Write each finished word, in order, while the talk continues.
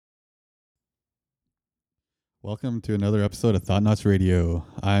Welcome to another episode of Thought Knots Radio.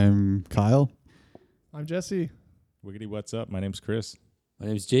 I'm Kyle. I'm Jesse. Wiggity, what's up? My name's Chris. My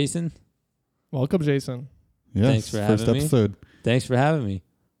name's Jason. Welcome, Jason. Yes, Thanks for first having me. episode. Thanks for having me.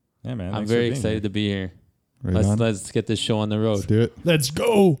 Yeah, man. I'm very excited to be here. Right on. Let's get this show on the Let's road. do it. Let's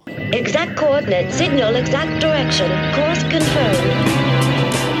go. Exact coordinates, signal exact direction, course confirmed.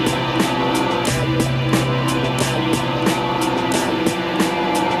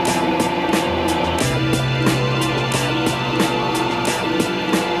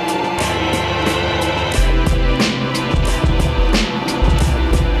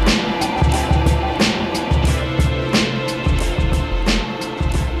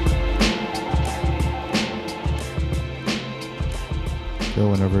 Go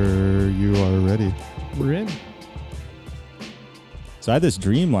whenever you are ready. We're in. So I had this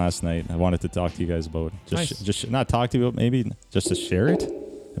dream last night I wanted to talk to you guys about. Nice. Just not talk to you about, maybe just to share it.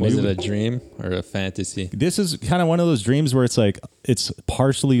 Was it Maybe a dream or a fantasy? This is kind of one of those dreams where it's like, it's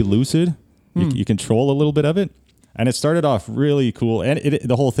partially lucid. You control a little bit of it. And it started off really cool. And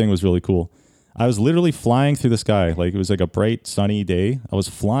the whole thing was really cool. I was literally flying through the sky. Like, it was like a bright, sunny day. I was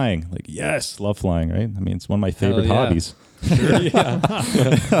flying. Like, yes, love flying, right? I mean, it's one of my favorite yeah. hobbies.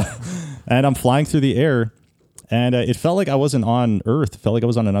 And I'm flying through the air. And it felt like I wasn't on Earth. It felt like I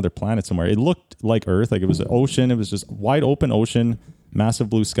was on another planet somewhere. It looked like Earth. Like, it was an ocean. It was just wide open ocean, massive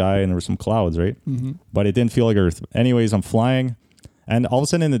blue sky, and there were some clouds, right? Mm-hmm. But it didn't feel like Earth. Anyways, I'm flying. And all of a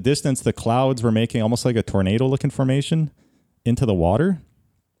sudden in the distance, the clouds were making almost like a tornado-looking formation into the water.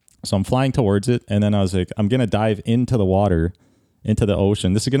 So I'm flying towards it. And then I was like, I'm going to dive into the water, into the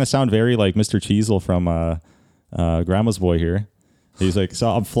ocean. This is going to sound very like Mr. Cheezel from Grandma's Boy here. He's like, so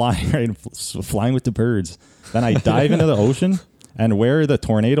I'm flying, right? Flying with the birds. Then I dive into the ocean, and where the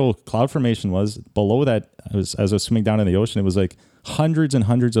tornado cloud formation was, below that, as I was swimming down in the ocean, it was like hundreds and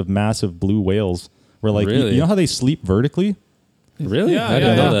hundreds of massive blue whales. Where like, Really? you know how they sleep vertically? Really? Yeah, I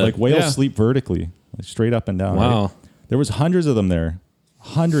didn't yeah, know that. Like whales Yeah. sleep vertically, like straight up and down. Wow. Right? There was hundreds of them there,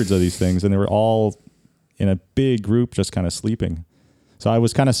 hundreds of these things, and they were all in a big group just kind of sleeping. So I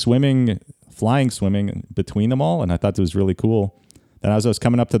was kind of swimming between them all, and I thought it was really cool. Then as I was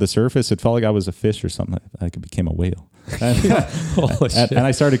coming up to the surface, it felt like I was a fish or something. I became a whale. And, Holy shit. and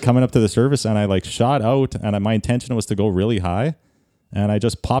I started coming up to the surface, and I like shot out, and my intention was to go really high. And I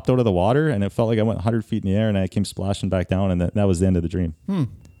just popped out of the water, and it felt like I went 100 feet in the air, and I came splashing back down, and that was the end of the dream.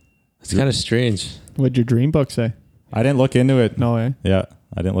 It's kind of strange. What'd your dream book say? I didn't look into it. No way. Yeah,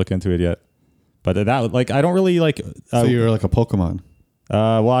 I didn't look into it yet. But that, like, I don't really like. So you were like a Pokemon,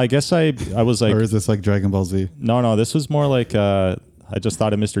 Well, I guess I was like, or is this like Dragon Ball Z? no, this was more like, I just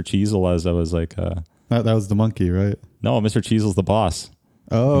thought of Mr. Cheezel as I was like, That was the monkey, right? no, Mr. Cheezel's the boss.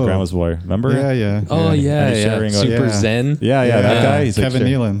 Oh, Grandma's Boy. Remember? Yeah, yeah. Oh, yeah. And he's Yeah. sharing a- Super Yeah. Zen. Yeah, Yeah. that guy. He's Kevin like,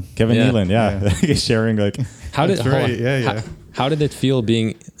 Nealon. Kevin Yeah. Nealon, yeah. He's sharing like, How did That's right. oh, Yeah, yeah. How did it feel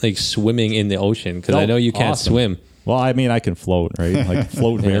being like swimming in the ocean? Because I Oh, know you can't awesome. swim. well, I mean, I can float, right? Like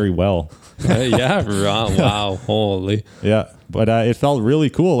float very well. Yeah. Wow. Holy. Yeah, but it felt really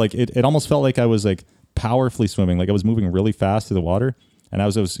cool. Like it almost felt like I was like powerfully swimming. Like I was moving really fast through the water, and I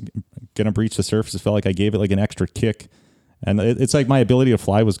was gonna breach the surface. It felt like I gave it like an extra kick, and it's like my ability to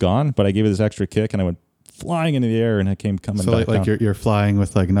fly was gone, but I gave it this extra kick, and I went flying into the air, and I came coming So back like down. you're flying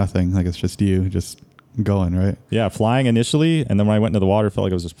with like nothing, like it's just you just going, right? Yeah, flying initially, and then when I went into the water, it felt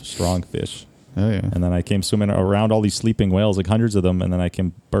like I was a strong fish, Oh yeah. and then I came swimming around all these sleeping whales, like hundreds of them, and then I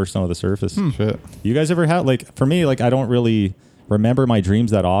came burst onto the surface. Shit. You guys ever had, like, for me, like, I don't really remember my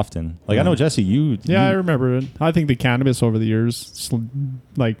dreams that often. Like, I know, Jesse, Yeah, I remember it. I think the cannabis over the years,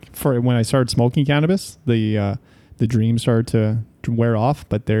 like for when I started smoking cannabis, the dreams started to wear off,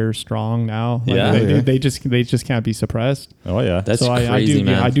 but they're strong now. Like, Yeah. they just can't be suppressed. Oh, yeah. That's so crazy,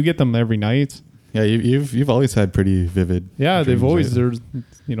 man. I do get them every night. Yeah, you've always had pretty vivid. Yeah, they've dreams, always right?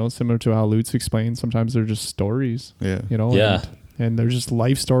 they're similar to how Lutz explained. Sometimes they're just stories. Yeah. Yeah. and they're just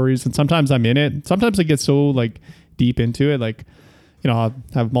life stories. And sometimes I'm in it. Sometimes I get so like deep into it, like, I'll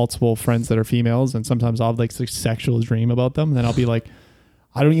have multiple friends that are females, and sometimes I'll have like a sexual dream about them. And then I'll be like,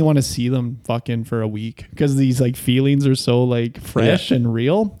 I don't even want to see them fucking for a week because these like feelings are so like fresh and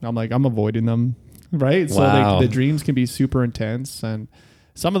real. I'm like, I'm avoiding them. Right. So Wow. like the dreams can be super intense, and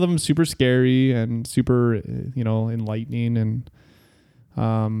some of them super scary and super, enlightening. And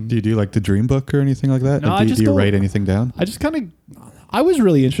Do you do like the dream book or anything like that? No, Like, I do, just do you go- write anything down? I just I was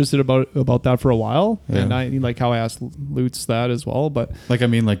really interested about that for a while. Yeah. And I like how I asked Lutz that as well, but Like, I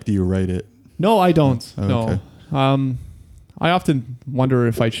mean, like, do you write it? no, I don't. Oh, no. okay. I often wonder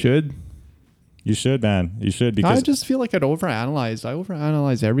if I should, You should, man. You should, because I just feel like I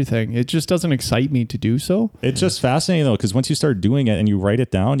overanalyze everything. It just doesn't excite me to do so. it's just fascinating though, because once you start doing it and you write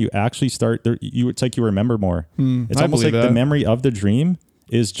it down, you actually start. It's like you remember more. It's I almost like believe the that. memory of the dream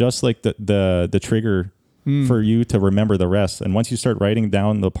is just like the trigger for you to remember the rest. And once you start writing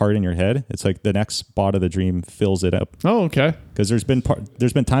down the part in your head, it's like the next spot of the dream fills it up. Oh, okay. Because there's been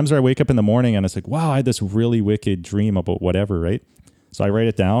times where I wake up in the morning and it's like, wow, I had this really wicked dream about whatever, right? So I write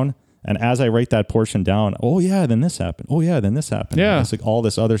it down. And as I write that portion down, oh yeah, then this happened. Oh yeah, then this happened. Yeah. And it's like all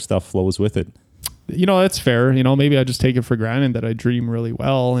this other stuff flows with it. That's fair. Maybe I just take it for granted that I dream really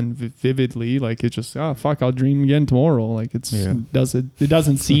well and vividly. Like it's just, I'll dream again tomorrow. Like it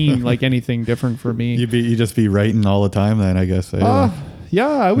doesn't seem like anything different for me. You just be writing all the time then, I guess. Yeah,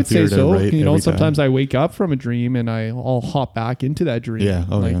 I would If you say were to so. write every Sometimes time. I wake up from a dream and I'll hop back into that dream. Yeah.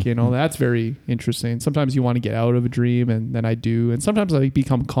 Oh, yeah. That's very interesting. Sometimes you want to get out of a dream, and then I do. And sometimes I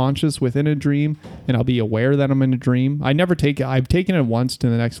become conscious within a dream, and I'll be aware that I'm in a dream. I've taken it once to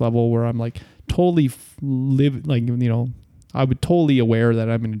the next level where I'm like totally I would totally aware that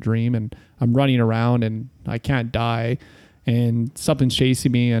I'm in a dream and I'm running around and I can't die, and something's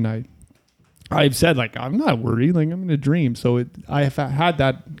chasing me, and I've said like I'm not worried, like I'm in a dream. So I have had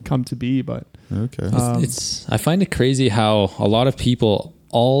that come to be, but Okay. I find it crazy how a lot of people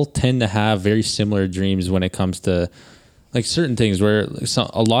all tend to have very similar dreams when it comes to like certain things. Where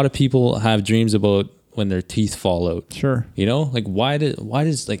a lot of people have dreams about when their teeth fall out. sure. Like why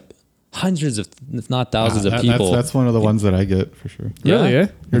does like hundreds of, if not thousands of people? That's one of the ones that I get for sure. Really, eh?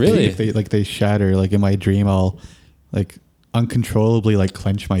 Your Really? teeth, they shatter. Like in my dream, I'll like uncontrollably like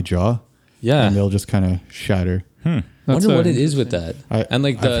clench my jaw. Yeah. And they'll just kind of shatter. I wonder what it is with that. And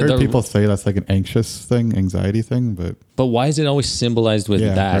like I've heard people say that's like an anxiety thing, but why is it always symbolized with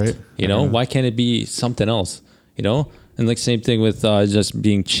Yeah, that? right? Why can't it be something else? And like same thing with just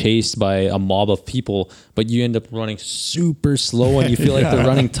being chased by a mob of people, but you end up running super slow and you feel like they're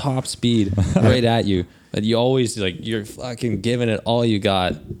running top speed right at you. But you always you're fucking giving it all you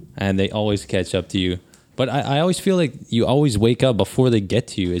got, and they always catch up to you. But I always feel like you always wake up before they get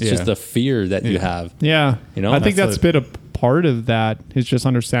to you. It's just the fear that you have. Yeah. I think that's That's a bit a part of that is just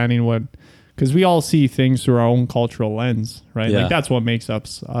understanding because we all see things through our own cultural lens, right? Yeah. Like that's what makes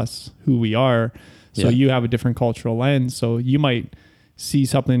us who we are. So Yeah. you have a different cultural lens. So you might see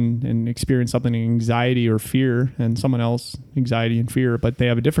something and experience something in anxiety or fear, and someone else anxiety and fear, but they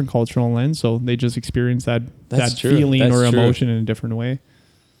have a different cultural lens. So they just experience that true. feeling That's or true. emotion in a different way.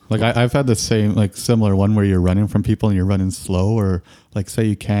 like I've had the same like similar one where you're running from people and you're running slow, or like say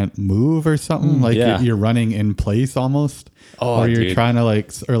you can't move or something. Like Yeah. you're running in place almost, Oh, or you're dude. trying to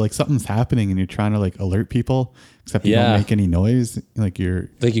or like something's happening and you're trying to like alert people, except you Yeah. don't make any noise. Like you're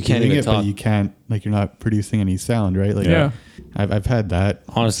Like you can't doing even it, but talk. you can't you're not producing any sound, right? Like Yeah. I've had that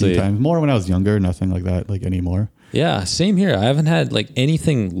Honestly. a few times. More when I was younger, nothing like that like anymore. Yeah, same here. I haven't had like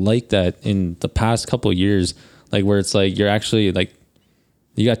anything like that in the past couple of years, like where it's like you're actually like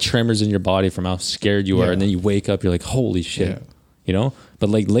you got tremors in your body from how scared you are, Yeah. and then you wake up, you're like, holy shit, Yeah. But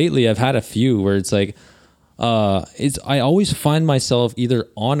like lately, I've had a few where it's like, I always find myself either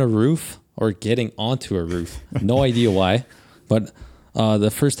on a roof or getting onto a roof. No idea why, but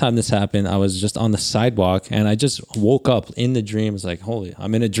the first time this happened, I was just on the sidewalk and I just woke up in the dream. It's like, holy,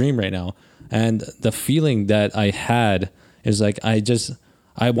 I'm in a dream right now. And the feeling that I had is like,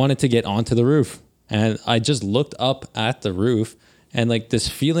 I wanted to get onto the roof, and I just looked up at the roof, and like this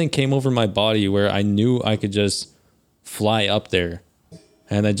feeling came over my body where I knew I could just fly up there.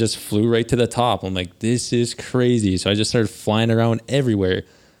 And I just flew right to the top. I'm like, this is crazy. So I just started flying around everywhere.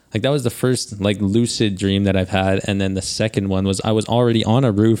 Like that was the first like lucid dream that I've had. And then the second one was I was already on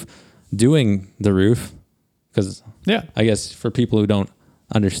a roof doing the roof. Because Yeah. I guess for people who don't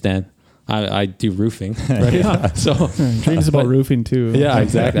understand, I do roofing. Right? Yeah. So Dreams about roofing too. yeah,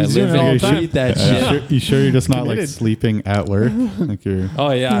 exactly. I He's doing live it all and the time. breathe that shit. You sure you're just not like Committed. sleeping at work? Like you're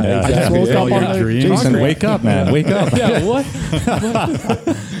Oh yeah, Yeah. I just exactly. woke Yeah, up your on dream. the Jason, concrete. wake up, man. Wake up. Yeah, what?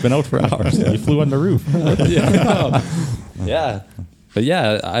 Been out for hours. You flew on the roof. Yeah. But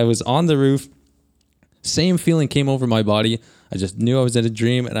yeah, I was on the roof. Same feeling came over my body. I just knew I was in a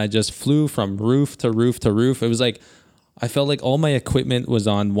dream, and I just flew from roof to roof to roof. It was like I felt like all my equipment was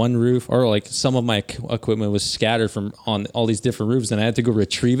on one roof, or like some of my equipment was scattered from on all these different roofs, and I had to go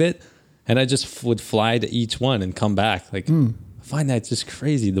retrieve it. And I just would fly to each one and come back. Like I find that just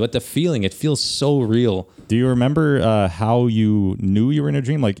crazy. But the feeling, it feels so real. Do you remember how you knew you were in a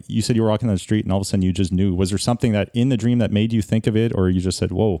dream? Like you said you were walking down the street and all of a sudden you just knew. Was there something that in the dream that made you think of it, or you just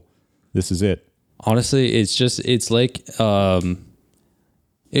said, whoa, this is it? Honestly, it's like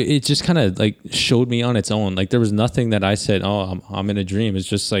it just kind of like showed me on its own. Like there was nothing that I said, oh, I'm in a dream. It's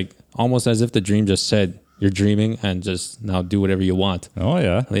just like almost as if the dream just said, "You're dreaming, and just now do whatever you want." Oh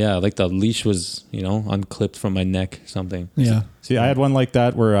yeah. Yeah, like the leash was, unclipped from my neck or something. Yeah. See, I had one like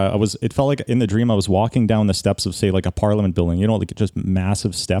that where it felt like in the dream I was walking down the steps of, say, like a Parliament building, like just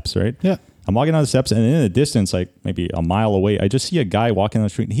massive steps, right? Yeah. I'm walking down the steps, and in the distance, like maybe a mile away, I just see a guy walking down the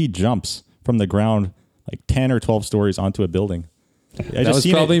street, and he jumps from the ground like 10 or 12 stories onto a building. That was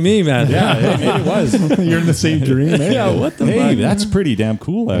probably me, man. Yeah, maybe it was. You're in the same dream. Eh? Yeah, what the Hey, fuck? that's pretty damn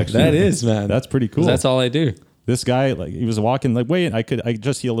cool, actually. That is, man. That's pretty cool. That's all I do. This guy, like, he was walking, like, wait, I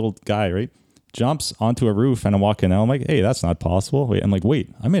just see a little guy, right? Jumps onto a roof, and I'm walking out. I'm like, hey, that's not possible. Wait, I'm like, wait,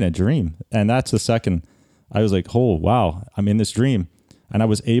 I'm in a dream. And that's the second I was like, oh, wow, I'm in this dream. And I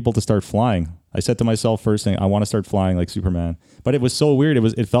was able to start flying. I said to myself first thing, I want to start flying like Superman. But it was so weird.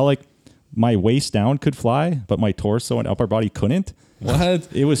 It felt like my waist down could fly, but my torso and upper body couldn't. What?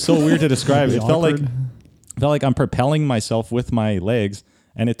 It was so weird to describe. It felt awkward. like I'm propelling myself with my legs,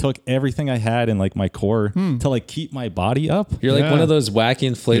 and it took everything I had in like my core to like keep my body up. You're like Yeah. one of those wacky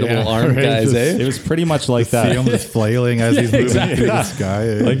inflatable Yeah, arm right. guys, eh? It was pretty much like See him that. just flailing as he's moving exactly. through the sky.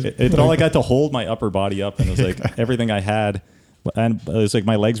 Like it felt like I had to hold my upper body up, and it was like everything I had. And it was like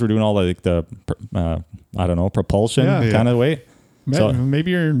my legs were doing all like the I don't know, propulsion Yeah. kind of weight. So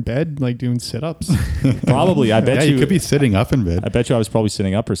Maybe you're in bed like doing sit-ups. probably, I bet yeah, you you could be sitting up in I bed. bet you I was probably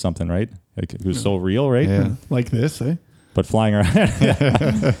sitting up or something, right? Like it was so real, right? Yeah. like this, eh? But flying around.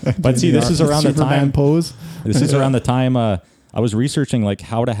 But see, this is around the Superman time. pose. This is around the time I was researching like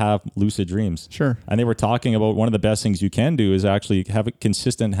how to have lucid dreams. Sure. And they were talking about one of the best things you can do is actually have it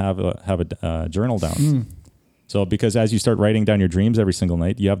consistent, have a journal down. So because as you start writing down your dreams every single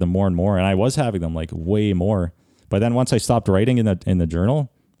night, you have them more and more. And I was having them like way more. But then once I stopped writing in the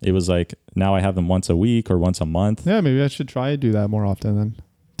journal, it was like now I have them once a week or once a month. Yeah, maybe I should try to do that more often then.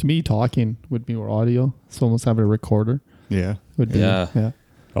 To me, talking would be more audio. So almost have a recorder Yeah. would be. Yeah. Yeah.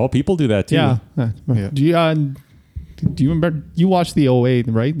 Oh, people do that too. Yeah. Yeah. Do you remember you watched the 08,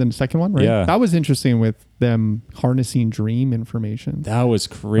 right? The second one, right? Yeah. That was interesting with them harnessing dream information. That was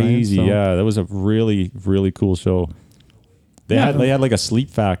crazy. Right, so- Yeah, that was a really, really cool show. They Yeah. had like a sleep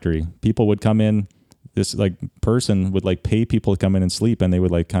factory. People would come in. This like person would like pay people to come in and sleep, and they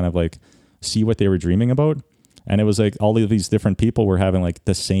would like kind of like see what they were dreaming about. And it was like all of these different people were having like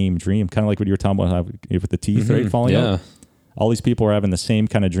the same dream, kind of like what you were talking about with the teeth, right, falling Yeah. out. All these people were having the same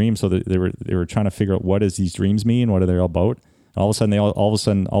kind of dream, so that they were trying to figure out what does these dreams mean, what are they all about. And all of a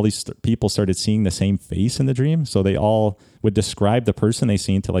sudden, all these people started seeing the same face in the dream, so they all would describe the person they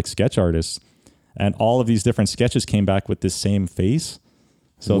seen to like sketch artists, and all of these different sketches came back with this same face.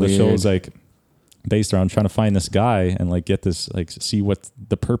 So the show was like based around trying to find this guy and like get this, like see what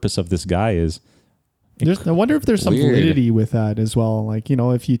the purpose of this guy is. I wonder if there's some Weird. validity with that as well. Like,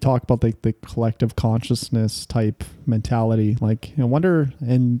 if you talk about like the collective consciousness type mentality, like I wonder,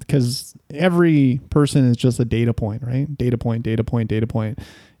 and because every person is just a data point, right? Data point, data point, data point.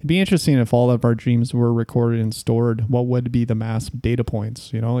 It'd be interesting if all of our dreams were recorded and stored. What would be the mass data points?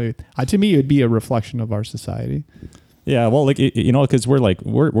 To me, it would be a reflection of our society. Yeah, well, like because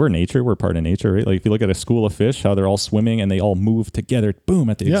we're nature, we're part of nature, right? Like if you look at a school of fish, how they're all swimming and they all move together,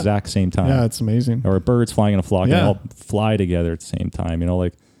 boom, at the exact same time. Yeah, it's amazing. Or birds flying in a flock and they Yeah. all fly together at the same time.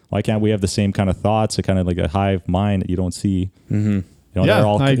 Like why can't we have the same kind of thoughts, a kind of like a hive mind that you don't see? Mm-hmm. Yeah, they're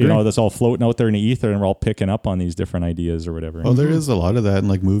all I agree. that's all floating out there in the ether, and we're all picking up on these different ideas or whatever. Well, there is a lot of that in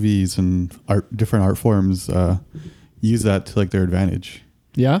like movies and different art forms use that to like their advantage,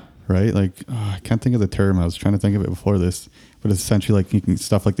 Yeah. right? Like I can't think of the term. I was trying to think of it before this, but it's essentially like you can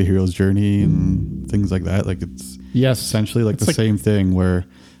stuff like the hero's journey and things like that. Like it's Yes. essentially like It's the like- same thing where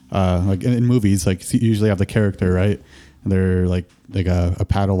like in movies, like you usually have the character, right? And they're like a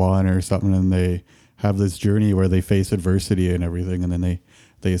Padawan or something, and they have this journey where they face adversity and everything, and then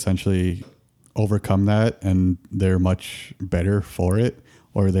they essentially overcome that, and they're much better for it,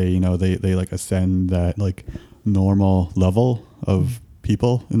 or they like ascend that like normal level of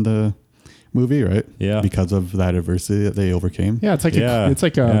people in the movie, right? Yeah. Because of that adversity that they overcame. Yeah, it's like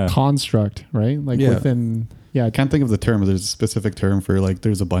Yeah. a construct, right? Like Yeah. within. Yeah, I can't think of the term, but there's a specific term for like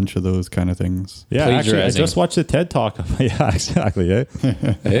there's a bunch of those kind of things. Yeah, actually, I Plagiarizing. just watched a TED Talk. Yeah, exactly. Eh?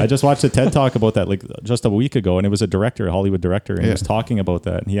 I just watched a TED Talk about that like just a week ago, and it was a director, a Hollywood director, and he Yeah. was talking about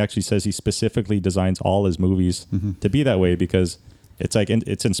that. And he actually says he specifically designs all his movies to be that way because it's like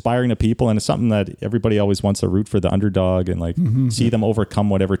it's inspiring to people, and it's something that everybody always wants to root for the underdog and like see them overcome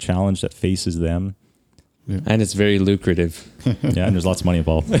whatever challenge that faces them. and it's very lucrative. Yeah, and there's lots of money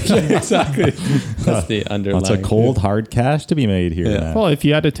involved. Exactly. That's the underlying. Lots of cold, hard cash to be made here. Yeah. Man. Well, if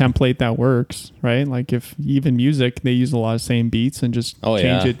you had a template that works, right? Like if even music, they use a lot of same beats and just Oh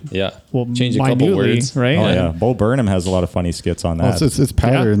change yeah, it. yeah. Well, Change a couple minutely, words, right? Oh And- yeah, Bo Burnham has a lot of funny skits on Well, that. it's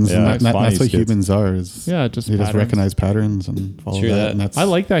patterns. Yeah, and it's that's funny what skits. humans are. Yeah, just you just patterns. recognize patterns and follow True that. that. And that's I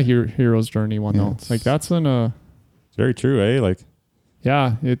like that hero's journey one Yeah, though. it's- Like that's Very true, eh? Like,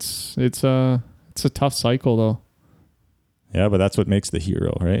 yeah, it's a tough cycle though. yeah, but that's what makes the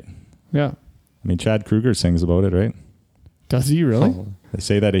hero, right? Yeah. I mean, Chad Kruger sings about it, right? Does he really? Oh, They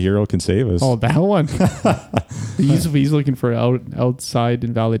say that a hero can save us. Oh, that one. he's looking for outside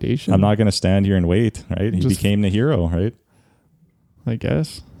invalidation. I'm not going to stand here and wait, right? He Just- became the hero, right? I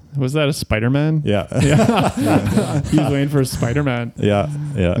guess. Was that a Spider-Man? Yeah. Yeah. He was waiting for a Spider-Man. Yeah.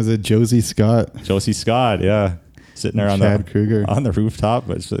 Yeah. is it Josie Scott, Josie Scott, yeah. Sitting there on Chad the Kruger? on the rooftop,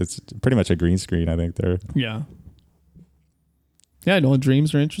 but it's pretty much a green screen, I think there. Yeah. Yeah, no,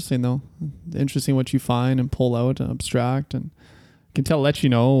 dreams are interesting though. Interesting what you find and pull out and abstract and can let you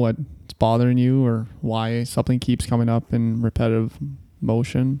know what's bothering you or why something keeps coming up in repetitive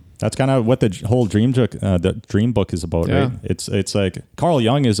motion. That's kind of what the whole the dream book is about, Yeah. right? It's like Carl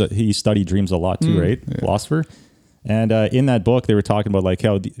Jung he studied dreams a lot too, right? Philosopher. And in that book, they were talking about like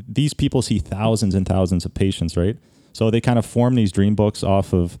how these people see thousands and thousands of patients, right? So they kind of form these dream books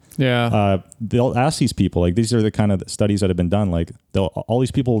off of, they'll ask these people, like these are the kind of studies that have been done. Like all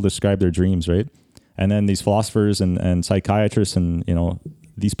these people will describe their dreams, right? And then these philosophers and psychiatrists and,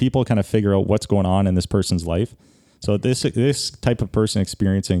 these people kind of figure out what's going on in this person's life. So this type of person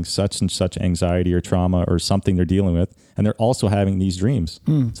experiencing such and such anxiety or trauma or something they're dealing with, and they're also having these dreams.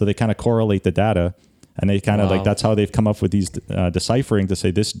 So they kind of correlate the data. And they kind of Wow. like, that's how they've come up with these deciphering to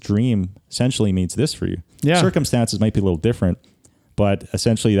say this dream essentially means this for you. Yeah. Circumstances might be a little different, but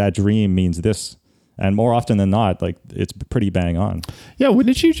essentially that dream means this. And more often than not, like it's pretty bang on. Yeah,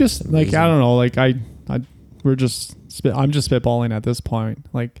 wouldn't you just like I don't know, like I'm just spitballing at this point.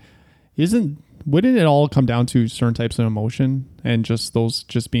 Like wouldn't it all come down to certain types of emotion and just those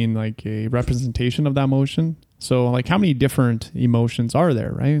just being like a representation of that emotion? So like how many different emotions are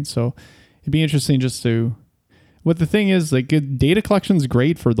there, right? So it'd be interesting just to what the thing is, like good data collection is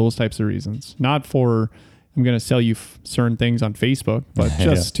great for those types of reasons, not for I'm going to sell you certain things on Facebook, but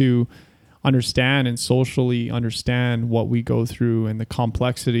just to understand and socially understand what we go through and the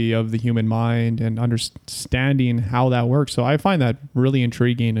complexity of the human mind and understanding how that works. So I find that really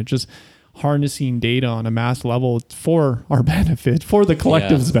intriguing and just harnessing data on a mass level for our benefit, for the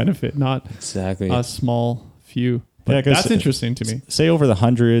collective's benefit, not exactly. a small few. But Yeah, 'cause that's interesting to me. Say over the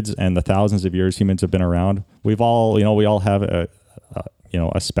hundreds and the thousands of years humans have been around, we all have a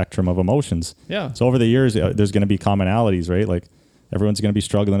spectrum of emotions. Yeah. So over the years, there's going to be commonalities, right? Like everyone's going to be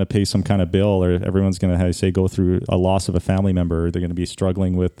struggling to pay some kind of bill, or everyone's going to go through a loss of a family member, or they're going to be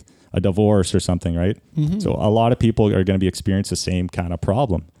struggling with a divorce or something, right? Mm-hmm. So a lot of people are going to be experiencing the same kind of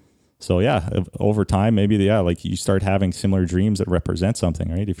problem. So yeah, over time, maybe like you start having similar dreams that represent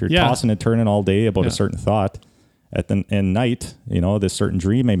something, right? If you're tossing and turning all day about a certain thought, in night, this certain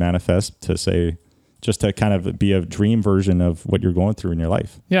dream may manifest just to kind of be a dream version of what you're going through in your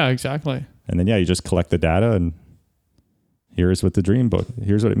life. Yeah, exactly. And then, you just collect the data and here's what the dream book,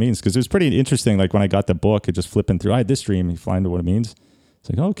 here's what it means. Cause it was pretty interesting. Like when I got the book, it just flipping through, I had this dream, you find out what it means. It's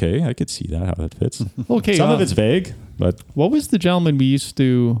like, okay, I could see that, how that fits. Okay. Some of it's vague, but What was the gentleman we used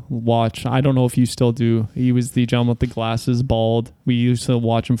to watch? I don't know if you still do. He was the gentleman with the glasses, bald. We used to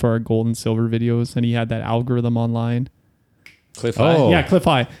watch him for our gold and silver videos, and he had that algorithm online. Cliff Oh. High. Yeah, Cliff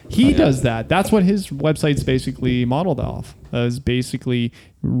High. He does that. That's what his website's basically modeled off. Is basically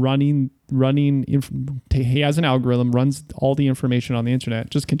running. He has an algorithm, runs all the information on the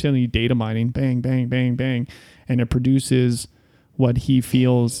internet, just continually data mining, bang, bang, bang, bang, and it produces what he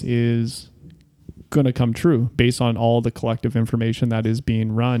feels is going to come true based on all the collective information that is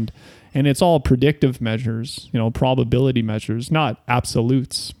being run. And it's all predictive measures, probability measures, not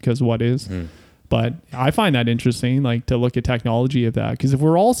absolutes, because what is. But I find that interesting, like to look at technology of that, because if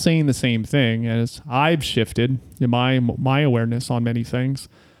we're all saying the same thing, as I've shifted in my awareness on many things,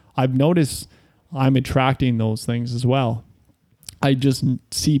 I've noticed I'm attracting those things as well. I just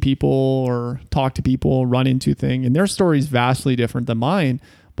see people or talk to people, run into things, and their story is vastly different than mine,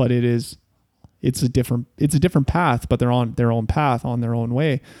 but it's a different path, but they're on their own path, on their own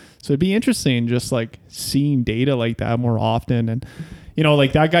way. So it'd be interesting just like seeing data like that more often. And,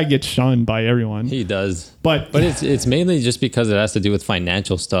 like that guy gets shunned by everyone. He does. But it's mainly just because it has to do with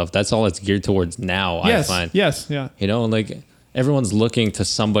financial stuff. That's all it's geared towards now, yes, I find. yes, yeah. Like everyone's looking to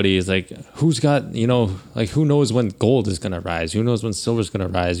somebody is like, who's got, like who knows when gold is going to rise? Who knows when silver's going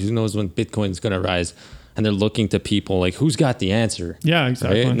to rise? Who knows when Bitcoin's going to rise? and they're looking to people like, who's got the answer? Yeah,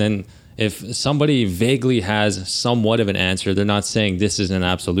 exactly. Right? And then if somebody vaguely has somewhat of an answer, they're not saying this is an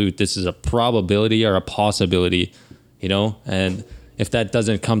absolute, this is a probability or a possibility, you know? And if that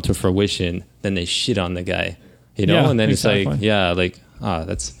doesn't come to fruition, then they shit on the guy, you know? Yeah, and then exactly. it's like, yeah, like,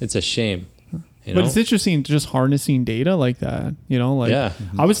 it's a shame. You know? But it's interesting just harnessing data like that, you know, like Yeah.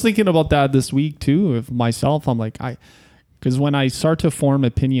 I was thinking about that this week too. Of myself, I'm like, because when I start to form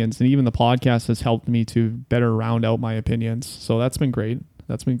opinions, and even the podcast has helped me to better round out my opinions. So that's been great.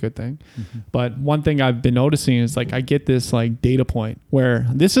 That's been a good thing. But one thing I've been noticing is like, I get this like data point where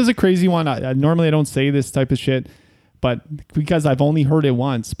this is a crazy one. Normally I don't say this type of shit, but because I've only heard it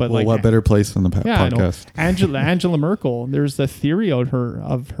once, but Well, like, what better place than the I know. podcast? Angela Merkel, there's a theory out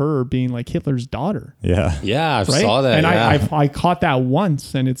of her being like Hitler's daughter. Yeah. Yeah, I Right? saw that. And yeah. I caught that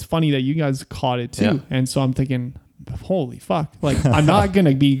once, and it's funny that you guys caught it too. Yeah. And so I'm thinking, holy fuck! Like I'm not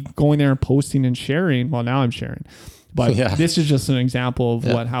gonna be going there and posting and sharing. Well, now I'm sharing, but Yeah. this is just an example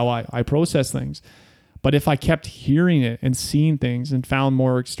of how I process things. But if I kept hearing it and seeing things and found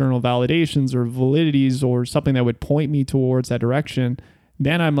more external validations or validities or something that would point me towards that direction,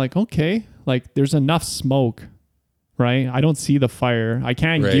 then I'm like, okay, like there's enough smoke, right? I don't see the fire. I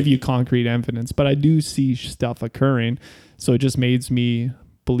can't Right. give you concrete evidence, but I do see stuff occurring. So it just makes me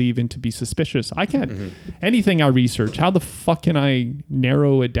believe in to be suspicious. I can't, anything I research, how the fuck can I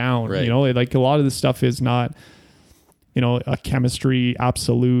narrow it down? Right. You know, like a lot of this stuff is not, you know, a chemistry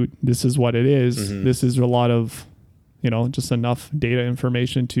absolute. This is what it is. This is a lot of, you know, just enough data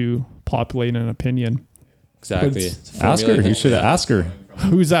information to populate an opinion. Exactly. But It's Ask her. formulated. You should Yeah. ask her.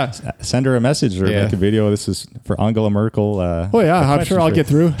 Who's that? Send her a message or Yeah. make a video. This is for Angela Merkel. Oh yeah, I'm sure I'll get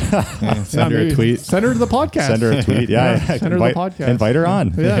through. Yeah, send her maybe a tweet. Send her to the podcast. Send her a tweet. Yeah. Send her to the podcast. Invite her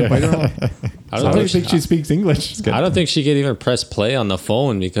on. Yeah, invite her on. I I don't don't think think she speaks English. I don't think she could even press play on the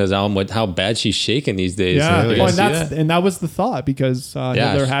phone because how bad she's shaking these days. Yeah, You well, guys and see that? that was the thought because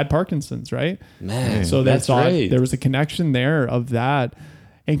Yeah. Hitler had Parkinson's, right? Man, So they that's thought right. there was a connection there of that.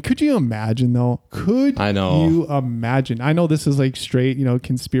 And could you imagine though? Could I know. you imagine? I know this is like straight, you know,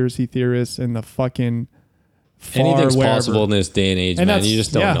 conspiracy theorists and the fucking far Anything's wherever. possible in this day and age, man. that's- You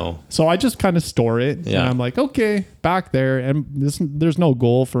just don't yeah. know. So I just kind of store it, and Yeah. I'm like, okay, back there, and there's no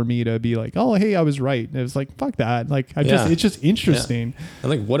goal for me to be like, oh, hey, I was right. It was like, fuck that. Like, Yeah. it's just interesting. And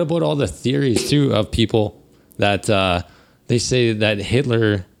like, what about all the theories too of people that they say that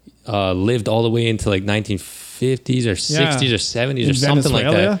Hitler lived all the way into like 1950s or 60s or 70s or In something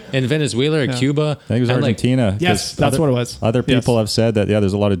Venezuela? like that in Venezuela or Yeah. Cuba. I think it was And, like, Argentina. Yes, 'cause that's other- what it was. Other people Yes. have said that,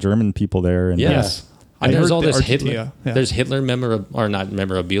 there's a lot of German people there. And Yeah. Yes. And I there's heard all the this Argentina, Hitler. yeah. There's Hitler or not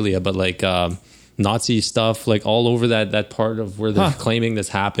memorabilia, but like Nazi stuff, like all over that part of where they're claiming this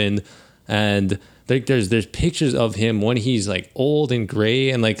happened. And there's pictures of him when he's like old and gray,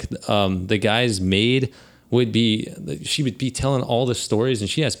 and like the guy's maid she would be telling all the stories, and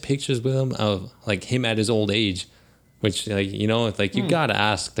she has pictures with him of like him at his old age, which like, you know, it's like you gotta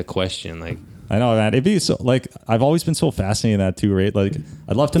ask the question, like. I know, man. It'd be so like I've always been so fascinated in that too, right? Like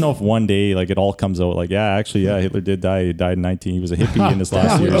I'd love to know if one day like it all comes out like, yeah, actually, yeah, Hitler did die. He died in 19. He was a hippie in his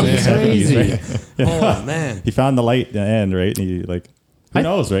last years in the 70s, right? Oh man. He found the light at the end, right? And he like who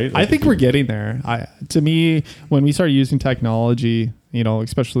knows, right? I think we're getting there. To me, when we start using technology, you know,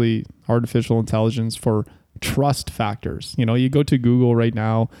 especially artificial intelligence for trust factors, you know, you go to Google right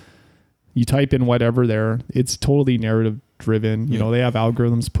now, you type in whatever there, it's totally narrative driven. You know, they have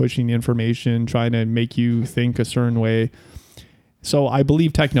algorithms pushing information, trying to make you think a certain way. So I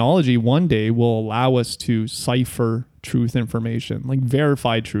believe technology one day will allow us to cipher truth information, like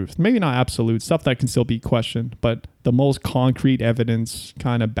verified truth, maybe not absolute stuff that can still be questioned, but the most concrete evidence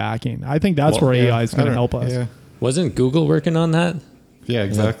kind of backing. I think that's where AI is going to help us. Yeah, Wasn't Google working on that? yeah,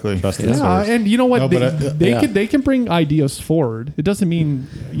 exactly. Trusted Yeah, source. and you know what? No, but they can bring ideas forward. It doesn't mean,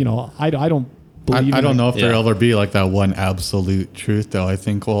 you know, I don't believe. I don't in know if Yeah. there'll ever be like that one absolute truth, though. I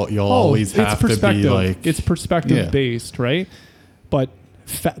think you'll always have to be like it's perspective Yeah. based, right? But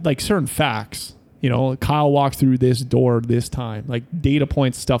like certain facts, you know, Kyle walked through this door this time, like data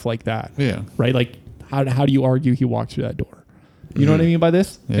points, stuff like that. Yeah. Right. Like how do you argue he walked through that door? You know what I mean by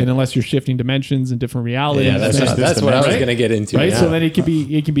this? Yeah. And unless you're shifting dimensions and different realities, Yeah, that's then- what I was right? gonna get into. right? Yeah. So then it can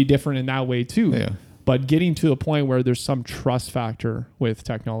be different in that way too. Yeah. But getting to a point where there's some trust factor with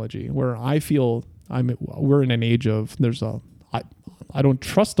technology, where I feel we're in an age of I don't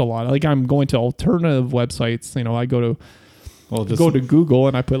trust a lot. Like I'm going to alternative websites. You know, I go to Google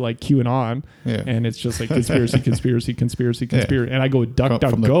and I put like QAnon, Yeah. and it's just like conspiracy, and I go from the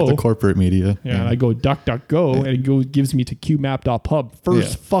DuckDuckGo. corporate media. Yeah, and I go DuckDuckGo, and it gives me to QMap.pub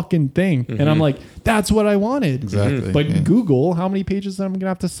first Yeah. fucking thing, and I'm like, that's what I wanted. Exactly. But yeah. Google, how many pages am I gonna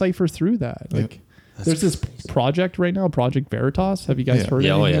have to cipher through that? Like, There's this project right now, Project Veritas. Have you guys Yeah. heard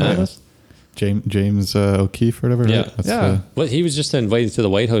Yeah, oh, anything yeah. about this? James O'Keefe or whatever. Yeah. Right? That's Yeah. Well, he was just invited to the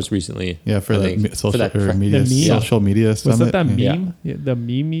White House recently. for I the think. social For that or cra- media The meme. social media Was summit. that Yeah. meme? Yeah, the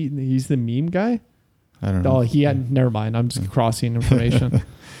meme. He's the meme guy. I don't know. Oh, he had. Never mind. I'm just crossing information.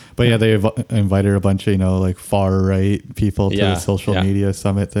 But yeah, they invited a bunch of like far right people to Yeah, the social yeah. media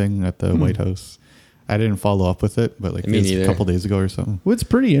summit thing at the White House. I didn't follow up with it, but like Me it was neither. a couple days ago or something. What's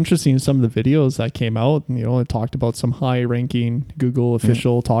pretty interesting, some of the videos that came out, it talked about some high-ranking Google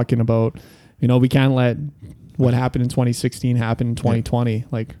official talking about, we can't let what happened in 2016 happen in 2020.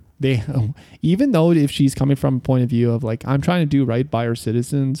 Like they, even though if she's coming from a point of view of like, I'm trying to do right by our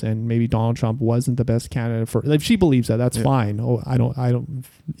citizens, and maybe Donald Trump wasn't the best candidate for, like, if she believes that, that's fine. Oh, I don't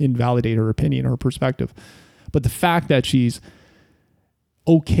invalidate her opinion or her perspective, but the fact that she's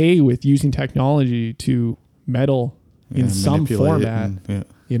okay with using technology to meddle in some manipulate it format,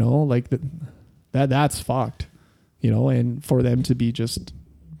 and, like that's fucked, and for them to be just,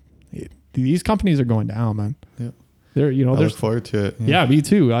 these companies are going down, man. Yeah. They're, I look there's, forward to it. yeah, me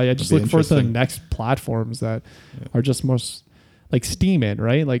too. I just It'll be look forward to the interesting. next platforms that are just most like Steam it,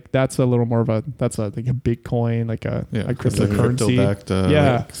 right? Like that's a little more of like a Bitcoin, like a It's a cryptocurrency. crypto-backed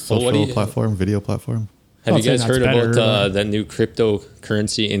Yeah. like, social Well, what do you- platform, video platform. Have Not you guys saying heard that's about better, that new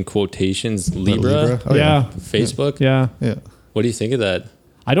cryptocurrency in quotations, Libra? Libra? Oh, yeah. Facebook? Yeah. Yeah. What do you think of that?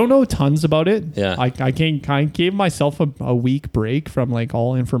 I don't know tons about it. Yeah. I gave myself a week break from like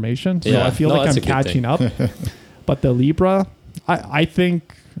all information. So Yeah. I feel No, like that's I'm a good catching thing. up. But the Libra, I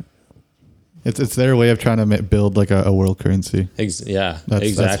think It's their way of trying to build like a world currency. Yeah, That's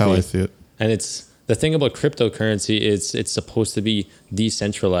exactly. that's how I see it. And it's the thing about cryptocurrency is it's supposed to be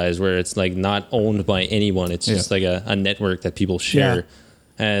decentralized, where it's like not owned by anyone. It's just like a network that people share. Yeah.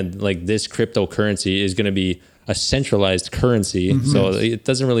 And like this cryptocurrency is going to be a centralized currency. So it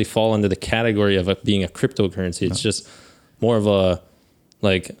doesn't really fall under the category of it being a cryptocurrency. It's just more of a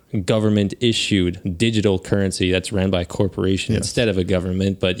like government issued digital currency that's ran by a corporation instead of a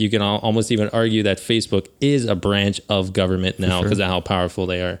government. But you can almost even argue that Facebook is a branch of government now because of how powerful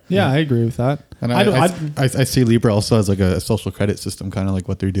they are. yeah, I agree with that. And I don't. I see Libra also as like a social credit system, kind of like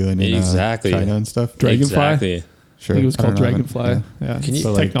what they're doing in Exactly. China and stuff. Dragonfly? Exactly. Sure. I think it was I don't called know, Dragonfly. Yeah. Can you-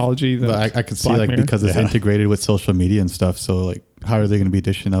 So, like, technology? But I could see like because it's integrated with social media and stuff. So like, how are they going to be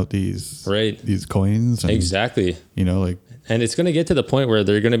dishing out these these coins? And, Exactly. like And it's going to get to the point where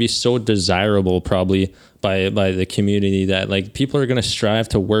they're going to be so desirable probably by the community that like people are going to strive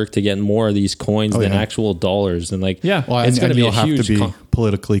to work to get more of these coins than actual dollars. And like, Yeah. well, it's and going to be you'll a have huge to be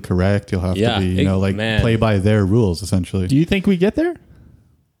politically correct. You'll have Yeah, to be like man. play by their rules essentially. Do you think we get there?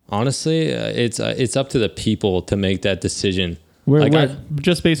 honestly, it's up to the people to make that decision. Where, Like, where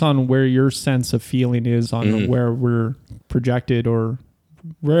just based on where your sense of feeling is on where we're projected or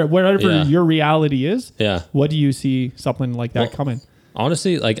wherever Yeah. your reality is, Yeah. what do you see something like that Well, coming?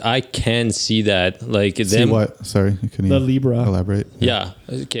 Honestly, like I can see that, like See them. what? Sorry, can you The Libra. elaborate? Yeah.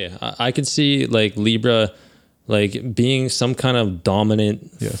 Okay. I can see like Libra, like being some kind of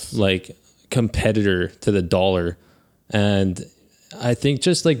dominant, Yes. like competitor to the dollar. And I think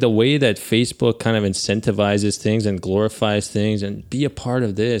just like the way that Facebook kind of incentivizes things and glorifies things and be a part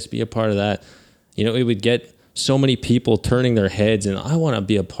of this, be a part of that, it would get so many people turning their heads and I want to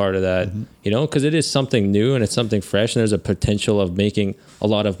be a part of that, because it is something new and it's something fresh and there's a potential of making a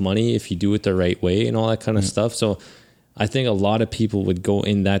lot of money if you do it the right way and all that kind of stuff. So I think a lot of people would go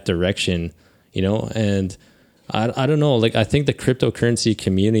in that direction, and I don't know, like I think the cryptocurrency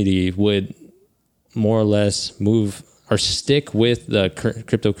community would more or less move or stick with the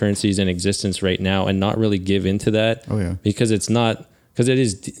cryptocurrencies in existence right now and not really give into that. Oh, yeah. Because it's not, because it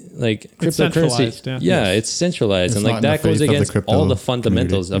is like It's cryptocurrency. centralized, yeah. It's centralized. It's and not like in the that goes faith of the against crypto all the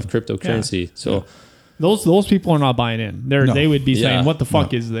fundamentals community. of cryptocurrency. So Those people are not buying in. They would be saying, Yeah. "What the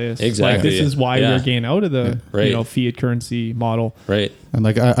fuck is this? Exactly. Like, this is why Yeah. we're getting out of the Right. fiat currency model." right. And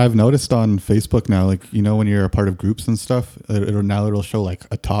like I've noticed on Facebook now, like when you're a part of groups and stuff, it'll show like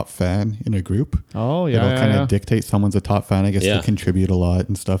a top fan in a group. Oh yeah, It'll kind of dictate someone's a top fan. I guess Yeah. they contribute a lot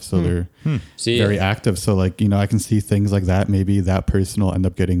and stuff, so they're See, very active. So like I can see things like that. Maybe that person will end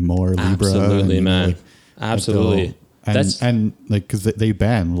up getting more Libra. absolutely, and, man. like, Absolutely. they'll- and like because they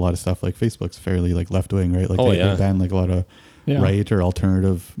ban a lot of stuff. Like Facebook's fairly like left wing, right? Like Oh, they yeah. ban like a lot of Yeah. right or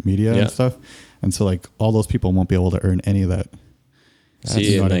alternative media Yeah. and stuff. And so like all those people won't be able to earn any of that.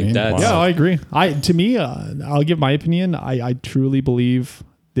 See, You know what I like mean? that's Yeah, I agree. To me, I'll give my opinion. I truly believe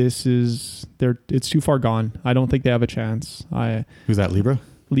this is it's too far gone. I don't think they have a chance. Who's that, Libra?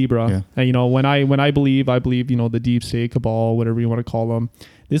 Libra. Yeah. And when I believe the deep state cabal, whatever you want to call them.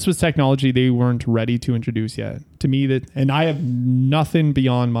 This was technology they weren't ready to introduce yet. To me, and I have nothing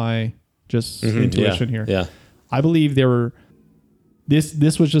beyond my just intuition here. Yeah. I believe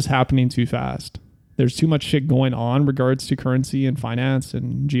this was just happening too fast. There's too much shit going on in regards to currency and finance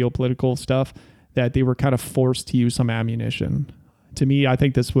and geopolitical stuff that they were kind of forced to use some ammunition. To me, I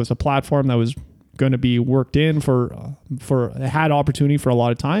think this was a platform that was going to be worked in for it had opportunity for a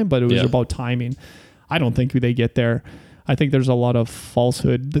lot of time, but it was about timing. I don't think they get there. I think there's a lot of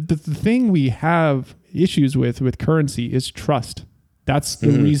falsehood. The thing we have issues with currency is trust. That's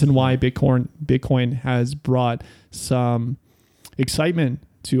the reason why Bitcoin has brought some excitement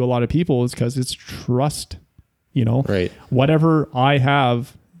to a lot of people, is because it's trust. You know, Right. Whatever I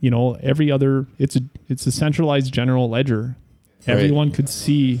have, you know, every other, it's a centralized general ledger. Right. Everyone could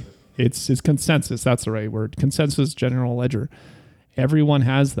see it's consensus. That's the right word. Consensus general ledger. Everyone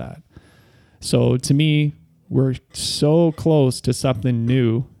has that. So to me, we're so close to something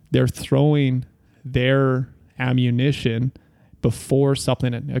new. They're throwing their ammunition before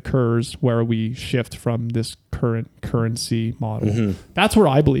something occurs where we shift from this current currency model. That's where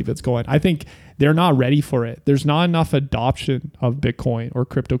I believe it's going. I think they're not ready for it. There's not enough adoption of Bitcoin or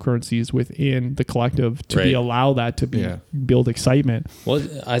cryptocurrencies within the collective to be allow that to be build excitement. Well,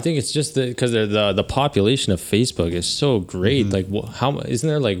 I think it's just because the population of Facebook is so great. Like, how isn't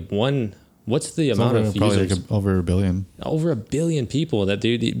there like one? What's the amount of probably users? like over a billion. Over 1 billion people that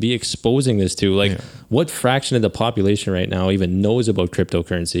they'd be exposing this to. Like, what fraction of the population right now even knows about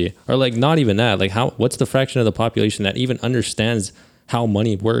cryptocurrency? Or like, not even that. Like, what's the fraction of the population that even understands how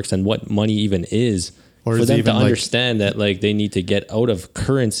money works and what money even is? Or for is them even to like, understand that like they need to get out of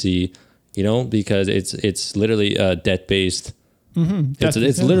currency, you know, because it's literally debt based.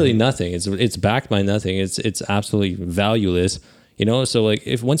 It's literally nothing. It's backed by nothing. It's absolutely valueless. You know, so like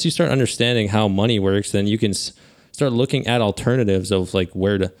once you start understanding how money works, then you can start looking at alternatives of like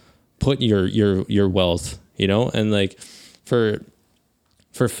where to put your wealth, you know, and like for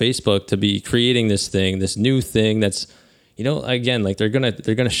Facebook to be creating this new thing that's, you know, again, like they're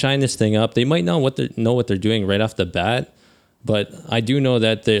gonna shine this thing up. They might know what they're doing right off the bat, but I do know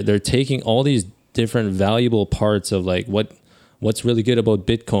that they're taking all these different valuable parts of like what's really good about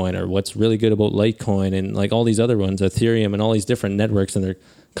Bitcoin or what's really good about Litecoin and like all these other ones, Ethereum and all these different networks, and they're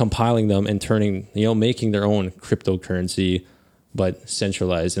compiling them and turning, you know, making their own cryptocurrency, but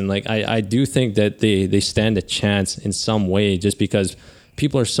centralized. And like, I do think that they stand a chance in some way just because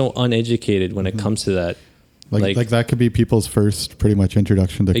people are so uneducated when it comes to that. Like that could be people's first pretty much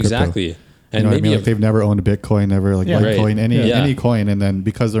introduction to crypto. Exactly. And you know maybe what I mean? Like they've never owned a Bitcoin, never like Litecoin, any coin, and then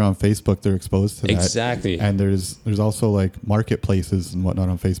because they're on Facebook, they're exposed to that. Exactly. And there's also like marketplaces and whatnot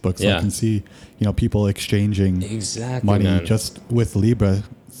on Facebook, so I can see, you know, people exchanging money just with Libra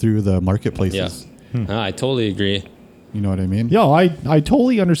through the marketplaces. Yeah, I totally agree. You know what I mean? Yeah, I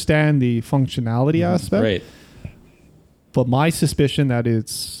totally understand the functionality aspect. Right. But my suspicion that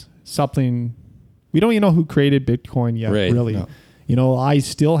it's something, we don't even know who created Bitcoin yet, really. No. You know, I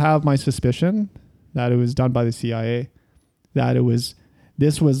still have my suspicion that it was done by the CIA, that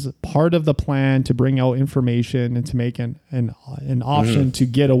this was part of the plan to bring out information and to make an option to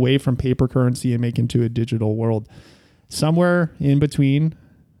get away from paper currency and make into a digital world. Somewhere in between,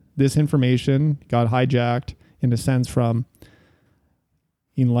 this information got hijacked in a sense from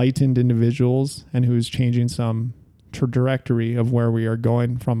enlightened individuals and who's changing some trajectory of where we are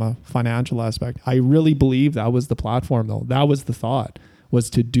going from a financial aspect. I really believe that was the platform, though. That was the thought, was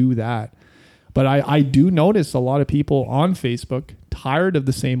to do that. But I do notice a lot of people on Facebook tired of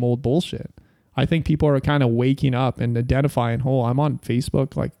the same old bullshit. I think people are kind of waking up and identifying, oh, I'm on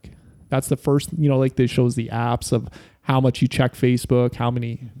Facebook. Like, that's the first, you know, like they shows the apps of how much you check Facebook, how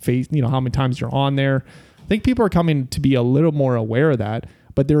many times you're on there. I think people are coming to be a little more aware of that,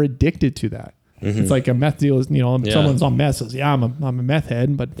 but they're addicted to that. It's like a meth deal is, you know, someone's on meth says, I'm a meth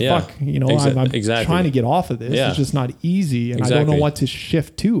head, but fuck, you know, I'm trying to get off of this. It's just not easy. And I don't know what to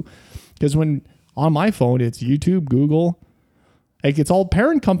shift to, because when on my phone, it's YouTube, Google, like it's all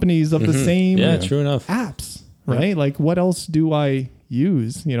parent companies of the same true enough. apps, right? Yeah. Like what else do I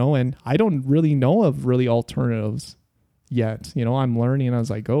use, you know? And I don't really know of really alternatives yet. You know, I'm learning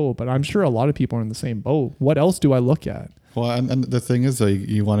as I go, but I'm sure a lot of people are in the same boat. What else do I look at? Well, and the thing is, like,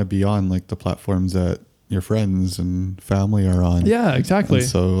 you want to be on like the platforms that your friends and family are on. Yeah, exactly. And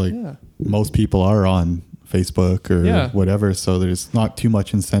so like most people are on Facebook or whatever. So there's not too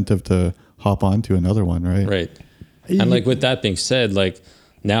much incentive to hop onto another one, right? Right. And like with that being said, like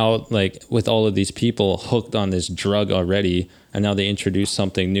now, like with all of these people hooked on this drug already, and now they introduce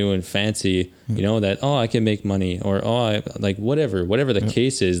something new and fancy, you know, that, I can make money, or, whatever the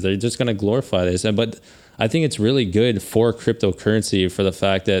case is, they're just going to glorify this. But I think it's really good for cryptocurrency for the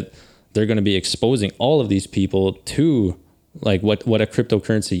fact that they're going to be exposing all of these people to like what a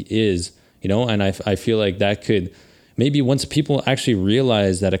cryptocurrency is. you know, and I feel like that could maybe once people actually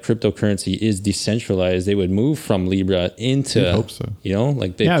realize that a cryptocurrency is decentralized, they would move from Libra into, I hope so. you know,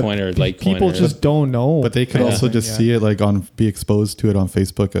 like Bitcoin or Litecoin. People or, just don't know. But they could also just see it like be exposed to it on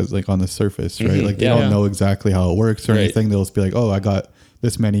Facebook as like on the surface, right? Like they Yeah. don't know exactly how it works or Right. anything. They'll just be like, oh, I got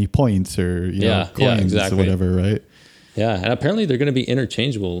this many points or you know, coins exactly. or whatever, right? Yeah, and apparently they're going to be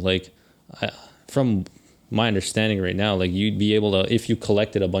interchangeable. Like from my understanding right now, like you'd be able to, if you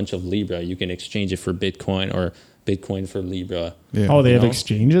collected a bunch of Libra, you can exchange it for Bitcoin or Bitcoin for Libra. Yeah. oh, they have know?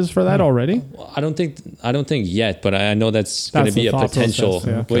 exchanges for that already? Well, I don't think yet, but I know that's going to That's be the a thought potential,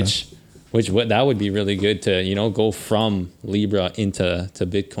 process, yeah. which that would be really good to, you know, go from Libra into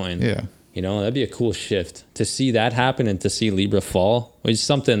Bitcoin. Yeah. You know, that'd be a cool shift to see that happen and to see Libra fall, which is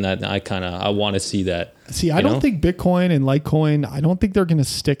something that I want to see that. See, I you don't know? think Bitcoin and Litecoin, I don't think they're going to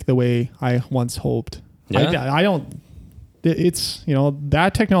stick the way I once hoped. Yeah? I don't, it's, you know,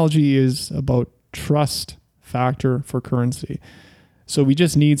 that technology is about trust factor for currency. So we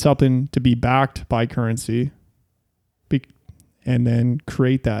just need something to be backed by currency and then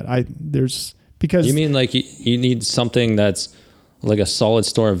create that. Because You mean like you need something that's like a solid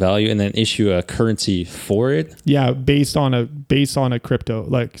store of value and then issue a currency for it? yeah, based on a crypto,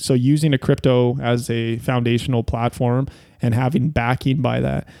 like, so using a crypto as a foundational platform and having backing by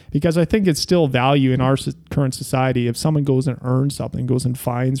that, because I think it's still value in our current society. If someone goes and earns something, goes and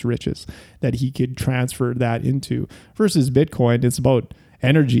finds riches that he could transfer that into, versus Bitcoin, it's about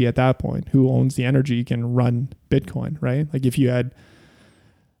energy at that point. Who owns the energy can run Bitcoin, right? Like if you had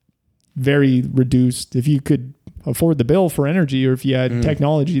very reduced, if you could afford the bill for energy, or if you had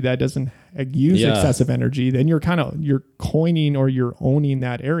technology that doesn't use excessive energy, then you're coining or you're owning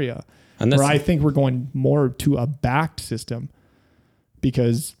that area. And Where I think we're going more to a backed system,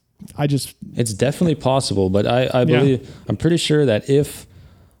 because it's definitely possible, but I believe, I'm pretty sure that if,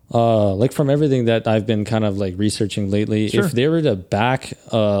 like from everything that I've been kind of like researching lately, Sure. if they were to back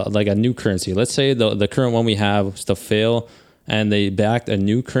like a new currency, let's say the current one we have was to fail, and they backed a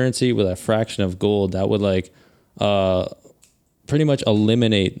new currency with a fraction of gold, that would like pretty much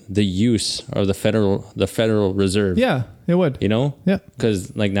eliminate the use of the Federal Reserve. yeah, it would. You know? Yeah.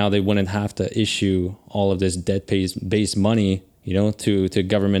 Because like now they wouldn't have to issue all of this debt-based money, you know, to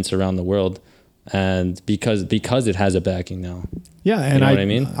governments around the world, and because it has a backing now. Yeah, and know what I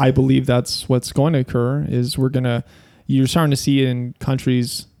mean? I believe that's what's going to occur. Is you're starting to see in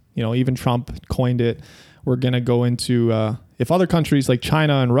countries, you know, even Trump coined it. We're going to go into if other countries like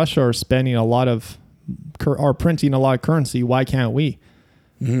China and Russia are spending are printing a lot of currency, why can't we?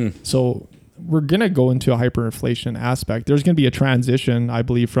 So we're going to go into a hyperinflation aspect. There's going to be a transition, I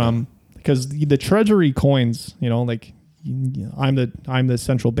believe, from, because the treasury coins, you know, like I'm the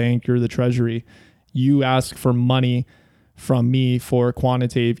central bank, you're the treasury. You ask for money from me for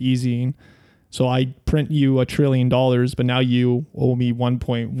quantitative easing. So I print you $1 trillion, but now you owe me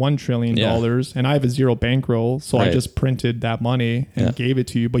 $1.1 trillion, and I have a zero bankroll. So I Right. just printed that money and gave it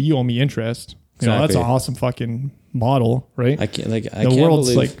to you, but you owe me interest. You know, that's an Exactly. awesome fucking model, right? I can't The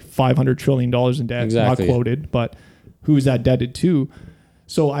world's believe, like $500 trillion in debt, Exactly. not quoted, but who's that debted to?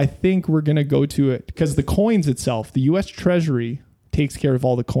 So I think we're going to go to it because the coins itself, the U.S. Treasury takes care of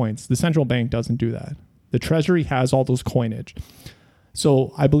all the coins. The central bank doesn't do that. The Treasury has all those coinage.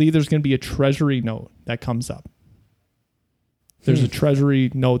 So I believe there's going to be a Treasury note that comes up. There's a Treasury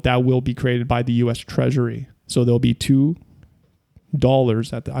note that will be created by the U.S. Treasury. So there'll be $2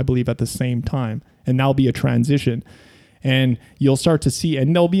 I believe at the same time, and that'll be a transition. And you'll start to see,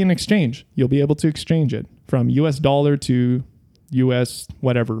 and there'll be an exchange. You'll be able to exchange it from US dollar to US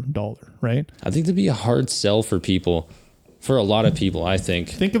whatever dollar, right? I think it'd be a hard sell for people, for a lot of people, I think.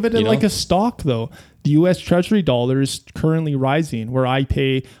 Think of it You like know? a stock, though. The U.S. Treasury dollar is currently rising, where I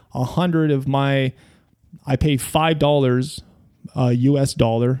pay I pay $5 U.S.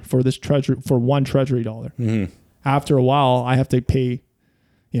 dollar for this for one Treasury dollar. Mm-hmm. After a while, I have to pay,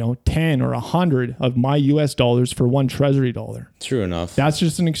 10 or 100 of my U.S. dollars for one Treasury dollar. True enough. That's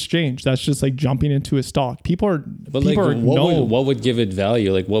just an exchange. That's just like jumping into a stock. But like, what would give it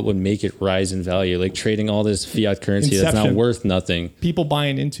value? Like, what would make it rise in value? Like trading all this fiat currency that's not Inception. worth nothing. People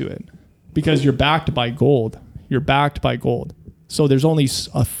buying into it because you're backed by gold. You're backed by gold. So there's only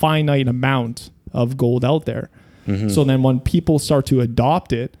a finite amount of gold out there. Mm-hmm. So then when people start to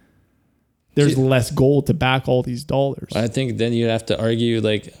adopt it, there's less gold to back all these dollars. I think then you'd have to argue,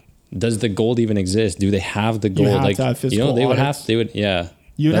 like, does the gold even exist? Do they have the gold? have like, to have fiscal they would audits. You'd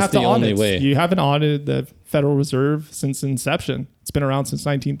That's have to the only audit. way. You haven't audited the Federal Reserve since inception. It's been around since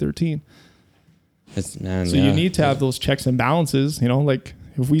 1913. So you need to have those checks and balances. Like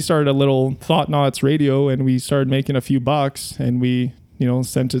if we started a little Thought Knots radio and we started making a few bucks and we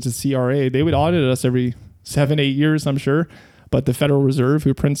sent it to CRA. They would audit us every 7-8 years, I'm sure. But the Federal Reserve,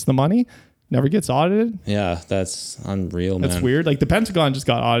 who prints the money, never gets audited. Yeah, that's unreal, man. That's weird. Like the Pentagon just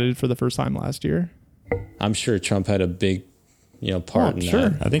got audited for the first time last year. I'm sure Trump had a big, part in sure.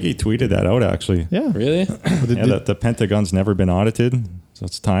 that. I think he tweeted that out actually. Yeah. Really? Yeah, that the Pentagon's never been audited, so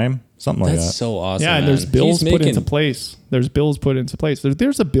it's time. Something like That's that. so awesome. Yeah, and man. there's bills He's put into making- place. There's bills put into place.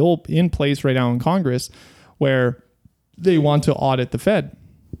 There's a bill in place right now in Congress where they want to audit the Fed.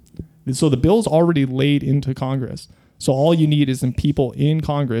 So the bill's already laid into Congress. So all you need is some people in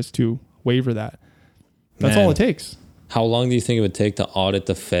Congress to waiver that. That's Man. all it takes. How long do you think it would take to audit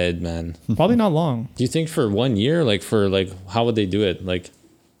the Fed, man? Probably not long. Do you think for 1 year, how would they do it?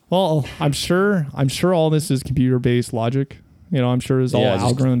 Well, I'm sure all this is computer-based logic. I'm sure it's all Yeah, just-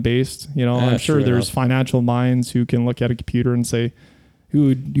 algorithm-based. I'm sure true there's enough. financial minds who can look at a computer and say who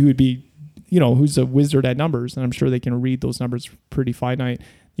would be, who's a wizard at numbers, and I'm sure they can read those numbers pretty finite.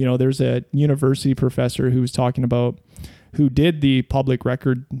 There's a university professor who was talking about who did the public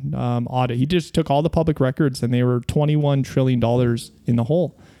record audit. He just took all the public records, and they were $21 trillion in the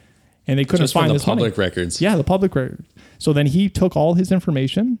hole, and they couldn't Just from find the this money. public records. Yeah, the public record. So then he took all his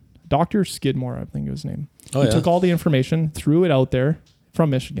information. Dr. Skidmore, I think was his name. Oh, He yeah. took all the information, threw it out there from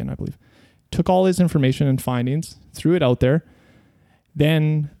Michigan, I believe. Took all his information and findings, threw it out there.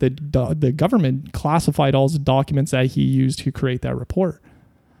 Then the government classified all the documents that he used to create that report.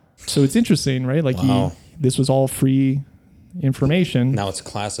 So it's interesting, right? Like Wow. this was all free information. Now it's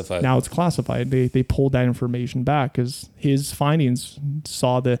classified. Now it's classified. They pulled that information back because his findings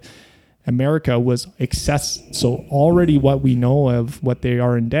saw that America was excess. So already what we know of what they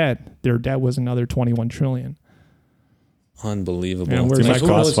are in debt, their debt was another 21 trillion. Unbelievable. Yeah, where's Too that much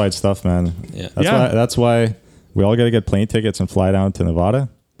going? classified stuff, man. Yeah. That's why we all got to get plane tickets and fly down to Nevada,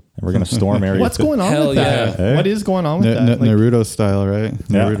 and we're gonna storm area. What's going on Hell with that? yeah. What is going on with that? Like, Naruto style, right?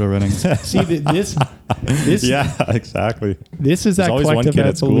 Yeah. Naruto running. see, this Yeah, exactly. this is There's that always one collective kid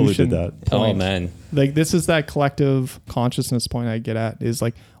at school who evolution did that. Oh, point. man. Like this is that collective consciousness point I get at is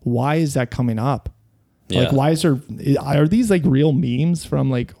like, why is that coming up? Yeah. Like, why are these like real memes from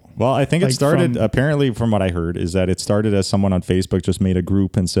like, Well, I think it Like started, from- apparently from what I heard, is that it started as someone on Facebook just made a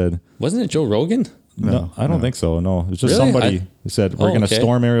group and said, Wasn't it Joe Rogan? no, I don't think so. No, it's just Really? somebody who said, we're Oh, going to okay.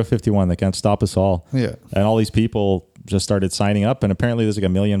 storm Area 51. They can't stop us all. Yeah. And all these people just started signing up. And apparently there's like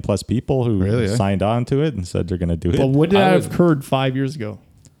 1 million plus people who Really, eh? signed on to it and said they're going to do it. well, would that I have would- occurred 5 years ago?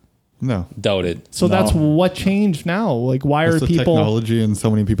 No. Doubt it. So No. that's what changed now. Like, why It's are the people? technology and so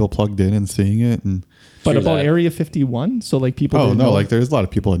many people plugged in and seeing it. And But True about that. Area 51, so like people. oh didn't no, know. like there's a lot of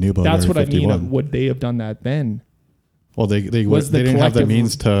people that knew about. That's Area what I 51. mean. Would they have done that then? Well, they Was the didn't have the collective-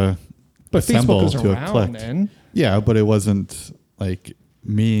 means to But assemble Facebook was to around collect. then. Yeah, but it wasn't like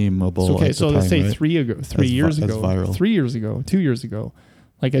memeable. So, okay, at so the let's time, say right? 3 years as ago, viral. 3 years ago, 2 years ago.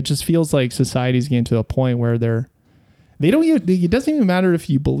 Like it just feels like society's getting to a point where they don't even, it doesn't even matter if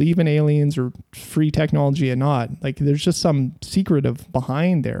you believe in aliens or free technology or not. Like there's just some secretive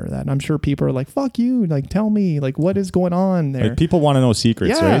behind there that I'm sure people are like, fuck you, like tell me like what is going on there. Like people want to know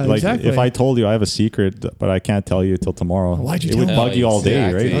secrets, Yeah, right? Like exactly. if I told you I have a secret, but I can't tell you till tomorrow, Why'd you it tell would me? bug you all day,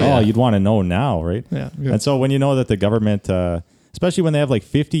 Exactly, right? yeah. Oh, you'd want to know now, right? Yeah. And so when you know that the government, especially when they have like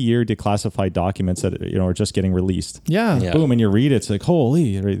 50-year declassified documents that are just getting released, Yeah. Yeah. boom, and you read it, it's like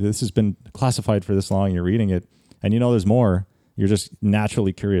holy, right? This has been classified for this long. You're reading it, and there's more. You're just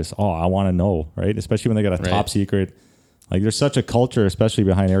naturally curious. Oh, I want to know, right? Especially when they got a Right. top secret. Like there's such a culture, especially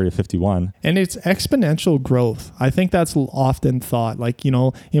behind Area 51. And it's exponential growth. I think that's often thought like,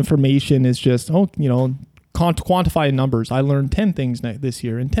 information is just, quantify in numbers. I learned 10 things this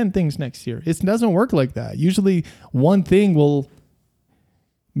year and 10 things next year. It doesn't work like that. Usually one thing will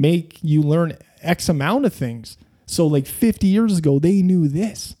make you learn X amount of things. So like 50 years ago, they knew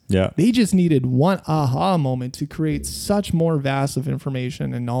this. Yeah. They just needed one aha moment to create such more vast of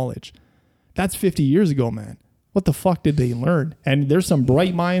information and knowledge. That's 50 years ago, man. What the fuck did they learn? And there's some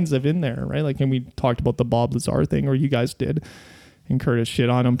bright minds in there, right? Like, and we talked about the Bob Lazar thing, or you guys did, and Curtis shit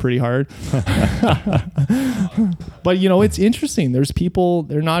on him pretty hard. But, it's interesting. There's people,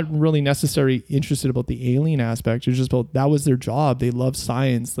 they're not really necessarily interested about the alien aspect. It's just about that was their job. They love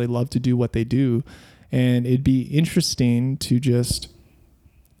science. They love to do what they do. And it'd be interesting to just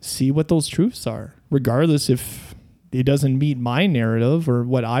see what those truths are, regardless if it doesn't meet my narrative or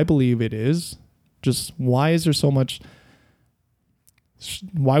what I believe it is. Just why is there so much,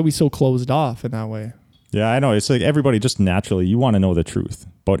 why are we so closed off in that way? Yeah, I know. It's like everybody just naturally, you want to know the truth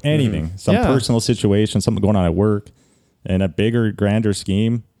about anything, some Yeah. personal situation, something going on at work, and a bigger, grander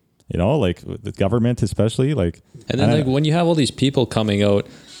scheme, like the government, especially. Like, And then, I- like, when you have all these people coming out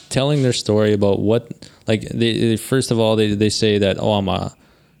telling their story about what, like, they first of all, they say that, oh, I'm a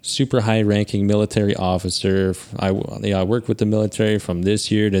super high ranking military officer. I work with the military from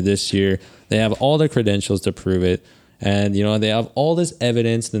this year to this year. They have all their credentials to prove it. And, you know, they have all this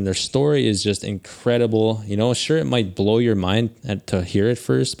evidence, and their story is just incredible. You know, sure, it might blow your mind to hear it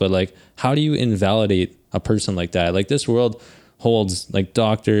first, but like, how do you invalidate a person like that? Like, this world holds like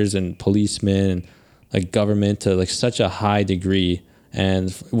doctors and policemen and like government to like such a high degree.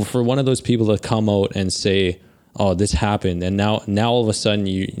 And for one of those people to come out and say, oh, this happened, and now all of a sudden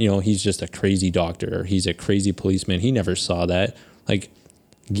you know he's just a crazy doctor, or he's a crazy policeman, he never saw that. Like,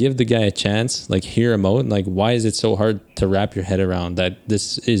 give the guy a chance, like, hear him out. And like, why is it so hard to wrap your head around that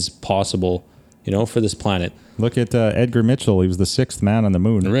this is possible, you know, for this planet? Look at Edgar Mitchell. He was the 6th man on the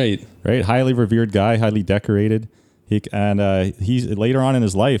moon. Right. Highly revered guy, highly decorated. He's later on in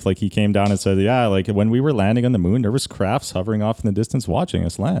his life, like, he came down and said, yeah, like, when we were landing on the moon, there was crafts hovering off in the distance watching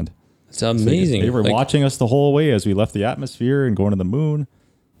us land. It's amazing. They were like, watching us the whole way as we left the atmosphere and going to the moon.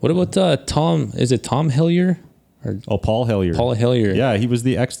 What about Tom? Is it Tom Hillier? Oh, Paul Hillier. Paul Hillier. Yeah, he was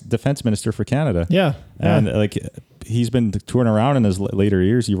the ex-defense minister for Canada. Yeah. And like, he's been touring around in his later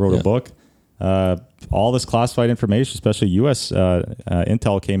years. He wrote a book. All this classified information, especially U.S.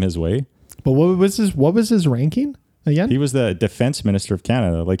 intel, came his way. But what was his ranking again? He was the defense minister of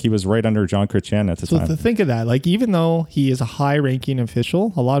Canada. Like, he was right under John Chrétien at the time. So think of that. Like, even though he is a high-ranking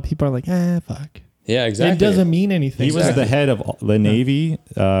official, a lot of people are like, fuck. Yeah, exactly. It doesn't mean anything. He was the head of the Navy,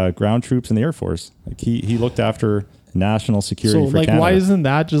 ground troops, and the Air Force. Like, he looked after national security for Canada. Why isn't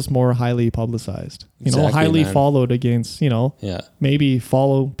that just more highly publicized? You know, Exactly, highly man. followed against, you know, maybe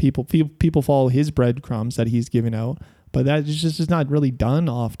follow people follow his breadcrumbs that he's giving out, but that is just not really done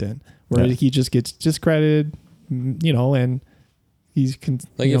often, where he just gets discredited, you know, and he's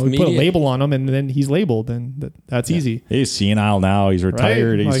Like, you know, if we put a media- label on him and then he's labeled, and that's easy. He's senile now. He's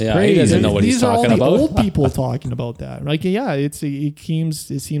retired. Right? He's Like, Yeah, great. he doesn't know what he's These are all talking the about. old people talking about that. Like, yeah, it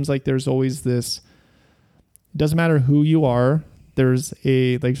seems like there's always this. It doesn't matter who you are. There's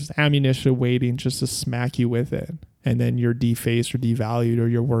just ammunition waiting just to smack you with it, and then you're defaced or devalued, or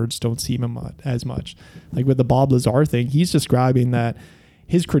your words don't seem as much. Like with the Bob Lazar thing, he's describing that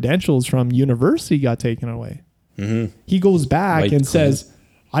his credentials from university got taken away. Mm-hmm. He goes back Wiped and clean. says,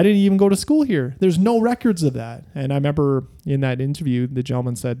 I didn't even go to school here. There's no records of that. And I remember in that interview, the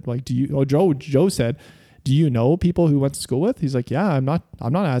gentleman said, like, Joe said, do you know people who went to school with? He's like, yeah, I'm not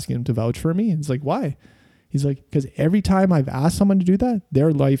asking him to vouch for me. He's like, why? He's like, because every time I've asked someone to do that,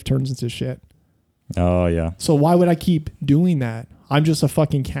 their life turns into shit. Oh, yeah. So why would I keep doing that? I'm just a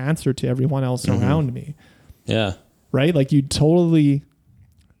fucking cancer to everyone else around me. Yeah. Right? Like, you totally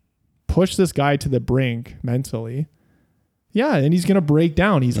push this guy to the brink mentally. Yeah, and he's going to break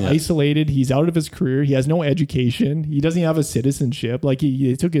down. He's isolated. He's out of his career. He has no education. He doesn't have a citizenship. Like,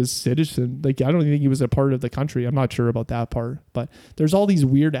 he took his citizen. Like, I don't think he was a part of the country. I'm not sure about that part. But there's all these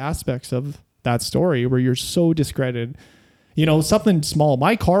weird aspects of that story where you're so discredited. You know, something small.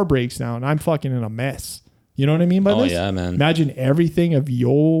 My car breaks down. I'm fucking in a mess. You know what I mean by Oh, this? yeah, man. Imagine everything of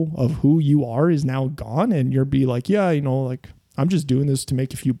who you are is now gone, and you'll be like, yeah, you know, like, I'm just doing this to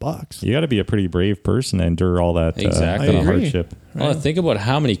make a few bucks. You got to be a pretty brave person to endure all that Exactly. kind I of agree. hardship. Well, think about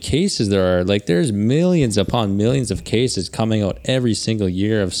how many cases there are. Like, there's millions upon millions of cases coming out every single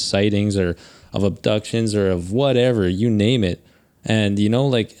year of sightings or of abductions or of whatever, you name it. And, you know,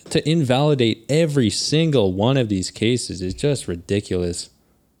 like, to invalidate every single one of these cases is just ridiculous.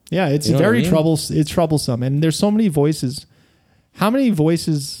 Yeah, it's You know what I mean? It's troublesome, and there's so many voices. How many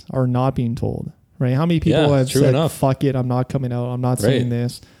voices are not being told? Right? How many people Yeah, have true said, enough. "Fuck it, I'm not coming out. I'm not saying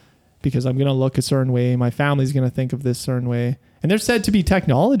this because I'm going to look a certain way. My family's going to think of this certain way." And there's said to be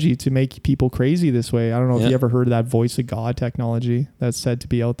technology to make people crazy this way. I don't know if you ever heard of that voice of God technology that's said to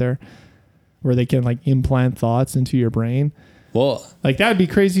be out there, where they can like implant thoughts into your brain. Well, Like, that'd be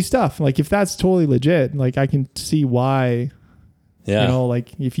crazy stuff. Like, if that's totally legit, like, I can see why. yeah. You know, like,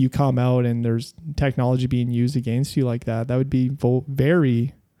 if you come out and there's technology being used against you like that, that would be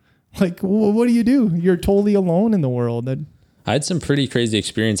very, like, what do you do? You're totally alone in the world. I had some pretty crazy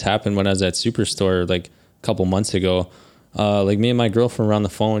experience happen when I was at Superstore like a couple months ago. Like, me and my girlfriend were on the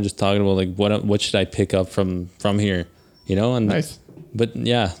phone just talking about like what should I pick up from here, you know? And Nice. But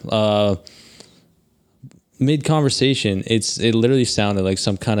yeah, mid conversation, it literally sounded like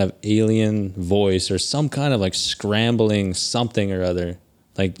some kind of alien voice or some kind of like scrambling something or other,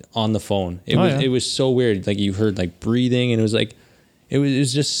 like on the phone. It was so weird. Like, you heard like breathing, and it was like it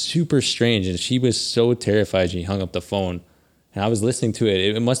was just super strange. And she was so terrified she hung up the phone. And I was listening to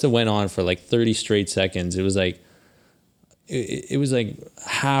it. It must have went on for like 30 straight seconds. It was like it was like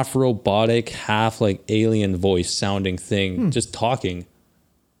half robotic, half like alien voice sounding thing, just talking.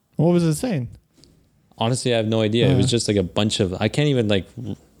 What was it saying? Honestly, I have no idea. It was just like a bunch of, I can't even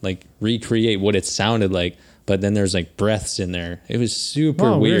like recreate what it sounded like, but then there's like breaths in there. It was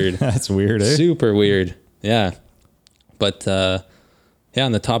super weird. That's weird, eh? Super weird. Yeah. But yeah,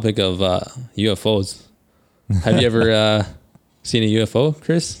 on the topic of UFOs, have you ever seen a UFO,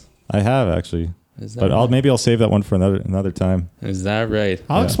 Chris? I have actually. Is that But right? maybe I'll save that one for another time. Is that right?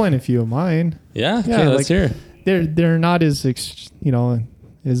 I'll Yeah. explain a few of mine. Yeah. Yeah, Okay, like- let's hear it. They're not as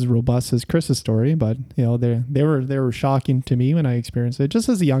as robust as Chris's story, but they were shocking to me when I experienced it. Just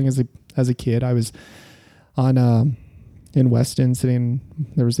as young as a kid, I was on in Weston sitting.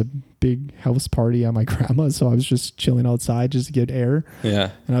 There was a big house party at my grandma's, so I was just chilling outside just to get air. Yeah.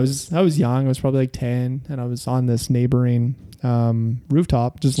 And I was young. I was probably like 10, and I was on this neighboring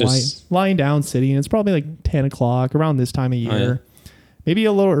rooftop, just lying down, sitting. It's probably like 10 o'clock around this time of year. Maybe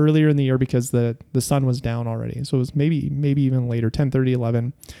a little earlier in the year because the sun was down already. So it was maybe even later, 10:30,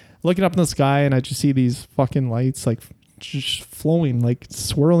 11. Looking up in the sky, and I just see these fucking lights like just flowing, like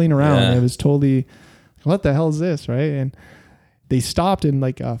swirling around. Yeah. And it was totally, what the hell is this, right? And they stopped in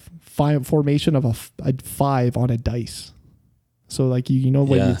like a formation of a 5 on a dice. So like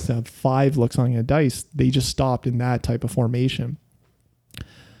what Yeah. it's a 5 looks on a dice. They just stopped in that type of formation.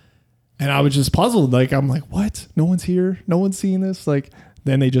 And I was just puzzled. Like, I'm like, what? No one's here. No one's seeing this. Like,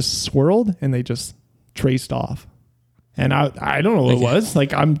 then they just swirled and they just traced off. And I don't know what it was.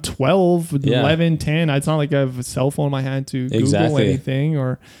 Like, I'm 12, Yeah. 11, 10. It's not like I have a cell phone in my hand to Google Exactly. anything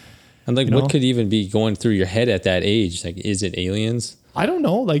or, And like, You know? what could even be going through your head at that age? Like, is it aliens? I don't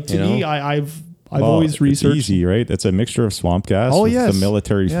know. Like, to You know? me, I've Well, always it's researched. easy, right? It's a mixture of swamp gas Oh, with yes. the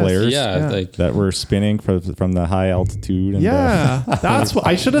military Yes. flares Yeah. Yeah. Like, that were spinning from the high altitude. And Yeah, that's what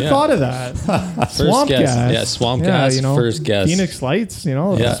I should have Yeah. thought of that. Swamp guess. gas. Yeah, swamp gas, first guess. Phoenix Lights,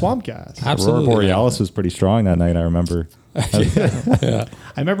 Yeah. swamp gas. Aurora absolutely. Borealis was pretty strong that night, I remember. I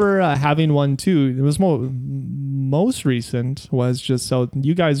remember having one too. It was most recent was just so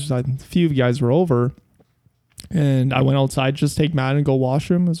you guys, a few of you guys were over, and I went outside just take Matt and go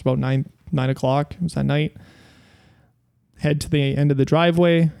washroom. It was about 9 o'clock. It was at night. Head to the end of the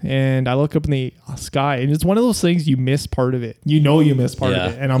driveway, and I look up in the sky, and it's one of those things you miss part of it. You miss part Yeah.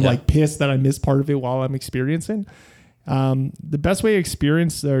 of it, and I'm Yeah. like pissed that I missed part of it while I'm experiencing. The best way to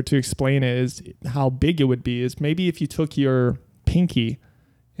experience or to explain it is how big it would be is maybe if you took your pinky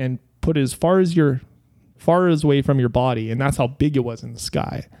and put it as far as away from your body, and that's how big it was in the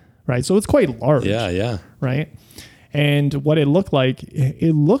sky, right? So it's quite large, Yeah. right? And what it looked like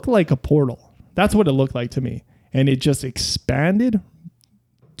a portal. That's what it looked like to me, and it just expanded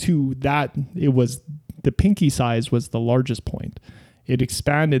to that. It was the pinky size was the largest point. It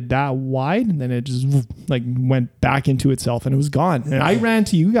expanded that wide, and then it just like went back into itself, and it was gone. And I ran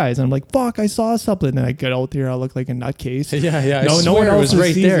to you guys, and I'm like, "Fuck! I saw something." And I get out there, I look like a nutcase. Yeah. I No swear one it else was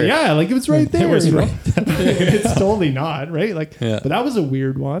right sees there. it. Yeah, like it was right there. was you know? right It's totally not right. Like, Yeah. but that was a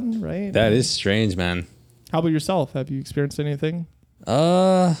weird one, right? That is strange, man. How about yourself? Have you experienced anything?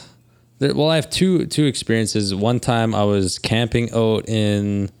 Well, I have two experiences. One time I was camping out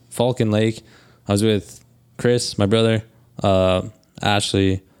in Falcon Lake. I was with Chris, my brother,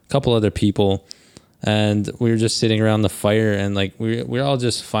 Ashley, a couple other people, and we were just sitting around the fire, and like we're all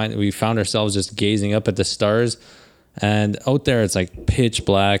just fine. We found ourselves just gazing up at the stars, and out there it's like pitch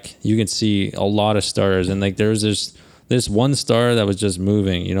black. You can see a lot of stars, and like there's this one star that was just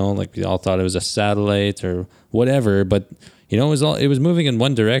moving. Like we all thought it was a satellite or whatever, but it was moving in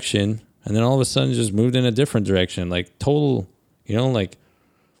one direction, and then all of a sudden it just moved in a different direction, like total, like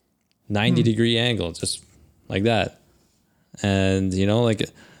 90-degree angle, just like that. And like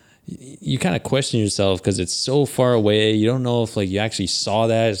you kind of question yourself because it's so far away. You don't know if like you actually saw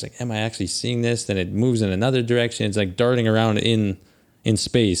that. It's like, am I actually seeing this? Then it moves in another direction. It's like darting around in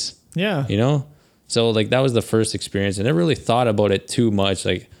space. Yeah. So like that was the first experience. I never really thought about it too much,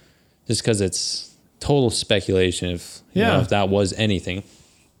 like just because it's total speculation if if that was anything.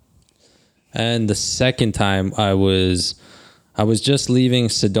 And the second time I was just leaving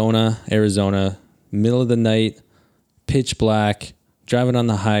Sedona, Arizona, middle of the night, pitch black, driving on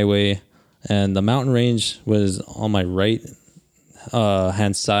the highway, and the mountain range was on my right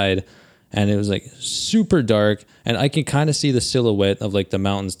hand side, and it was like super dark, and I can kind of see the silhouette of like the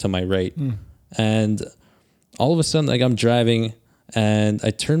mountains to my right. And all of a sudden, like I'm driving, and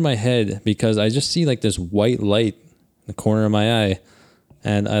I turn my head because I just see like this white light in the corner of my eye,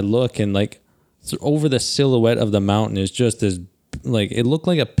 and I look, and like over the silhouette of the mountain is just this, like it looked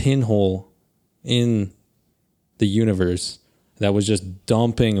like a pinhole in the universe that was just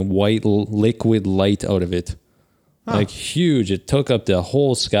dumping white liquid light out of it. Like huge. It took up the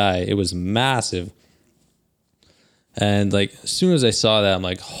whole sky. It was massive. And like as soon as I saw that, I'm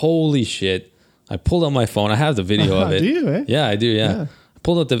like, holy shit. I pulled out my phone. I have the video of it. Do you, eh? Yeah, I do. Yeah. I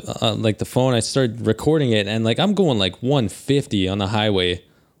pulled out the phone. I started recording it, and like I'm going like 150 on the highway.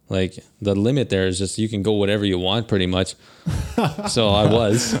 Like the limit there is just you can go whatever you want pretty much. So I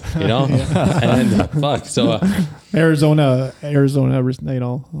was, and fuck. So Arizona, you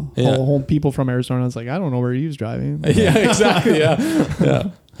know, whole people from Arizona is like, I don't know where he was driving. yeah, exactly.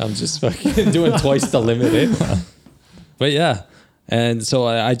 Yeah. I'm just fucking doing twice the limit. But yeah. And so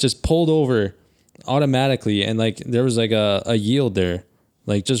I just pulled over automatically, and like there was like a yield there.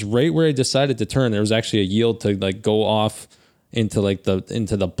 Like just right where I decided to turn, there was actually a yield to like go off into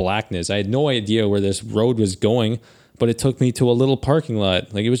the blackness. I had no idea where this road was going, but it took me to a little parking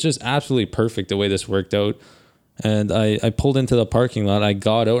lot. Like it was just absolutely perfect the way this worked out. And I pulled into the parking lot. I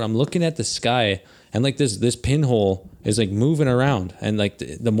got out. I'm looking at the sky, and like this pinhole is like moving around. And like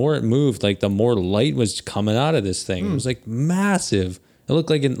the more it moved, like the more light was coming out of this thing. It was like massive. It looked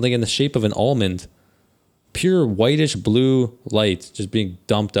like in the shape of an almond. Pure whitish blue light just being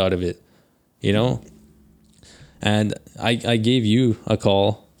dumped out of it, you know? And I gave you a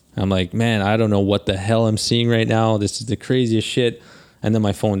call. I'm like, man, I don't know what the hell I'm seeing right now. This is the craziest shit. And then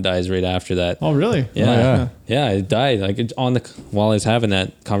my phone dies right after that. Oh, really? Yeah. Yeah, it died like while I was having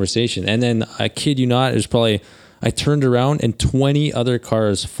that conversation. And then I kid you not, I turned around and 20 other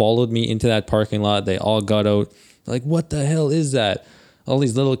cars followed me into that parking lot. They all got out. Like, what the hell is that? All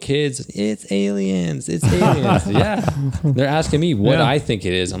these little kids, it's aliens. Yeah. They're asking me what I think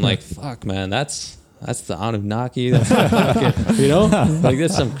it is. I'm like, fuck, man, that's the Anunnaki. That's fucking, you know, like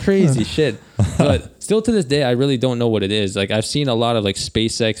that's some crazy shit. But still to this day, I really don't know what it is. Like I've seen a lot of like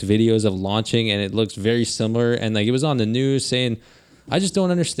SpaceX videos of launching, and it looks very similar. And like it was on the news saying, I just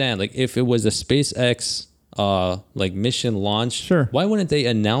don't understand. Like if it was a SpaceX like mission launch, sure, why wouldn't they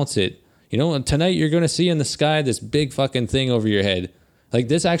announce it? You know, tonight you're gonna see in the sky this big fucking thing over your head. Like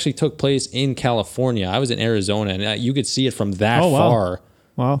this actually took place in California. I was in Arizona, and you could see it from that far.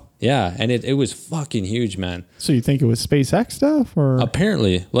 Wow. Yeah, and it was fucking huge, man. So you think it was SpaceX stuff, or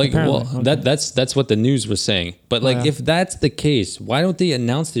apparently, okay. That's what the news was saying. But like, if that's the case, why don't they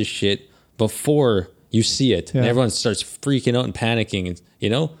announce this shit before you see it, and everyone starts freaking out and panicking, and you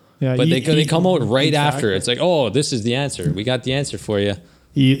know? Yeah. But they come out right after. It's like, oh, this is the answer. We got the answer for you.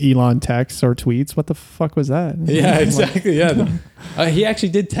 Elon texts or tweets. What the fuck was that? Yeah, exactly. Yeah. He actually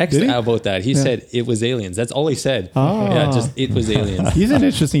did text about that. He said it was aliens. That's all he said. Oh. Yeah, just it was aliens. He's an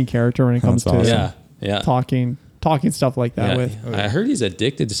interesting character when it comes to talking stuff like that with. I heard he's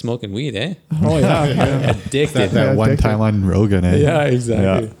addicted to smoking weed, eh? Oh, yeah. Addicted. That one time on Rogan, eh? Yeah,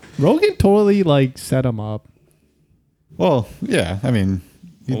 exactly. Yeah. Rogan totally like set him up. Well, yeah. I mean,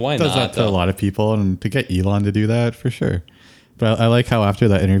 he does that to a lot of people, and to get Elon to do that, for sure. But I like how after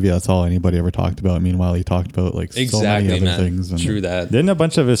that interview, that's all anybody ever talked about. Meanwhile, he talked about like so many other things. And true that. Didn't a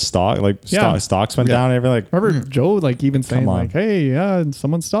bunch of his stocks went down and everything? Like, remember Joe like even saying like, hey,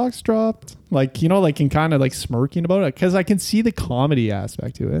 someone's stocks dropped. Like, you know, like, and kind of like smirking about it. Because I can see the comedy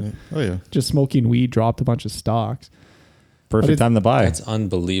aspect to it. Oh, yeah. Just smoking weed dropped a bunch of stocks. Perfect time to buy. That's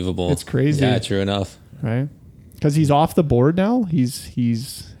unbelievable. It's crazy. Yeah, true enough. Right? Because he's off the board now.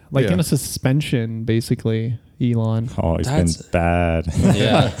 He's like in a suspension, basically. Elon. Oh, he's been bad.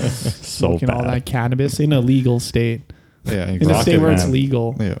 Yeah. So bad. All that cannabis in a legal state. Yeah, exactly. In a state where it's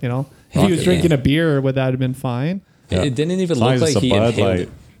legal. Yeah. You know? If he was drinking a beer, would that have been fine? Yeah. It didn't even look like he inhaled it.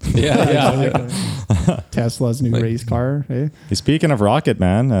 Yeah. Tesla's new race car. Eh? Speaking of Rocket,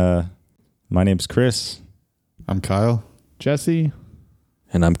 man, my name's Chris. I'm Kyle. Jesse.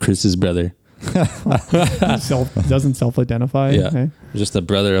 And I'm Chris's brother. Doesn't self-identify. Yeah. Eh? Just a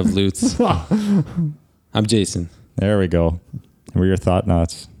brother of Lutz. I'm Jason. There we go. We're your thought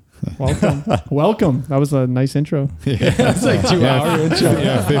knots. Welcome. That was a nice intro. Yeah, that's like 2 hour intro.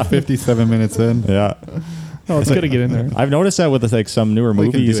 Yeah, 57 minutes in. Yeah. Oh, it's good to get in there. I've noticed that with like some newer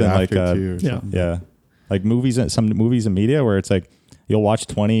movies and like like movies and some movies and media where it's like you'll watch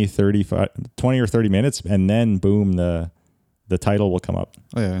 20 or 30 minutes and then boom the title will come up.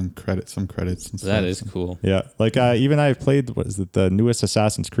 Oh yeah, and some credits and stuff. That is cool. Yeah, like even I've played the newest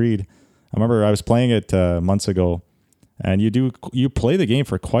Assassin's Creed. I remember I was playing it months ago, and you play the game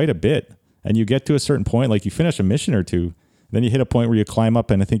for quite a bit, and you get to a certain point, like you finish a mission or two, then you hit a point where you climb up,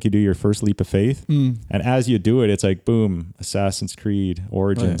 and I think you do your first leap of faith, and as you do it, it's like boom, Assassin's Creed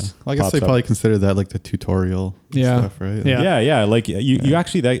Origins. Oh, yeah. Well, I guess they probably consider that like the tutorial stuff, right? Yeah. Like you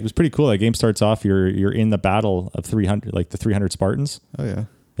actually, that was pretty cool. That game starts off, you're in the battle of 300, like the 300 Spartans. Oh yeah.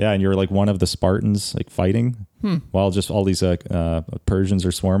 Yeah, and you're like one of the Spartans, like fighting, while just all these Persians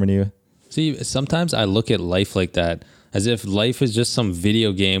are swarming you. See, sometimes I look at life like that. as if life is just some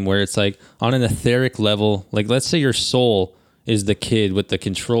video game where it's like on an etheric level. Like, let's say your soul is the kid with the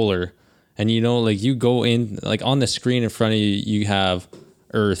controller, and you know, like you go in, like on the screen in front of you, you have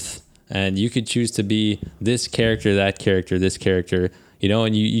Earth, and you could choose to be this character, that character, this character, you know,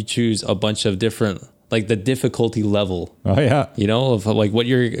 and you choose a bunch of different, like the difficulty level, Oh yeah. you know, of like what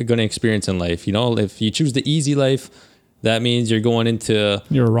you're going to experience in life. You know, if you choose the easy life, that means you're going into,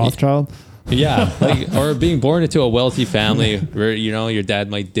 You're a Rothschild. yeah, like, or being born into a wealthy family where, you know, your dad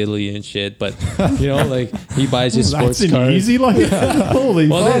might diddle you and shit, but, you know, like he buys you sports That's an cars. easy life. Holy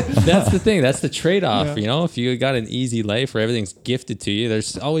Well, fuck. that's the thing. That's the trade-off. Yeah. You know, if you got an easy life where everything's gifted to you,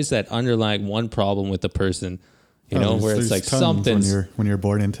 there's always that underlying one problem with the person, you know, where it's like tons something's, when you're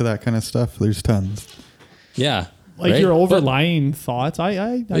born into that kind of stuff. There's tons. yeah. Like right? your But- overlying thoughts. I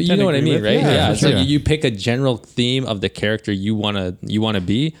you tend know to what I agree mean, with. right? Yeah. for It's sure. like you pick a general theme of the character you wanna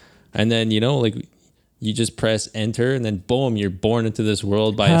be, and then, you know, like you just press enter, and then boom, you're born into this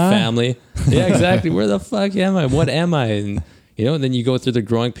world by a family. Yeah, exactly. Where the fuck am I? What am I? And you know, then you go through the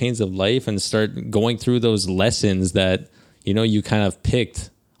growing pains of life and start going through those lessons that, you know, you kind of picked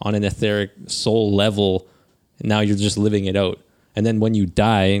on an etheric soul level. And now you're just living it out. And then when you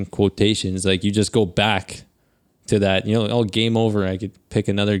die, in quotations, like you just go back to that, you know, oh, game over. I could pick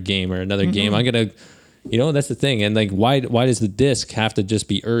another game or another game. I'm going to, you know, that's the thing. And like, why does the disc have to just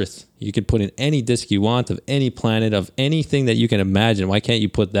be Earth? You can put in any disc you want of any planet, of anything that you can imagine. Why can't you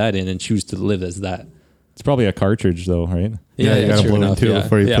put that in and choose to live as that? It's probably a cartridge though, right? Yeah, you gotta true blow enough, into it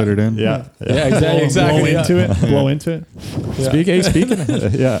before you put it in. Yeah. Yeah, exactly. Blow yeah. into it. Blow into it.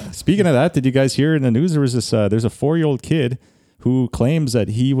 Speaking of that, did you guys hear in the news there was this there's a 4-year-old kid who claims that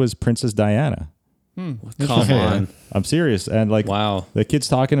he was Princess Diana. Come on. I'm serious. And like, Wow. the kid's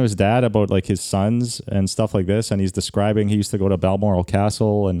talking to his dad about like his sons and stuff like this. And he's describing, he used to go to Balmoral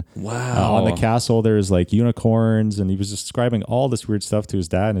Castle, and Wow. on the castle, there's like unicorns. And he was describing all this weird stuff to his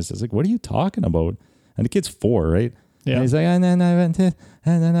dad. And he's like, what are you talking about? And the kid's 4, right? Yeah. And he's like, and then I went to,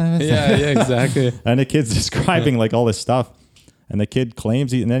 and then I went to. Yeah, exactly. And the kid's describing like all this stuff. And the kid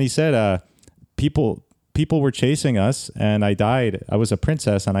claims, and then he said, people were chasing us and I died. I was a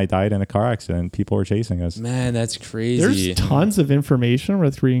princess and I died in a car accident. People were chasing us. Man, that's crazy. There's tons of information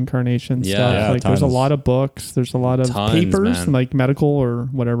with reincarnation Yeah. stuff. Yeah, like there's a tons. lot of books. There's a lot of Tons, papers, man. like medical or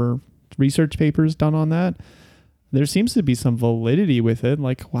whatever research papers done on that. There seems to be some validity with it.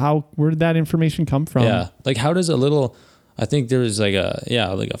 Like, where did that information come from? Yeah. Like, how does I think there was like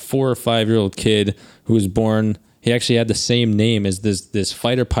a 4 or 5 year old kid who was born. He actually had the same name as this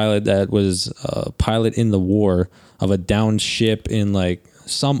fighter pilot that was a pilot in the war of a downed ship in like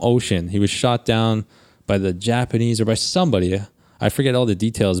some ocean. He was shot down by the Japanese or by somebody. I forget all the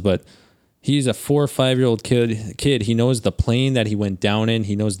details, but he's a 4 or 5 year old kid. He knows the plane that he went down in.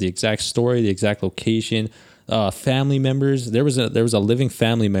 He knows the exact story, the exact location, family members. There was a living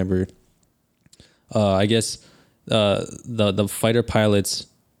family member. I guess the fighter pilot's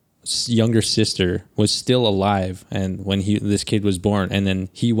younger sister was still alive, and when this kid was born, and then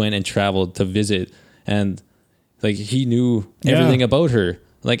he went and traveled to visit, and like he knew everything about her.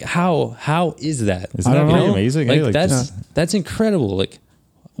 Like how is that? Isn't that I don't pretty know. amazing? Like, eh? Like, that's incredible. Like,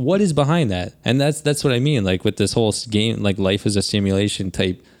 what is behind that? And that's what I mean. Like with this whole game, like life is a simulation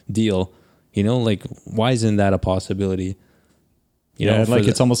type deal. You know, like why isn't that a possibility? You know, and like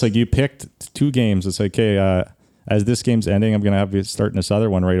it's almost like you picked 2 games. It's like, okay, as this game's ending, I'm going to have you starting this other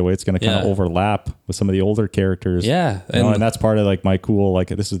one right away. It's going to kind of overlap with some of the older characters. Yeah. You know, and that's part of like my cool, like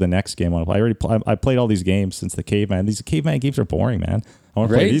this is the next game I want to play. I played all these games since the Caveman. These Caveman games are boring, man. I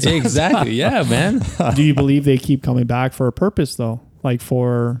want to play right. these. Exactly. Yeah, man. Do you believe they keep coming back for a purpose though? Like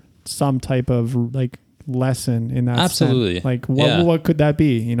for some type of like lesson in that Absolutely. sense? Like Yeah. what could that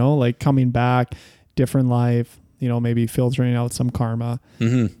be? You know, like coming back, different life, you know, maybe filtering out some karma,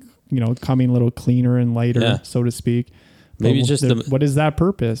 you know, coming a little cleaner and lighter, Yeah. so to speak. Maybe But just what is that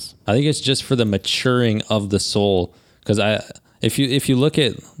purpose? I think it's just for the maturing of the soul. Because if you look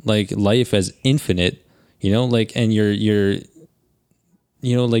at like life as infinite, you know, like, and your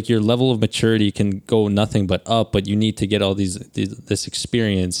you know, like your level of maturity can go nothing but up, but you need to get all this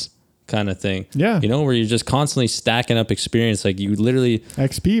experience kind of thing. Yeah. You know, where you're just constantly stacking up experience. Like you literally,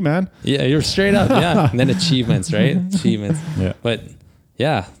 XP, man. yeah, you're straight up. Yeah. And then achievements, right? Achievements. Yeah. But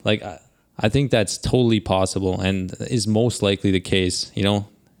yeah, like I think that's totally possible and is most likely the case. You know,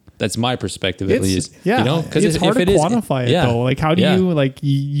 that's my perspective at least. Yeah, you know, it's hard to quantify it though. Like, how do Yeah. you like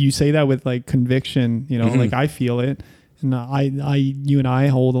you say that with like conviction? You know, Mm-hmm. like I feel it, and you and I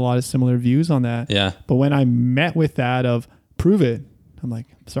hold a lot of similar views on that. Yeah. But when I met with that of prove it, I'm like,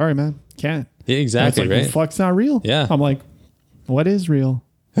 sorry, man, can't. Yeah, exactly. That's like, right. well, fuck's not real. Yeah. I'm like, what is real?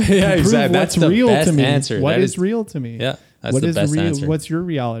 Yeah, Prove exactly. That's what's the real best to me. answer. What That is real to me? Yeah, that's What the is best real? answer. What's your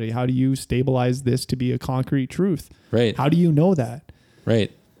reality? How do you stabilize this to be a concrete truth? Right. How do you know that?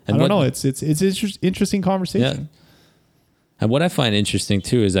 Right. I don't know. It's interesting conversation. Yeah. And what I find interesting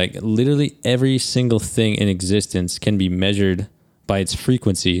too is like literally every single thing in existence can be measured by its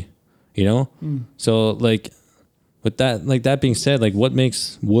frequency, you know? So like with that, like that being said, like what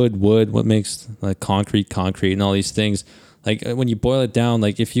makes wood, what makes like concrete, and all these things, like when you boil it down,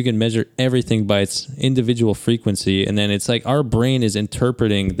 like if you can measure everything by its individual frequency, and then it's like our brain is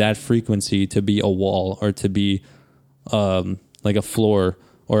interpreting that frequency to be a wall or to be like a floor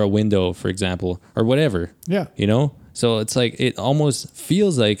or a window, for example, or whatever. Yeah. You know? So it's like, it almost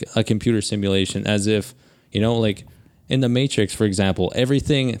feels like a computer simulation, as if, you know, like in the Matrix, for example,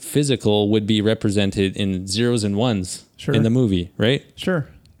 everything physical would be represented in zeros and ones in the movie, right? Sure.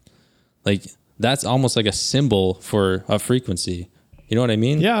 Like that's almost like a symbol for a frequency. You know what I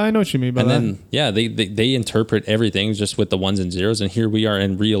mean? Yeah, I know what you mean by that. And then, yeah, they interpret everything just with the ones and zeros. And here we are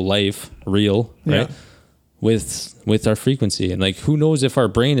in real life, right? Yeah. With our frequency. And like, who knows if our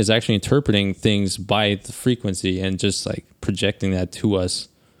brain is actually interpreting things by the frequency and just like projecting that to us.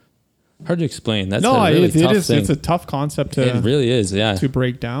 Hard to explain. That's a really tough thing. It's a tough concept to It really is, yeah. to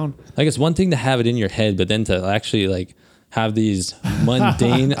break down. Like it's one thing to have it in your head, but then to actually like have these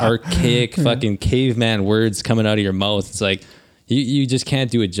mundane, archaic, fucking caveman words coming out of your mouth. It's like you just can't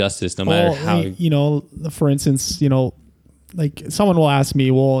do it justice, no matter how. You know, for instance, you know, like someone will ask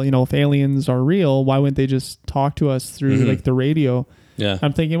me, well, you know, if aliens are real, why wouldn't they just talk to us through like the radio? Yeah.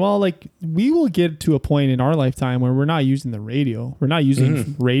 I'm thinking, well, like we will get to a point in our lifetime where we're not using the radio. We're not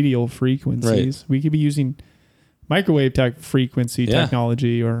using radio frequencies. Right. We could be using microwave frequency Yeah.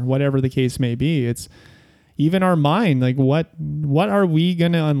 technology or whatever the case may be. It's even our mind. Like what are we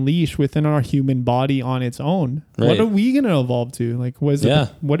going to unleash within our human body on its own? Right. What are we going to evolve to? Like what's Yeah.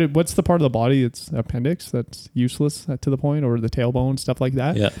 what's the part of the body that's appendix that's useless to the point, or the tailbone, stuff like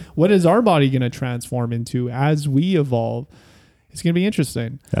that? Yeah. What is our body going to transform into as we evolve? It's going to be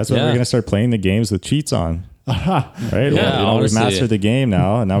interesting. That's when Yeah. we're going to start playing the games with cheats on. Right? Yeah, We've honestly. mastered the game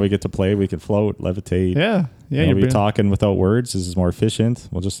now, and now we get to play. We can float, levitate. Yeah. Yeah. We'll be talking without words. This is more efficient.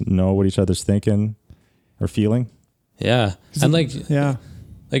 We'll just know what each other's thinking or feeling. Yeah. And like, yeah.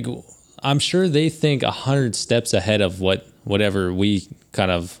 like I'm sure they think 100 steps ahead of whatever we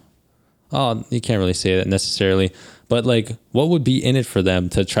kind of, you can't really say that necessarily, but like what would be in it for them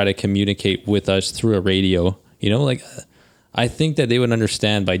to try to communicate with us through a radio, you know, like I think that they would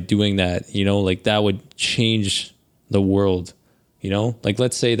understand by doing that, you know, like that would change the world, you know, like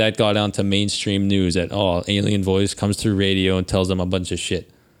let's say that got onto mainstream news that, alien voice comes through radio and tells them a bunch of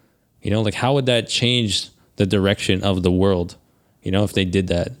shit, you know, like how would that change the direction of the world, you know, if they did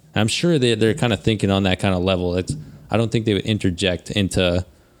that? I'm sure they're kind of thinking on that kind of level. I don't think they would interject into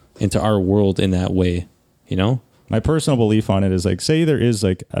our world in that way, you know? My personal belief on it is like, say there is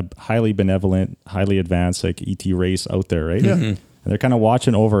like a highly benevolent, highly advanced like ET race out there, right? Yeah. And they're kind of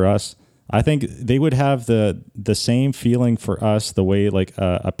watching over us. I think they would have the same feeling for us the way like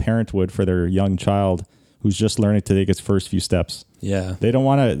a parent would for their young child who's just learning to take its first few steps. Yeah. They don't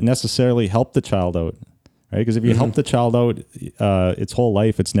want to necessarily help the child out, right? Because if you help the child out its whole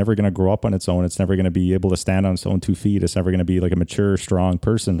life, it's never going to grow up on its own. It's never going to be able to stand on its own 2 feet. It's never going to be like a mature, strong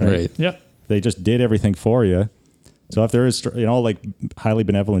person, right? Yeah. They just did everything for you. So if there is, you know, like highly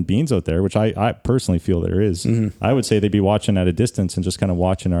benevolent beings out there, which I personally feel there is, I would say they'd be watching at a distance and just kind of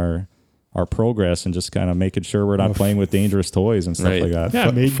watching our progress and just kind of making sure we're not playing with dangerous toys and stuff Right. like that.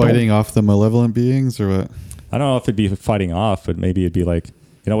 Yeah. Fighting off the malevolent beings or what? I don't know if it'd be fighting off, but maybe it'd be like,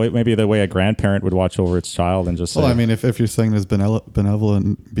 you know, maybe the way a grandparent would watch over its child and just Well, say, I mean, if you're saying there's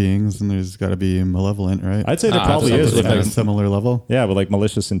benevolent beings, then there's got to be malevolent, right? I'd say there probably is. Something With at a like, similar level. yeah, with like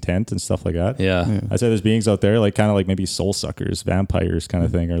malicious intent and stuff like that. Yeah. I'd say there's beings out there, like kind of like maybe soul suckers, vampires kind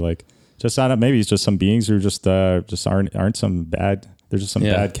of thing, or like just not, maybe it's just some beings who just aren't some bad. They're just some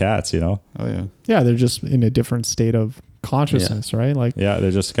bad cats, you know? Oh yeah. Yeah. They're just in a different state of consciousness, right? Like Yeah,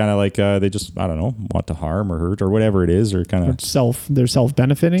 they're just kind of like they just, I don't know, want to harm or hurt or whatever it is, or kind of they're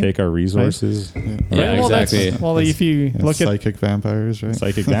self-benefiting. take our resources. Yeah, Well, that's- exactly. Well, if you Yeah, look at psychic vampires, right?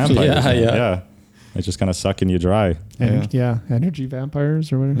 Psychic vampires. Yeah. They just kind of sucking you dry. energy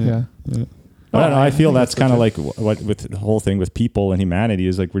vampires or whatever. Yeah. I don't know. I feel think that's kind of like what with the whole thing with people and humanity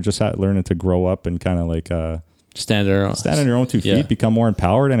is like we're just learning to grow up and kind of like Stand there. stand on your own 2 feet, Yeah. become more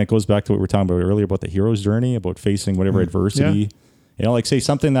empowered. And it goes back to what we were talking about earlier about the hero's journey, about facing whatever adversity. Yeah. You know, like say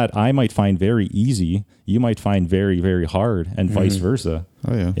something that I might find very easy, you might find very, very hard, and vice versa.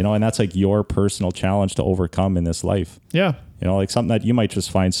 Oh yeah. You know, and that's like your personal challenge to overcome in this life. Yeah. You know, like something that you might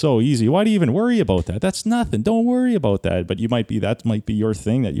just find so easy. Why do you even worry about that? That's nothing. Don't worry about that. But that might be your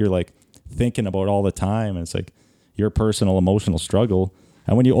thing that you're like thinking about all the time. And it's like your personal emotional struggle.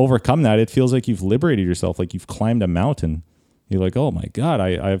 And when you overcome that, it feels like you've liberated yourself, like you've climbed a mountain. You're like, oh my God,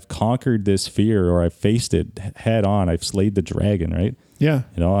 I've conquered this fear, or I've faced it head on. I've slayed the dragon, right? Yeah.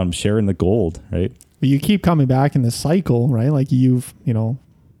 You know, I'm sharing the gold, right? But you keep coming back in the cycle, right? Like you've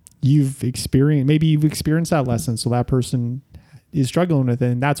experienced that lesson. So that person is struggling with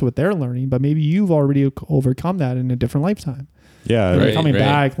it, and that's what they're learning. But maybe you've already overcome that in a different lifetime. Yeah. You're Right, coming right.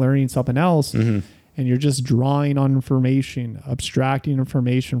 back, learning something else, Mm-hmm. and you're just drawing on information, abstracting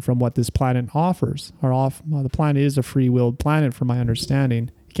information from what this planet offers. The planet is a free-willed planet, from my understanding.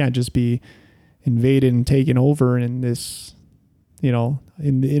 It can't just be invaded and taken over. And this,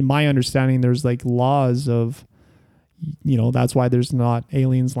 in my understanding, there's like laws of, that's why there's not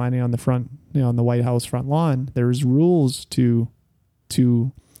aliens landing on the front, on the White House front lawn. There's rules to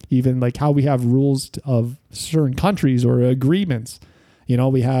even like how we have rules of certain countries or agreements.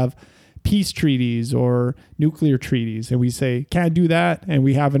 We have peace treaties or nuclear treaties, and we say can't do that, and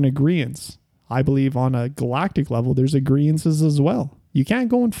we have an agreement. I believe on a galactic level, there's agreements as well. You can't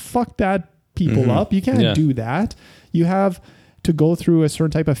go and fuck that people up. You can't do that. You have to go through a certain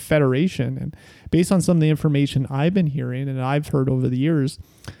type of federation. And based on some of the information I've been hearing and I've heard over the years,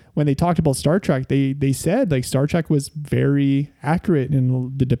 when they talked about Star Trek, they said like Star Trek was very accurate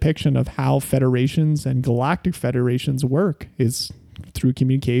in the depiction of how federations and galactic federations work. Is through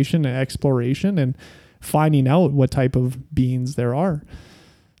communication and exploration and finding out what type of beings there are.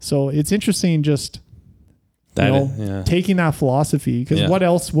 So it's interesting just taking that philosophy, because what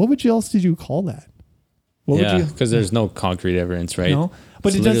else did you call that? Because there's no concrete evidence, right? No,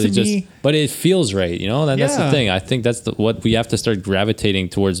 but It's it doesn't literally mean. but it feels right, that's the Yeah. thing. I think that's what we have to start gravitating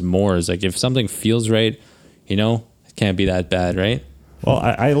towards more, is like if something feels right, it can't be that bad, right? Well,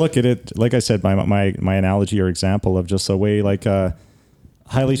 I look at it, like I said, my analogy or example of just a way like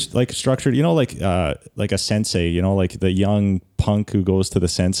highly like structured, like a sensei, like the young punk who goes to the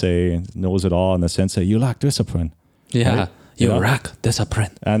sensei and knows it all, and the sensei, you lack discipline. Yeah. Right? You You know? lack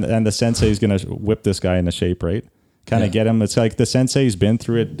discipline. And the sensei is going to whip this guy into shape, right? Kind of get him. It's like the sensei's been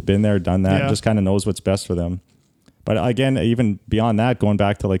through it, been there, done that, Yeah. just kind of knows what's best for them. But again, even beyond that, going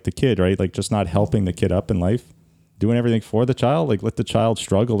back to like the kid, right? Like just not helping the kid up in life, doing everything for the child. Like let the child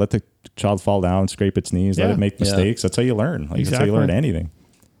struggle, let the child fall down, scrape its knees, let Yeah. it make mistakes. That's how you learn. Like that's how you learn Exactly. anything.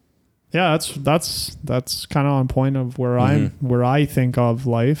 Yeah, that's kind of on point of where where I think of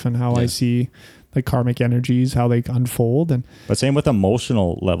life and how I see the karmic energies, how they unfold. And But same with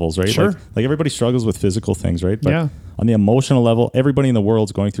emotional levels, right? Sure. Like everybody struggles with physical things, right? But Yeah. on the emotional level, everybody in the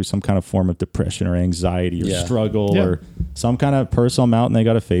world's going through some kind of form of depression or anxiety or Yeah. struggle Yeah. or some kind of personal mountain they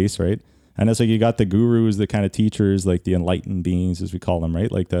got to face, right? And it's like you got the gurus, the kind of teachers, like the enlightened beings, as we call them,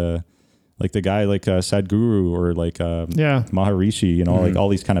 right? Like the guy like Sadhguru or like Maharishi, like all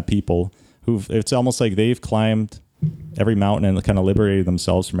these kind of people it's almost like they've climbed every mountain and kind of liberated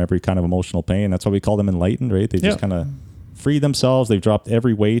themselves from every kind of emotional pain. That's why we call them enlightened, right? They just kind of free themselves. They've dropped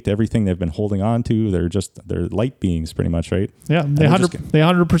every weight, everything they've been holding on to. They're light beings pretty much, right? yeah, they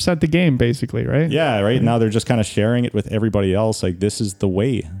 100% the game basically, right? Yeah, right. Now they're just kind of sharing it with everybody else. Like this is the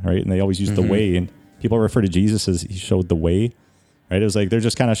way, right? And they always use the way, and people refer to Jesus as he showed the way, right? It was like they're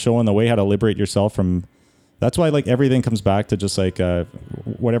just kind of showing the way how to liberate yourself from. That's why like everything comes back to just like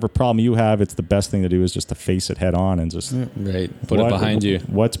whatever problem you have, it's the best thing to do is just to face it head on and just Right. Put it behind you.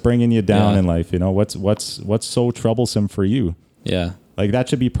 What's bringing you down Yeah. in life? What's so troublesome for you? Yeah. Like that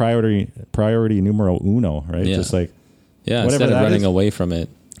should be priority numero uno, right? Yeah. Just like Yeah. whatever Instead of that running is. away from it.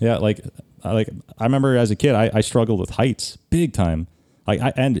 Yeah, like I remember as a kid, I struggled with heights big time.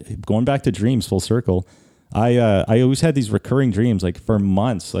 And going back to dreams, full circle, I always had these recurring dreams, like for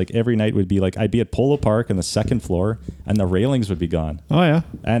months. Like every night would be like I'd be at Polo Park on the second floor, and the railings would be gone. Oh yeah.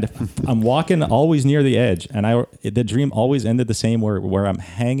 And I'm walking always near the edge, and the dream always ended the same, where I'm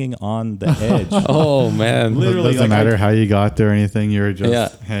hanging on the edge. Oh man. Literally, Doesn't like, matter how you got there or anything. You were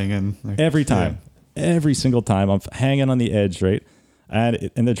just hanging. Like, every time, every single time, I'm hanging on the edge, right? And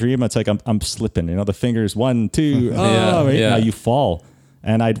in the dream, it's like I'm slipping. The fingers 1, 2. Right? Now you fall.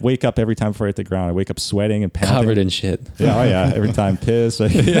 And I'd wake up every time before I hit the ground. I wake up sweating and panting. Covered in shit. Yeah, every time piss.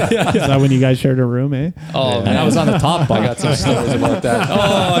 Like, Is that when you guys shared a room, eh? Oh, and I was on the top bunk. I got some stories about that.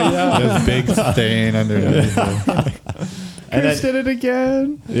 Oh yeah. This big stain underneath. And Chris then, did it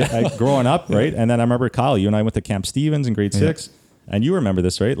again. growing up, right? And then I remember, Kyle, you and I went to Camp Stevens in grade 6. And you remember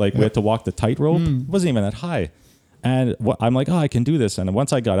this, right? Like we had to walk the tightrope. It wasn't even that high. And I'm like, I can do this. And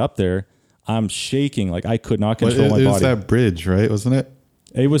once I got up there, I'm shaking. Like I could not control my It was body. that bridge, right? Wasn't it?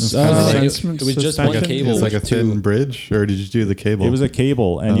 It was it was just one suspension? cable. It's like a with two- thin bridge, or did you do the cable? it was a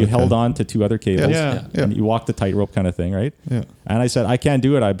cable, and you Okay. held on to two other cables. Yeah. And you walked the tightrope kind of thing, right? Yeah. And I said, I can't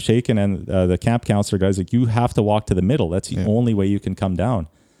do it. I'm shaking. And the camp counselor guy's like, you have to walk to the middle. That's the Yeah. only way you can come down.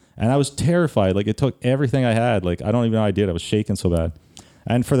 And I was terrified. Like, it took everything I had. Like, I don't even know how I did. I was shaking so bad.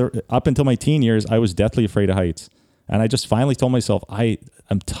 And up until my teen years, I was deathly afraid of heights. And I just finally told myself,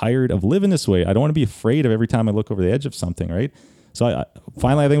 I'm tired of living this way. I don't want to be afraid of every time I look over the edge of something, right? So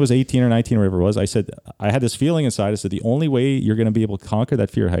finally, I think it was 18 or 19 or whatever it was. I said, I had this feeling inside. I said, the only way you're going to be able to conquer that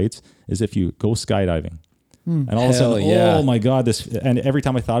fear of heights is if you go skydiving. And all of a Hell sudden, yeah. oh my God, and every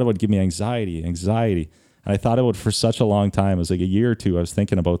time I thought it would give me anxiety. And I thought it would for such a long time. It was like a year or two. I was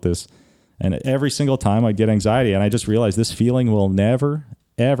thinking about this. And every single time I'd get anxiety. And I just realized this feeling will never,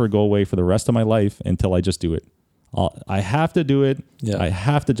 ever go away for the rest of my life until I just do it. I have to do it. Yeah. I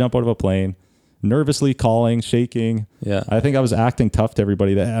have to jump out of a plane, nervously calling, shaking. Yeah. I think I was acting tough to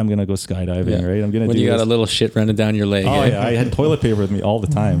everybody that I'm going to go skydiving, Yeah. right? I'm going to when do you got this. a little shit running down your leg. Oh eh? yeah, I had toilet paper with me all the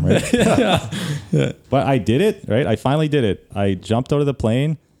time, right? But I did it, right? I finally did it. I jumped out of the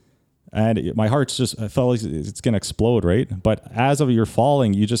plane, and my heart's I felt like it's gonna explode, right? But as of you're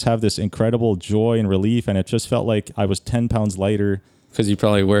falling, you just have this incredible joy and relief, and it just felt like I was 10 pounds lighter. Because you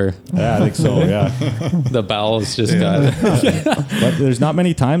probably were. Yeah, I think so. Yeah, The bowels just got. but there's not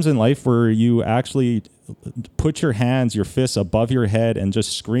many times in life where you actually put your hands, your fists above your head and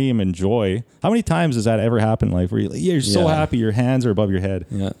just scream in joy. How many times does that ever happen in life where you're so Yeah. happy your hands are above your head?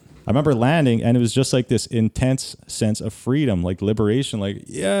 Yeah. I remember landing and it was just like this intense sense of freedom, like liberation, like,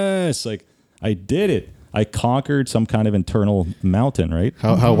 yes, like I did it. I conquered some kind of internal mountain, right?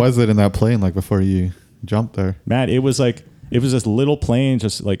 How was it in that plane, like before you jumped there? Man, it was this little plane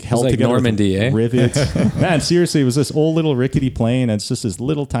just like held like together Normandy, with eh? rivets. Man, seriously, it was this old little rickety plane and it's just this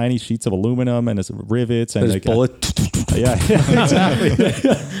little tiny sheets of aluminum and it's rivets and There's like bullet. yeah, exactly.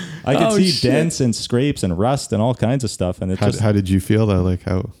 I could Oh, see shit. dents and scrapes and rust and all kinds of stuff. And it just How did you feel though?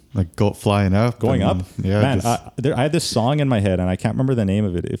 Like go flying up, going and up. then- Yeah, Man, just- I had this song in my head and I can't remember the name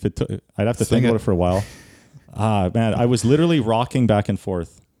of it. If it took, I'd have to Sing think about it. it for a while. Man, I was literally rocking back and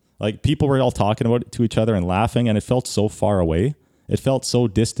forth. Like people were all talking about it to each other and laughing, and it felt so far away. It felt so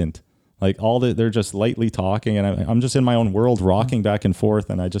distant. Like they're just lightly talking, and I'm just in my own world, rocking back and forth.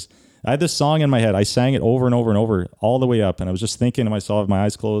 And I had this song in my head. I sang it over and over and over, all the way up, and I was just thinking to myself, my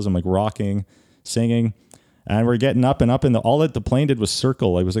eyes closed. I'm like rocking, singing, and we're getting up and up, and all that the plane did was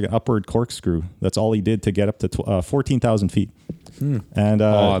circle. It was like an upward corkscrew. That's all he did to get up to 14,000 feet. And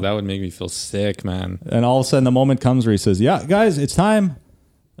Oh, that would make me feel sick, man. and all of a sudden, the moment comes where he says, "Yeah, guys, it's time.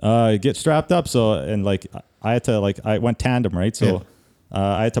 Get strapped up." So, and like, I had to I went tandem, right? So,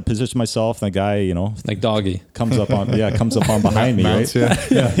 I had to position myself, and the guy, Like doggy. comes up on behind me, Mounts,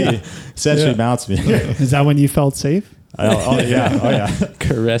 right? yeah. He essentially mounts me. Is that when you felt safe? Oh yeah.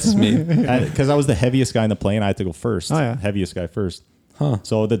 Caress me. Because I was the heaviest guy in the plane, I had to go first. Oh, yeah. Heaviest guy first. Huh.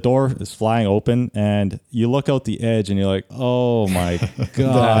 So the door is flying open, and you look out the edge, and you're like, "Oh my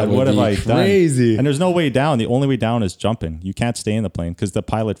god, would what have be I done?" crazy. And there's no way down. The only way down is jumping. You can't stay in the plane because the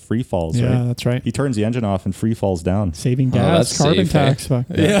pilot free falls. Yeah, right? that's right. He turns the engine off and free falls down. Saving that's gas, carbon safe, eh? tax. Fuck.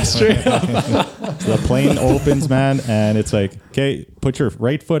 Yeah, straight up. So the plane opens, man, and it's like, okay, put your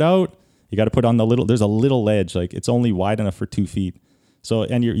right foot out. You got to put on there's a little ledge, like it's only wide enough for 2 feet. So,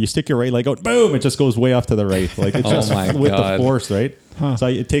 and you stick your right leg out, boom, it just goes way off to the right. Like it's Oh just my with God. the force, right? So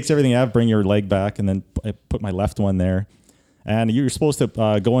it takes everything I have, bring your leg back, and then I put my left one there. And you're supposed to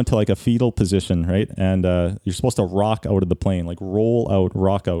go into like a fetal position, right? And you're supposed to rock out of the plane, like roll out,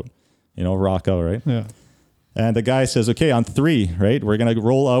 rock out, rock out, right? Yeah. And the guy says, okay, on 3, right? We're going to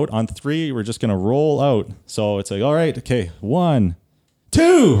roll out. On 3, we're just going to roll out. So it's like, all right, okay, 1,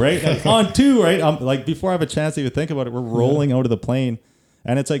 2, right? And on 2, right? I'm like, before I have a chance to even think about it, we're rolling out of the plane.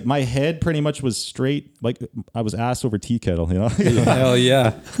 And it's like my head pretty much was straight, like I was ass over tea kettle, Hell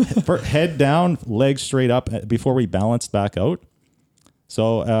yeah. Head down, legs straight up before we balanced back out.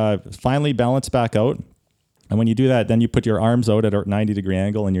 So finally balanced back out. And when you do that, then you put your arms out at a 90-degree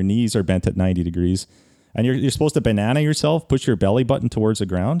angle and your knees are bent at 90 degrees. And you're supposed to banana yourself, push your belly button towards the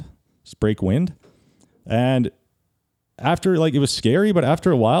ground, just break wind. And after, like, it was scary, but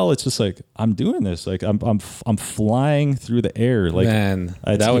after a while, it's just like, I'm doing this. Like, I'm flying through the air. Like, Man,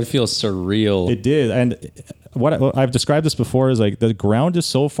 that would feel surreal. it did. And what I've described this before is like the ground is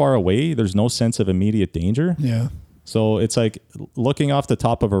so far away, there's no sense of immediate danger. Yeah. So it's like looking off the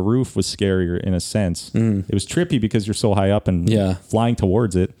top of a roof was scarier in a sense. It was trippy because you're so high up and Yeah. flying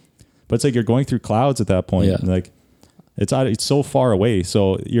towards it. But it's like you're going through clouds at that point. Yeah. And like it's so far away.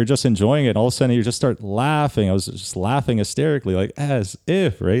 So you're just enjoying it. All of a sudden you just start laughing. I was just laughing hysterically, like as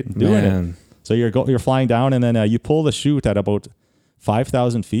if, right? Doing Man. it. So you're flying down and then you pull the chute at about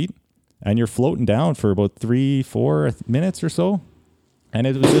 5,000 feet, and you're floating down for about 3-4 minutes or so, and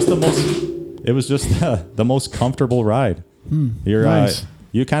it was just the most comfortable ride. You're Nice.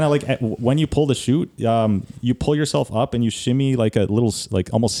 you kind of like when you pull the chute, you pull yourself up and you shimmy like a little like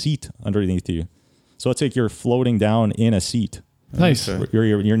almost seat underneath you. So it's like you're floating down in a seat. Nice. Okay.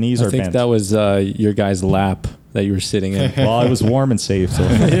 Your knees I are think bent. that was your guy's lap that you were sitting in. Well, it was warm and safe. So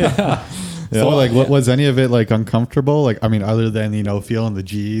So like, what was any of it like uncomfortable? Like, I mean, other than feeling the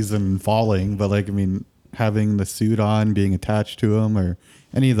G's and falling, but like, I mean, having the suit on, being attached to him, or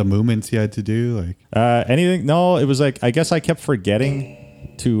any of the movements you had to do, like. anything? No, it was like I guess I kept forgetting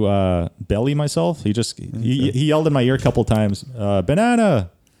to belly myself. He he yelled in my ear a couple times, "Banana,"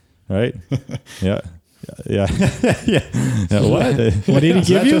 right? Yeah. Yeah. Yeah. What? What did he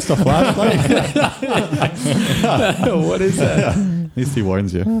give you? Just a flashlight? What is that? At least he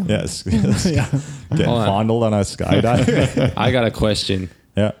warns you. Yes. Yeah. Getting Hold on. fondled on a skydive. I got a question.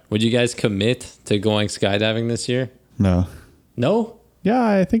 Yeah. Would you guys commit to going skydiving this year? No, No? Yeah,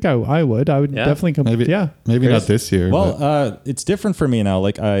 I think I would. I would Yeah? definitely come. maybe. Yeah. maybe Chris? not this year. but- Well, it's different for me now.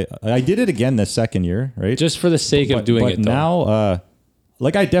 Like I did it again this second year, right? Just for the sake of doing but it, though. now,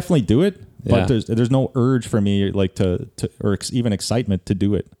 like I definitely do it, but Yeah. there's no urge for me like to or even excitement to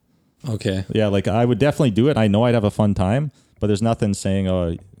do it. Okay. Yeah, like I would definitely do it. I know I'd have a fun time, but there's nothing saying,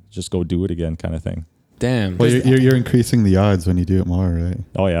 "Oh, just go do it again," kind of thing. Damn. well, you're increasing the odds when you do it more, right?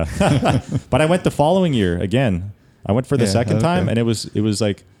 Oh yeah, but I went the following year again. I went for the Yeah, second okay. time, and it was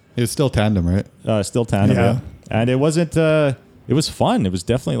like It was still tandem, right? still tandem, Yeah. and it wasn't. It was fun. It was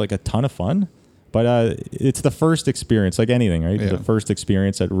definitely like a ton of fun. But it's the first experience, like anything, right? Yeah. The first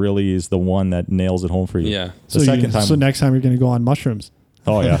experience that really is the one that nails it home for you. Yeah. The second time. So next time you're going to go on mushrooms.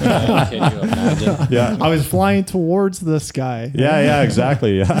 Oh yeah. Can you imagine? Yeah. I was flying towards the sky. Yeah,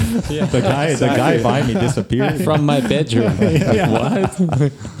 exactly. Yeah. The guy behind me disappeared. From my bedroom.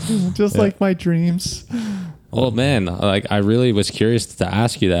 What? Just like my dreams. Oh man, like I really was curious to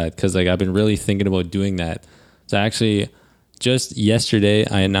ask you that because like I've been really thinking about doing that. So actually, just yesterday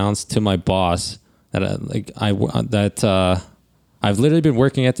I announced to my boss that I've literally been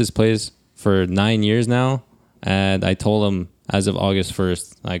working at this place for 9 years now, and I told him as of August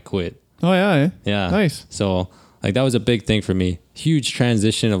 1st I quit. Oh yeah. Eh? Yeah. Nice. So like that was a big thing for me. Huge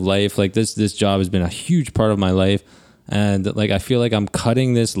transition of life. Like this job has been a huge part of my life, and like I feel like I'm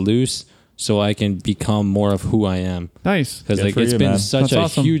cutting this loose so I can become more of who I am. Nice. Because Good like for it's you, been man. such That's a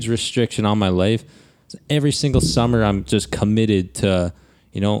awesome. huge restriction on my life. Every single summer I'm just committed to,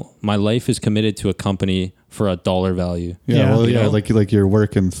 my life is committed to a company for a dollar value. Yeah, Yeah. well, You yeah, know? like you're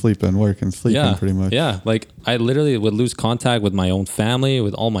working, sleeping, pretty much. Yeah. Like I literally would lose contact with my own family,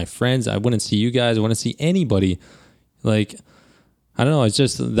 with all my friends. I wouldn't see you guys. I wouldn't see anybody. Like, I don't know. It's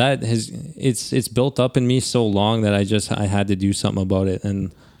just it's built up in me so long that I had to do something about it.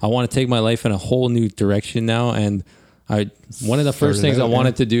 And I want to take my life in a whole new direction now. And one of the first Started things I out,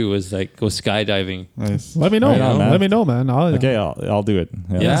 wanted to do was like go skydiving. Nice. Let me know. Right on, man. Let me know, man. Okay, I'll do it.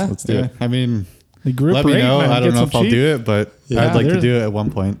 Yeah? Let's do Yeah, it. I mean, the group let me rate, know. man, I don't get know some if I'll cheap. do it, but Yeah, I'd like to there's- do it at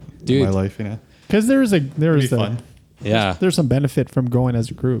one point Dude. in my life. Because there's It'd be fun. Yeah. there's some benefit from going as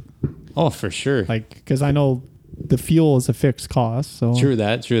a group. Oh, for sure. Like, because I know the fuel is a fixed cost. So True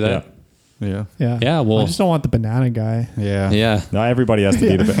that. Yeah. Yeah, Yeah. Yeah, well- I just don't want the banana guy. yeah, Yeah. No, everybody has to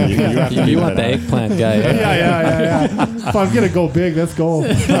be the. You have to be You want the banana. eggplant guy. Yeah. If I'm gonna go big, let's go.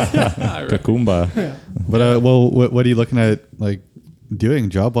 Kakumba. But well, what are you looking at like doing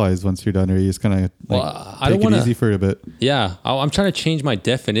job wise once you're done? Or are you just kind of Well, I don't take wanna- it easy for a bit? Yeah, I'm trying to change my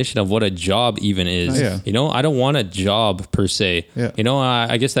definition of what a job even is. Oh, yeah. I don't want a job per se. Yeah.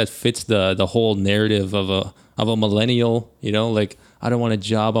 I guess that fits the whole narrative of a millennial. Like I don't want a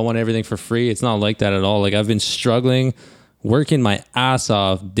job. I want everything for free. It's not like that at all. Like I've been struggling, working my ass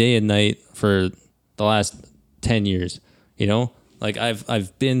off day and night for the last 10 years. Like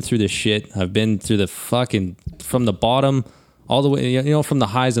I've been through the shit. I've been through the fucking from the bottom all the way, from the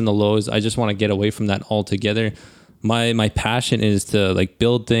highs and the lows. I just want to get away from that altogether. My passion is to like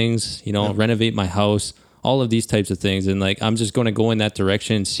build things, renovate my house, all of these types of things. And like, I'm just going to go in that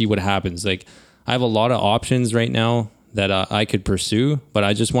direction and see what happens. Like I have a lot of options right now that I could pursue, but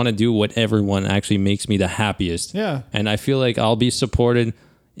I just want to do whatever one actually makes me the happiest. Yeah. And I feel like I'll be supported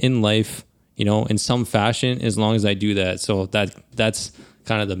in life, in some fashion, as long as I do that. So that's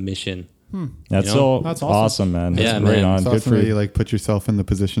kind of the mission. That's You know? so That's awesome. awesome. Man. Yeah, That's man. right on. It's Good awesome for that you. you like put yourself in the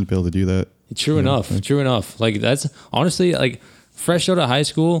position to be able to do that. True enough. Like that's honestly like fresh out of high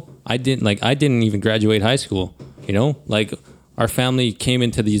school. I didn't even graduate high school. Like our family came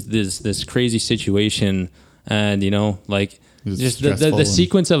into this crazy situation, and like It was just stressful the and-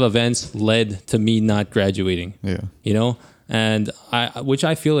 sequence of events led to me not graduating. Yeah. And which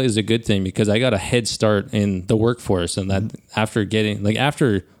I feel is a good thing because I got a head start in the workforce, and that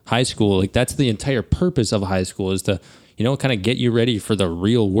after high school, like that's the entire purpose of high school is to, kind of get you ready for the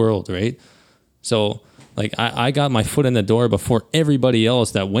real world, right? So like I got my foot in the door before everybody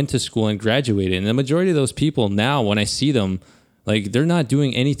else that went to school and graduated. And the majority of those people now, when I see them, like they're not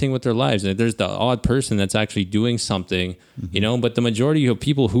doing anything with their lives. And there's the odd person that's actually doing something, but the majority of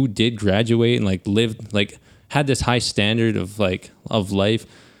people who did graduate and like lived, like had this high standard of life,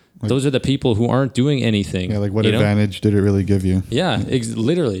 those are the people who aren't doing anything. Yeah, like what advantage did it really give you? Yeah,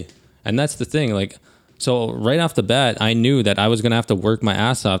 literally. And that's the thing. Like, so right off the bat, I knew that I was going to have to work my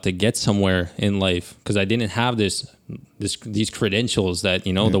ass off to get somewhere in life because I didn't have these credentials that,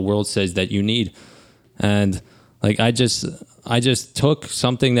 the world says that you need. And like, I just took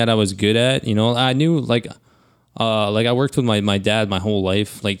something that I was good at, I knew like I worked with my dad my whole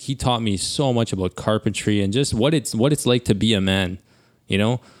life. Like he taught me so much about carpentry and just what it's like to be a man,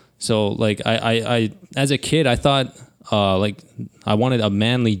 So like I as a kid, I thought like I wanted a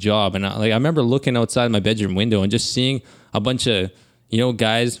manly job. And I remember looking outside my bedroom window and just seeing a bunch of,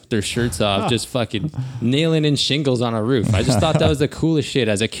 guys with their shirts off, just fucking nailing in shingles on a roof. I just thought that was the coolest shit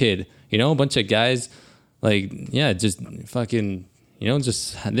as a kid, a bunch of guys like, yeah, just fucking,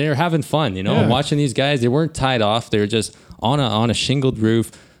 just they're having fun, watching these guys. They weren't tied off. They were just on a shingled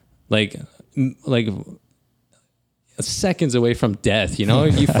roof, like seconds away from death.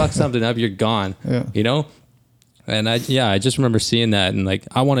 If you fuck something up, you're gone. Yeah. And I just remember seeing that and like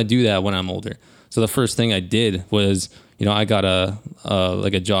I want to do that when I'm older. So the first thing I did was, I got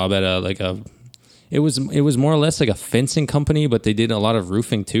a job at it was more or less like a fencing company, but they did a lot of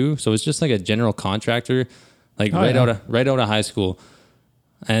roofing too. So it's just like a general contractor, like right out of high school.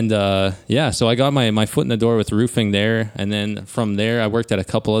 And so I got my foot in the door with roofing there, and then from there I worked at a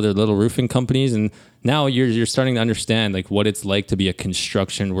couple other little roofing companies, and now you're starting to understand like what it's like to be a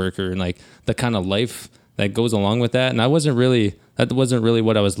construction worker and like the kind of life that goes along with that. And that wasn't really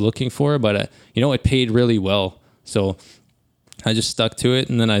what I was looking for, but it paid really well. So I just stuck to it,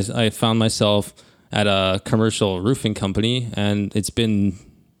 and then I found myself at a commercial roofing company, and it's been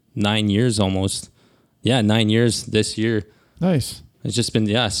 9 years almost. Yeah, 9 years this year. Nice. It's just been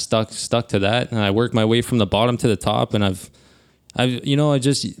stuck to that, and I worked my way from the bottom to the top, and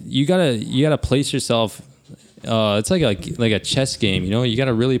you gotta place yourself. It's like a chess game, you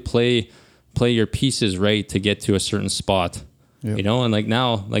gotta really play your pieces right to get to a certain spot. Yep. And like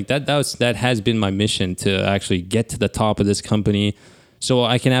now, like that has been my mission to actually get to the top of this company, so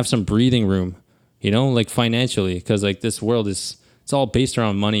I can have some breathing room, like financially, because like this world it's all based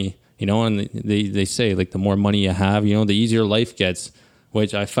around money. And they say like the more money you have, the easier life gets,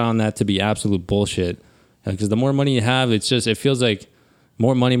 which I found that to be absolute bullshit. Because the more money you have, it feels like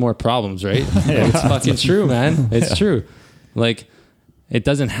more money, more problems, right? It's fucking true, man. It's true. Like it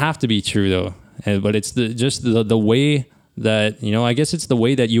doesn't have to be true though, but it's the way that, I guess it's the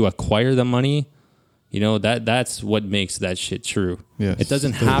way that you acquire the money. That's what makes that shit true. Yes. It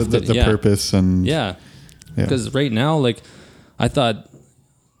doesn't have the purpose and because right now, like I thought,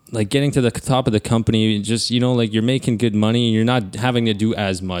 like getting to the top of the company, just, like you're making good money, you're not having to do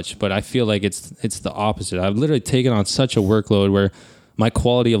as much, but I feel like it's the opposite. I've literally taken on such a workload where my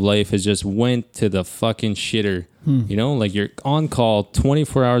quality of life has just went to the fucking shitter. Like you're on call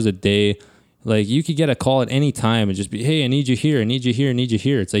 24 hours a day. Like you could get a call at any time and just be, hey, I need you here. I need you here. I need you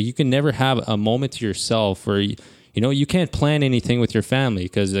here. It's like, you can never have a moment to yourself where, you can't plan anything with your family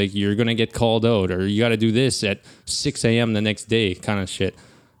because like you're going to get called out, or you got to do this at 6 a.m. the next day kind of shit.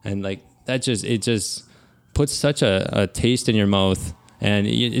 And like it just puts such a taste in your mouth, and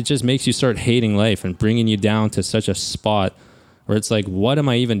it just makes you start hating life and bringing you down to such a spot where it's like, what am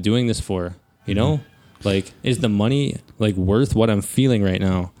I even doing this for? Like, is the money like worth what I'm feeling right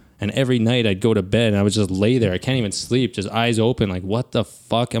now? And every night I'd go to bed and I would just lay there. I can't even sleep, just eyes open. Like, what the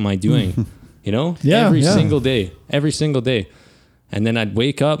fuck am I doing? Every single day. And then I'd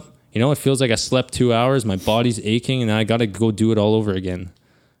wake up, it feels like I slept 2 hours. My body's aching and I got to go do it all over again.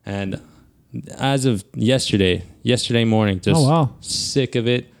 And as of yesterday morning, just sick of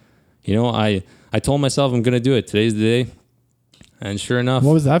it. I told myself I'm going to do it. Today's the day. And sure enough.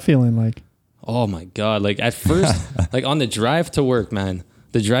 What was that feeling like? Oh my God. Like at first, like on the drive to work, man,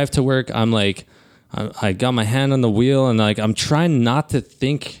 I'm like, I got my hand on the wheel and like, I'm trying not to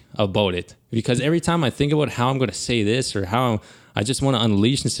think about it, because every time I think about how I'm going to say this or how I just want to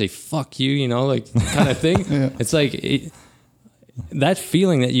unleash and say, fuck you, like kind of thing. It's like, that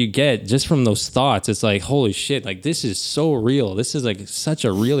feeling that you get just from those thoughts, it's like, holy shit, like this is so real. This is like such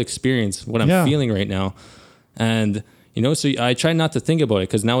a real experience, what I'm feeling right now. And, you know, so I try not to think about it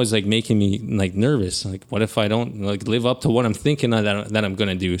because now it's like making me like nervous. Like, what if I don't like live up to what I'm thinking that I'm going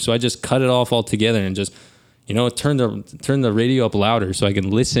to do? So I just cut it off altogether and just, you know, turn the radio up louder so I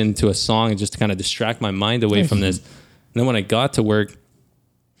can listen to a song and just kind of distract my mind away from this. And then when I got to work,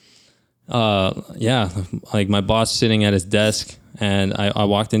 like my boss sitting at his desk, and I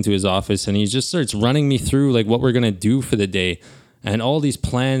walked into his office, and he just starts running me through like what we're gonna do for the day, and all these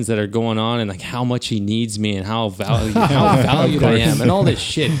plans that are going on, and like how much he needs me, and how valued I am, and all this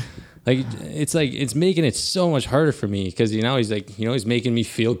shit. Like it's making it so much harder for me because he's making me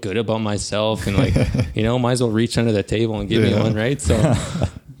feel good about myself, and like might as well reach under the table and give me one, right? So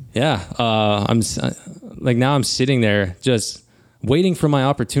I'm like, now I'm sitting there just waiting for my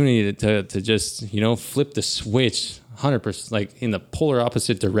opportunity to just, flip the switch 100%, like in the polar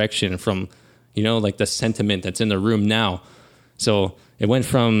opposite direction from, like the sentiment that's in the room now. So it went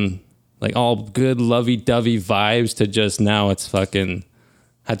from like all good lovey-dovey vibes to just now it's fucking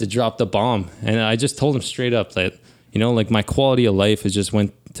had to drop the bomb. And I just told him straight up that, like my quality of life has just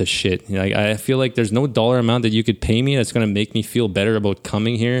went to shit. Like I feel like there's no dollar amount that you could pay me that's going to make me feel better about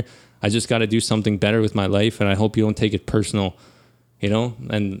coming here. I just got to do something better with my life, and I hope you don't take it personal.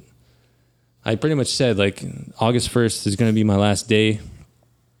 And I pretty much said like August 1st is going to be my last day.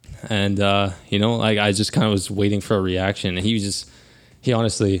 And, like I just kind of was waiting for a reaction, and he was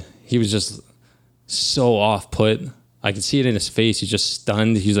just so off put. I could see it in his face. He's just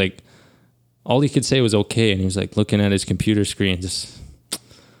stunned. He's like, all he could say was okay. And he was like looking at his computer screen, just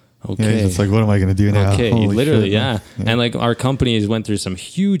okay. Yeah, it's like, what am I going to do now? Okay. Holy Literally. shit. Yeah. And like our company has went through some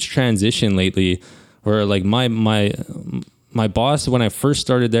huge transition lately where like my boss, when I first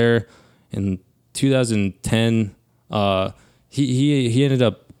started there in 2010, he ended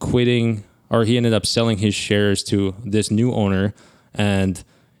up quitting, or he ended up selling his shares to this new owner. And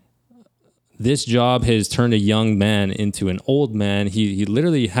this job has turned a young man into an old man. He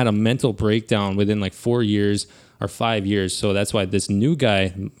literally had a mental breakdown within like 4 years or 5 years. So that's why this new guy,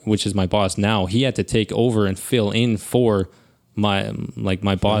 which is my boss now, he had to take over and fill in for my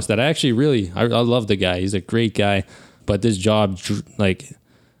boss that I actually really, I love the guy. He's a great guy. But this job, like,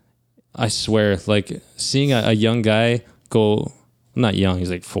 I swear, like seeing a young guy go, not young, he's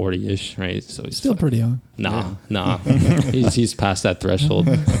like 40-ish, right? So he's Still pretty young. Nah. he's past that threshold.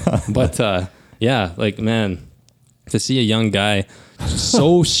 But like, man, to see a young guy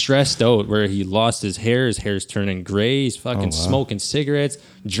so stressed out where he lost his hair's turning gray, he's fucking smoking cigarettes,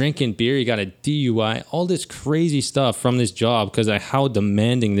 drinking beer, he got a DUI, all this crazy stuff from this job because of how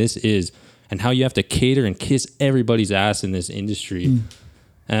demanding this is and how you have to cater and kiss everybody's ass in this industry.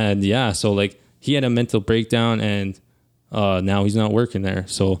 And so like he had a mental breakdown, and now he's not working there.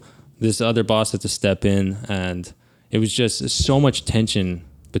 So this other boss had to step in, and it was just so much tension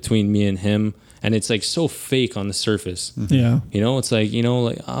between me and him. And it's like so fake on the surface. Yeah. It's like,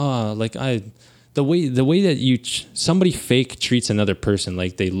 the way that somebody fake treats another person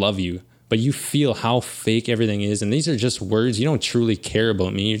like they love you, but you feel how fake everything is. And these are just words. You don't truly care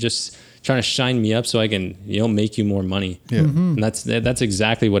about me. You're just trying to shine me up so I can, make you more money. Yeah. And that's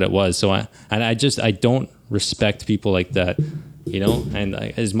exactly what it was. So I don't respect people like that, and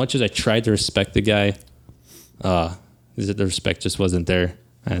as much as I tried to respect the guy, the respect just wasn't there.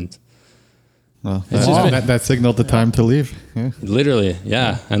 And well, that signaled the time to leave. Yeah. Literally.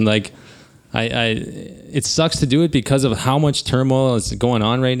 Yeah. And like, it sucks to do it because of how much turmoil is going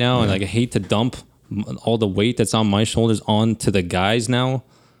on right now. Yeah. And like, I hate to dump all the weight that's on my shoulders onto the guys now.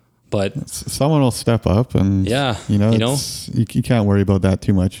 But someone will step up, and you can't worry about that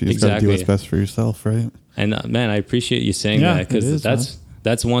too much. You just got to do what's best for yourself, right? And man, I appreciate you saying that, because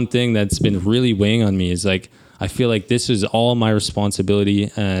that's one thing that's been really weighing on me. Is like, I feel like this is all my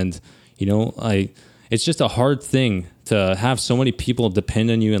responsibility, and it's just a hard thing to have so many people depend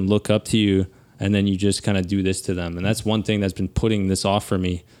on you and look up to you, and then you just kind of do this to them. And that's one thing that's been putting this off for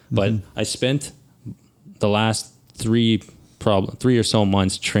me. But I spent the last 3 or so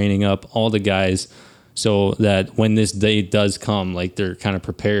months training up all the guys so that when this day does come, like, they're kind of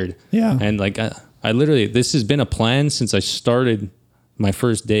prepared. Yeah. And like, I literally, this has been a plan since I started my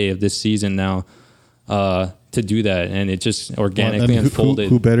first day of this season now, to do that. And it just organically unfolded.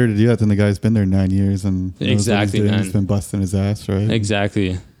 Who better to do that than the guy's been there 9 years and exactly, man. He's been busting his ass, right?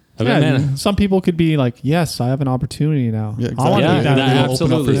 Exactly. Yeah, man, some people could be like, yes, I have an opportunity now. Yeah, exactly. I want to be that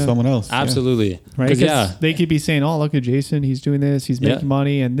absolutely. Open up for someone else. Absolutely. Right? Because they could be saying, oh, look at Jason. He's doing this. He's making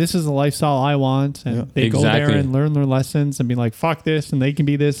money. And this is the lifestyle I want. And they go there and learn their lessons and be like, fuck this. And they can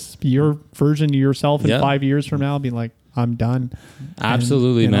be this, your version of yourself in 5 years from now, being like, I'm done.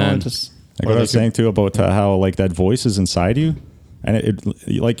 Absolutely, and, man. Like what I was saying too about how like that voice is inside you. And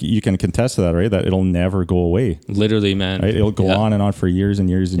it like you can contest to that, right? That it'll never go away. Literally, man. Right? It'll go Yeah. on and on for years and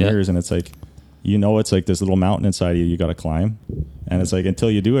years and Yeah. years. And it's like, it's like this little mountain inside of you got to climb. And it's like,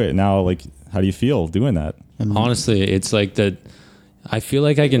 until you do it now, like, how do you feel doing that? Honestly, it's like that. I feel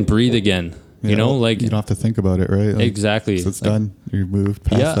like I can breathe again. You know, like you don't have to think about it, right? Like, exactly. so it's Like, done. You moved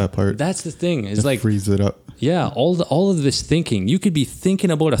past that part. That's the thing. It's Just like freeze it up. yeah, all of this thinking. You could be thinking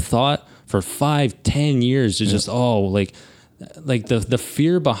about a thought for 5-10 years. It's just like the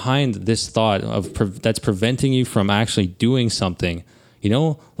fear behind this thought of that's preventing you from actually doing something. You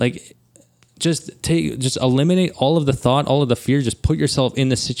know, like just eliminate all of the thought, all of the fear. Just put yourself in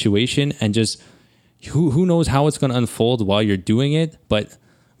the situation and just who knows how it's going to unfold while you're doing it. But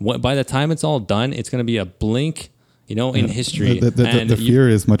by the time it's all done, it's going to be a blink. You know, in history, The fear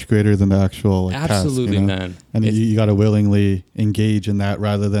is much greater than the actual absolutely, task, you know? man. And you got to willingly engage in that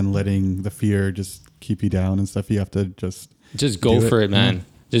rather than letting the fear just keep you down and stuff. You have to just go do for it, it, man. yeah.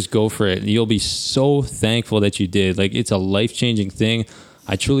 Just go for it. You'll be so thankful that you did. Like, it's a life-changing thing.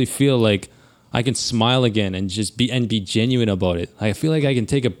 I truly feel like I can smile again and just be genuine about it. I feel like I can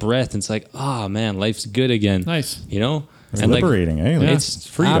take a breath and it's like, man, life's good again. Nice. You know? It's And like, liberating, eh? Like, it's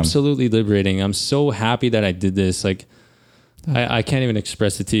freedom. absolutely liberating. I'm so happy that I did this. Like, I can't even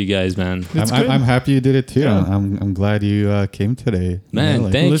express it to you guys, man. It's good. I'm happy you did it too. Yeah. I'm glad you came today. Man,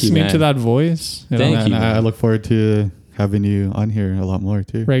 like, thank you, Listening man. to that voice, you know, Thank and you, I man. look forward to having you on here a lot more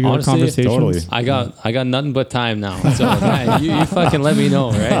too. regular Honestly, conversations. totally. I got nothing but time now. So man, you fucking let me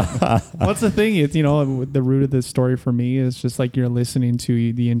know, right? What's the thing? It's, you know, the root of this story for me is just like you're listening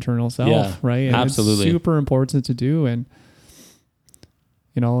to the internal self, Yeah, right? And absolutely. it's super important to do. And,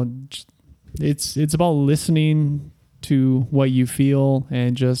 you know, it's about listening to what you feel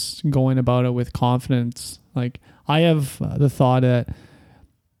and just going about it with confidence. Like, I have the thought that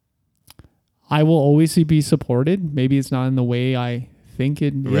I will always be supported. Maybe it's not in the way I think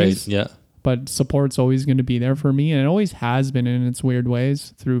it Right. is, Yeah. but support's always going to be there for me, and it always has been in its weird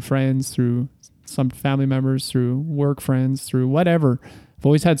ways, through friends, through some family members, through work friends, through whatever. I've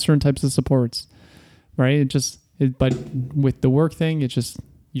always had certain types of supports, right? But with the work thing, it's just,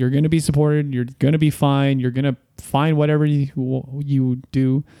 you're going to be supported, you're going to be fine, you're going to find whatever you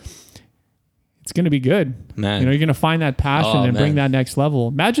do, it's going to be good. Man. You know, you're going to find that passion Oh, and bring man. that next level.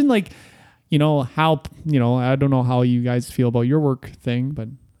 Imagine, like, you know, how, you know, I don't know how you guys feel about your work thing, but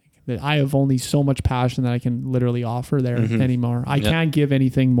that I have only so much passion that I can literally offer there anymore. I can't give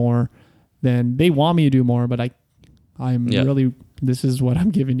anything more than they want me to do more, but I'm Yeah. really, this is what I'm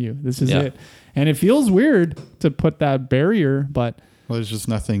giving you. This is Yeah. it. And it feels weird to put that barrier, but Well, there's just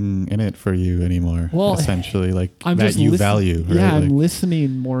nothing in it for you anymore. Well, essentially, like I'm that just you listen- value. Right? Yeah, Like, I'm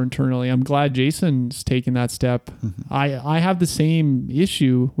listening more internally. I'm glad Jason's taken that step. I have the same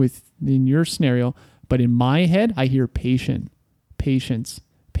issue in your scenario, but in my head, I hear patience.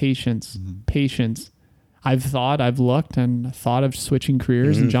 I've looked and thought of switching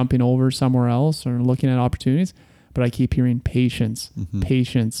careers and jumping over somewhere else or looking at opportunities, but I keep hearing patience.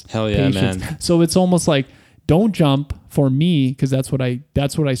 Hell yeah, man. So it's almost like, don't jump for me, because that's what I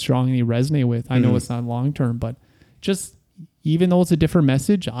strongly resonate with. I know it's not long term, but just, even though it's a different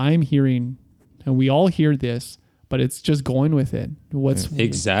message, I'm hearing, and we all hear this, but it's just going with it.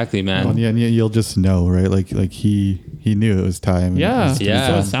 Exactly, man. well, yeah, and you'll just know, right? Like he knew it was time. and it yeah, was to be Yeah. That's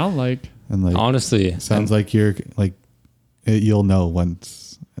what done. it sound like. And like Honestly, sounds like you're like you'll know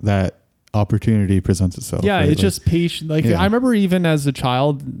once that opportunity presents itself. Yeah, right? it's Like, just patient. Like, Yeah. I remember even as a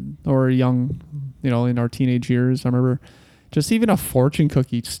child or a young, you know, in our teenage years, I remember just even a fortune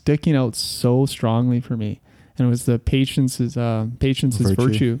cookie sticking out so strongly for me. And it was the patience is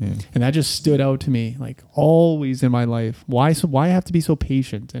virtue. Yeah. And that just stood out to me, like, always in my life. Why I have to be so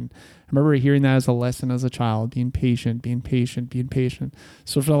patient? And I remember hearing that as a lesson as a child, being patient.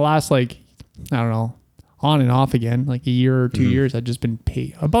 So for the last, like, I don't know, on and off again, like a year or 2 years, I've just been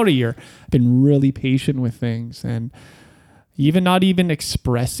about a year. I've been really patient with things, and not even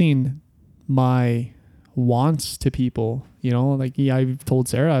expressing my wants to people, you know, like, yeah, I've told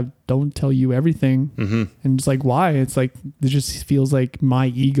Sarah, I don't tell you everything. And it's like, why? It's like, it just feels like my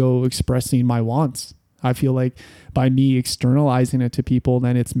ego expressing my wants. I feel like by me externalizing it to people,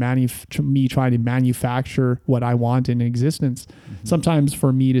 then it's me trying to manufacture what I want in existence. Sometimes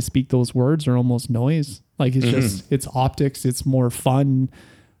for me to speak those words are almost noise. Like, it's just, it's optics. It's more fun.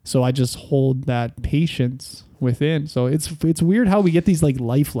 So I just hold that patience within. So it's weird how we get these, like,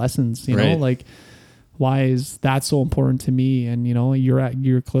 life lessons, you know, Right. like, why is that so important to me? And, you know,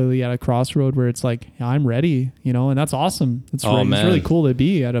 you're clearly at a crossroad where it's like, I'm ready, you know, and that's awesome. It's man. really cool to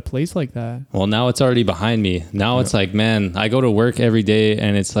be at a place like that. well, now it's already behind me. Now it's like, man, I go to work every day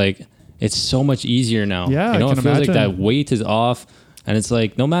and it's like, it's so much easier now. Yeah, you know, I it can feels like imagine. that weight is off, and it's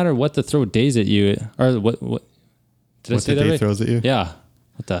like no matter what the throw days at you, or what did I What say the that day right? throws at you. Yeah.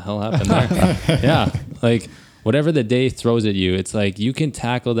 What the hell happened there? Yeah. Like whatever the day throws at you, it's like you can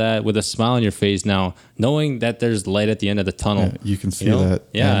tackle that with a smile on your face now, knowing that there's light at the end of the tunnel. Yeah, you can see You know? that.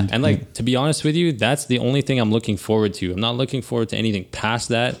 Yeah. And like, to be honest with you, that's the only thing I'm looking forward to. I'm not looking forward to anything past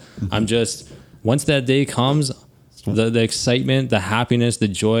that. I'm just, once that day comes, the excitement, the happiness, the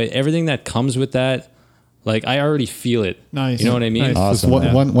joy, everything that comes with that, like I already feel it. Nice. You know what I mean? Nice. Just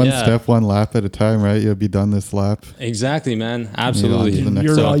Awesome. one Yeah. step, one lap at a time, right? You'll be done this lap. Exactly, man. Absolutely. the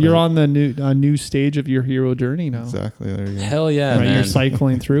next You're on the new stage of your hero journey now. Exactly. There you go. Hell yeah, Right, man. you're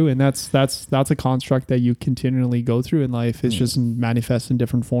cycling through, and that's a construct that you continually go through in life. It's just manifests in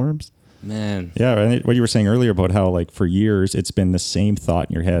different forms. Man. Yeah, and what you were saying earlier about how like for years it's been the same thought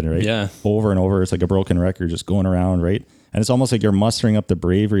in your head, right? Yeah. Over and over, it's like a broken record just going around, right? And it's almost like you're mustering up the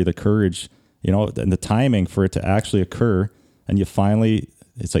bravery, the courage, you know, and the timing for it to actually occur. And you finally,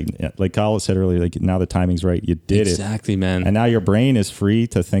 it's like Kyle said earlier, like now the timing's right. You did it. Exactly, man. And now your brain is free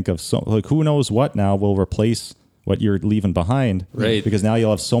to think of so like who knows what now will replace what you're leaving behind. Right. Because now you'll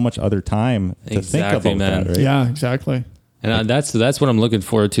have so much other time to Exactly, think about man. that, right? Yeah, exactly. And that's what I'm looking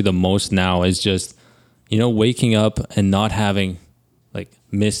forward to the most now is just, you know, waking up and not having like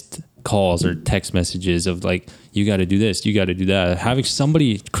missed calls or text messages of like, you got to do this, you got to do that. Having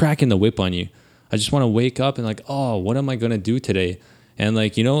somebody cracking the whip on you. I just want to wake up and like, oh, what am I going to do today? And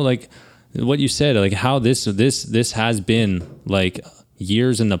like, you know, like what you said, like how this has been like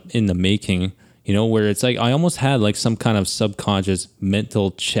years in the making, you know, where it's like, I almost had like some kind of subconscious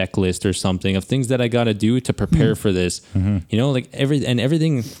mental checklist or something of things that I got to do to prepare for this, you know, like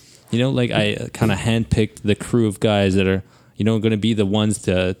everything, you know, like I kind of handpicked the crew of guys that are, you know, going to be the ones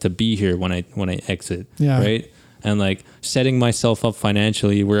to be here when I exit. Yeah. Right. And like setting myself up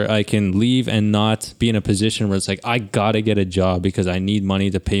financially where I can leave and not be in a position where it's like, I got to get a job because I need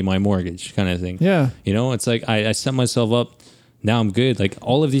money to pay my mortgage kind of thing. Yeah. You know, it's like I set myself up. Now I'm good. Like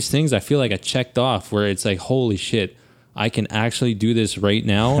all of these things, I feel like I checked off where it's like, holy shit, I can actually do this right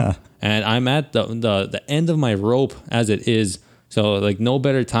now. And I'm at the end of my rope as it is. So like no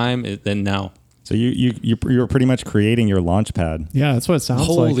better time than now. So you're pretty much creating your launch pad. Yeah, that's what it sounds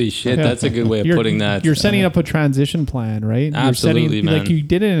like. Holy shit, Yeah. that's a good way of putting that. You're setting up a transition plan, right? Absolutely, you're setting, man. Like you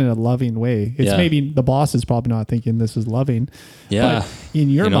did it in a loving way. It's Yeah. maybe the boss is probably not thinking this is loving. Yeah. But in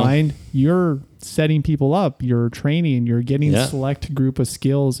your You know? mind, you're setting people up. You're training. You're getting Yeah. a select group of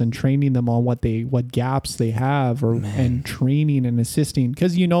skills and training them on what gaps they have, and training and assisting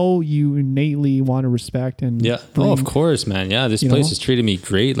because you innately want to respect and Yeah. bring- Oh, of course, man. Yeah. This You place know? has treated me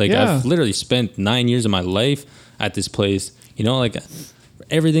great. Like Yeah. I've literally spent 9 years of my life at this place, you know, like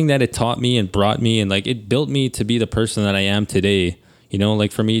everything that it taught me and brought me and like it built me to be the person that I am today. You know,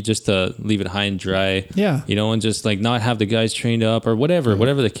 like for me, just to leave it high and dry, Yeah. you know, and just like not have the guys trained up or whatever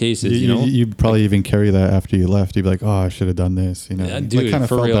the case is, you know? You'd probably even carry that after you left. You'd be like, oh, I should have done this. You know, Yeah, like dude, kind of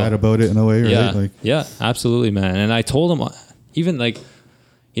for felt real. bad about it in a way, right? Yeah, Like, yeah, absolutely, man. And I told him, even like,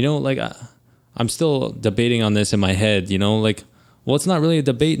 you know, like I'm still debating on this in my head, you know, like, well, it's not really a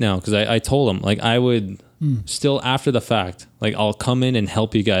debate now because I told him like I would still after the fact, like I'll come in and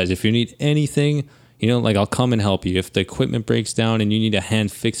help you guys if you need anything. You know, like I'll come and help you. If the equipment breaks down and you need a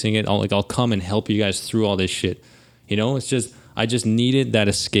hand fixing it, I'll come and help you guys through all this shit. You know, it's just I just needed that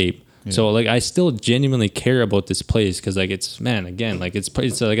escape. Yeah. So like I still genuinely care about this place because like it's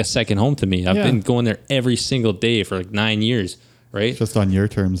it's like a second home to me. I've been going there every single day for like 9 years, right? just on your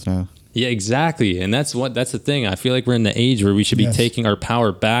terms now. Yeah, exactly. And that's the thing. I feel like we're in the age where we should be taking our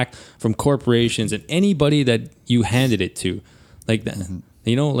power back from corporations and anybody that you handed it to. Like that.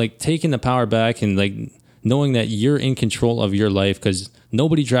 You know, like taking the power back and like knowing that you're in control of your life because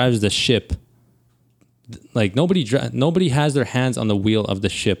nobody drives the ship. Like nobody has their hands on the wheel of the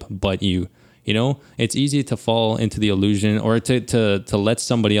ship but you. You know, it's easy to fall into the illusion or to let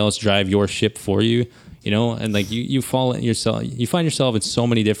somebody else drive your ship for you. You know, and like you find yourself in so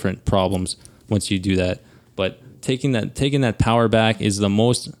many different problems once you do that. But taking that power back is the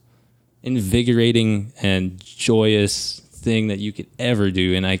most invigorating and joyous thing that you could ever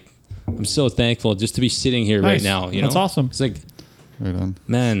do. And I'm so thankful just to be sitting here right now. You know, that's awesome. It's like, Right on.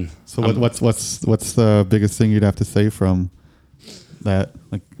 man. So what's the biggest thing you'd have to say from that?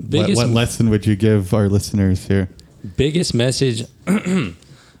 Like, what lesson would you give our listeners here? Biggest message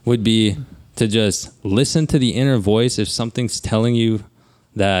would be to just listen to the inner voice. If something's telling you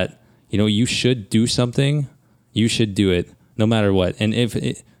that, you know, you should do something, you should do it no matter what. And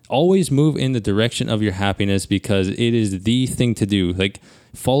always move in the direction of your happiness because it is the thing to do. Like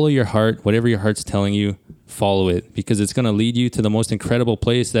follow your heart, whatever your heart's telling you, follow it because it's going to lead you to the most incredible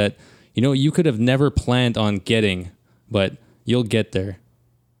place that, you know, you could have never planned on getting, but you'll get there.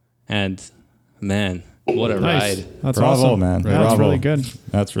 And man, what a Nice. ride, That's Bravo, awesome, man. Yeah, that's Bravo. really good.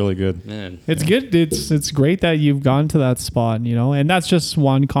 That's really good. man. It's good. It's great that you've gone to that spot, you know, and that's just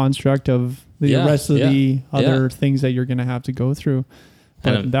one construct of the Yeah, rest of yeah, the other yeah. things that you're going to have to go through.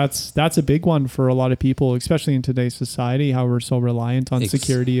 But And, that's a big one for a lot of people, especially in today's society, how we're so reliant on Ex-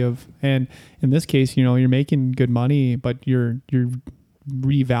 security of, and in this case, you know, you're making good money, but you're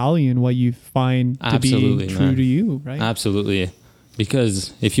revaluing what you find to Absolutely, be true man. to you, right? Absolutely.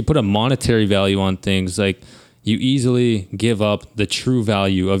 Because if you put a monetary value on things, like you easily give up the true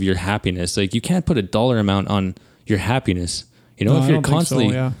value of your happiness. Like you can't put a dollar amount on your happiness. You know, No, if I you're don't think so,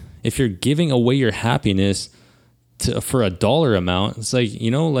 constantly, yeah. if you're giving away your happiness for a dollar amount, it's like,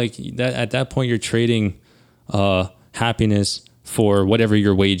 you know, like that at that point you're trading happiness for whatever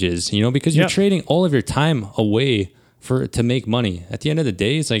your wage is, you know, because you're Yep. trading all of your time away to make money. At the end of the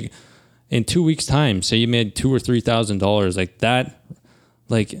day, it's like in 2 weeks' time, say you made $2,000 or $3,000, like that,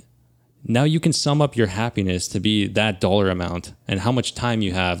 like now you can sum up your happiness to be that dollar amount and how much time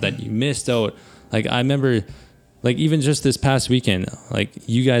you have that you missed out. Like I remember, like even just this past weekend, like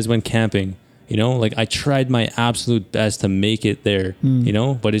you guys went camping, you know, like I tried my absolute best to make it there, you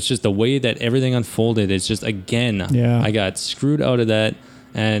know, but it's just the way that everything unfolded. It's just, again, Yeah. I got screwed out of that,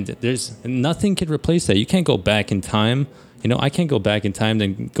 and there's nothing could replace that. You can't go back in time. You know, I can't go back in time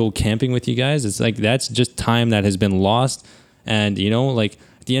and go camping with you guys. It's like, that's just time that has been lost. And, you know, like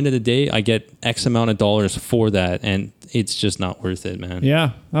at the end of the day, I get X amount of dollars for that, and it's just not worth it, man.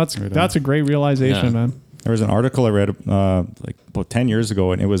 Yeah, that's a great realization, Yeah. man. There was an article I read like about 10 years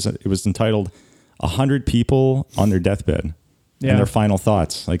ago, and it was entitled 100 People on Their Deathbed Yeah. and Their Final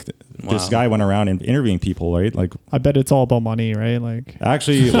Thoughts. Like this Wow. guy went around and interviewing people, right? Like I bet it's all about money, right? Like,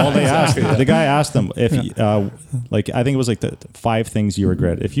 actually, well, they asked, the guy asked them if, like, I think it was like the 5 things you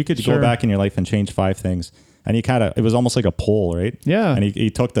regret. If you could Sure. go back in your life and change 5 things, and he kind of, it was almost like a poll, right? Yeah. And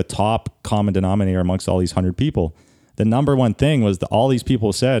he took the top common denominator amongst all these 100 people. The number one thing was that all these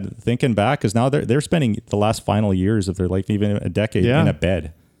people said, thinking back, because now they're spending the last final years of their life, even a decade, Yeah. in a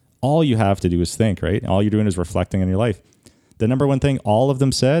bed. All you have to do is think, right? All you're doing is reflecting on your life. The number one thing all of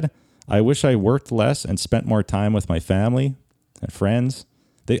them said, I wish I worked less and spent more time with my family and friends.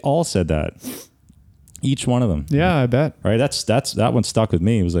 They all said that. Each one of them. yeah, I bet. Right? That one stuck with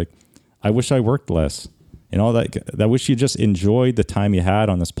me. It was like, I wish I worked less. You know, I wish you just enjoyed the time you had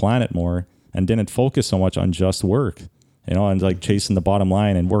on this planet more and didn't focus so much on just work, you know, and like chasing the bottom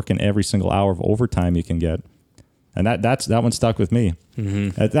line and working every single hour of overtime you can get. And that one stuck with me.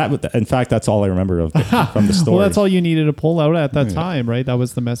 Mm-hmm. In fact, that's all I remember from the story. Well, that's all you needed to pull out at that time, right? That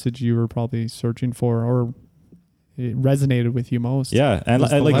was the message you were probably searching for, or it resonated with you most. Yeah, and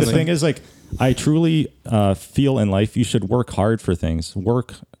Was the like the lesson. thing is, like, I truly feel in life you should work hard for things.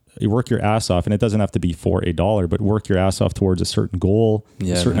 You work your ass off, and it doesn't have to be for $1, but work your ass off towards a certain goal,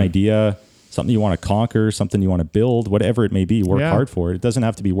 Yeah, a certain man. idea, something you want to conquer, something you want to build, whatever it may be. Work Yeah. hard for it. It doesn't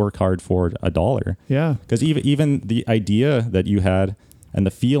have to be work hard for $1. Yeah. Because even the idea that you had and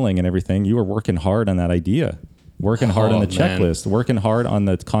the feeling and everything, you were working hard on that idea, working hard on the man. checklist, working hard on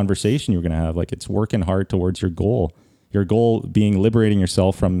the conversation you're going to have. Like, it's working hard towards your goal being liberating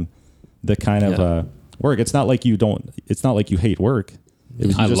yourself from the kind of work. It's not like you hate work.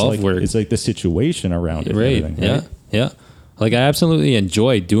 I love work. It's like the situation around it. and Right. everything, Yeah. right? Yeah. Like I absolutely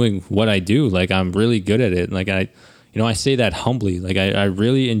enjoy doing what I do. Like I'm really good at it. Like I say that humbly. Like I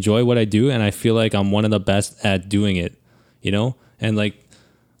really enjoy what I do, and I feel like I'm one of the best at doing it, you know? And like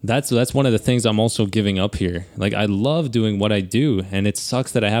that's one of the things I'm also giving up here. Like I love doing what I do, and it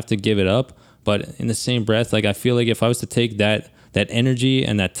sucks that I have to give it up. But in the same breath, like I feel like if I was to take that energy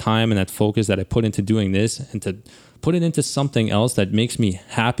and that time and that focus that I put into doing this and to put it into something else that makes me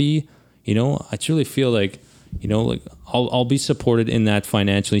happy, you know, I truly feel like, you know, like I'll be supported in that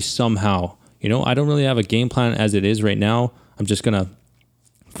financially somehow. You know, I don't really have a game plan as it is right now. I'm just going to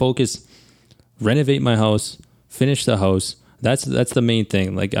focus, renovate my house, finish the house. That's the main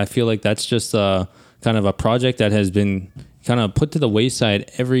thing. Like, I feel like that's just kind of a project that has been kind of put to the wayside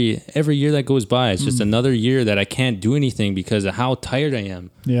every year that goes by. It's just another year that I can't do anything because of how tired I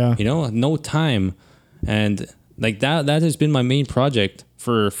am. Yeah. You know, no time. And like that has been my main project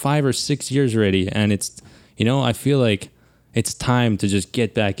for 5 or 6 years already. And it's, you know, I feel like it's time to just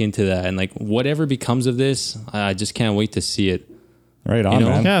get back into that. And like whatever becomes of this, I just can't wait to see it. Right on, You know?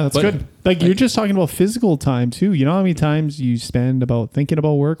 man. Yeah, that's But- good. Like you're just talking about physical time too. You know how many times you spend about thinking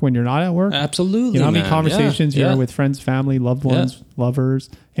about work when you're not at work? Absolutely. You know how many man. conversations Yeah. you're with friends, family, loved ones, lovers,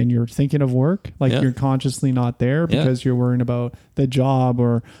 and you're thinking of work? Like Yeah. you're consciously not there Yeah. because you're worrying about the job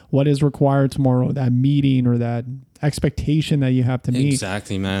or what is required tomorrow, that meeting or that expectation that you have to meet.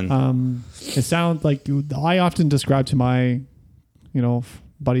 Exactly, man. It sounds like I often describe to my,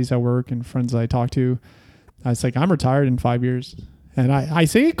 buddies at work and friends I talk to, it's like, I'm retired in 5 years. And I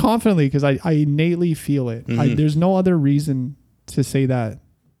say it confidently because I innately feel it. There's no other reason to say that.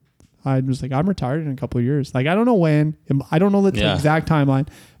 I'm just like, I'm retired in a couple of years. Like, I don't know when. I don't know the exact timeline,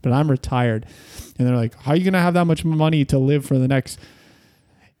 but I'm retired. And they're like, how are you going to have that much money to live for the next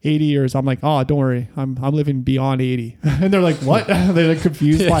 80 years? I'm like, oh, don't worry. I'm living beyond 80. And they're like, what? They're like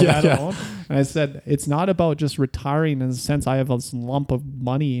confused by that alone. And I said, it's not about just retiring in the sense I have this lump of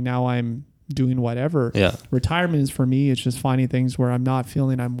money. Now I'm doing whatever. Yeah. Retirement is for me, it's just finding things where I'm not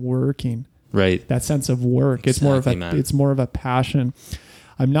feeling I'm working. Right. That sense of work. It's more of a passion.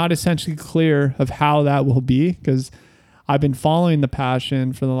 I'm not essentially clear of how that will be because I've been following the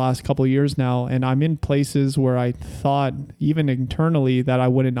passion for the last couple of years now, and I'm in places where I thought even internally that I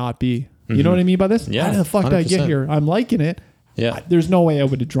would not be. You know what I mean by this? Yeah, How the fuck did I get 100%. here? I'm liking it. Yeah. There's no way I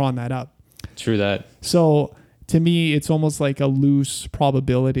would have drawn that up. True that. So to me, it's almost like a loose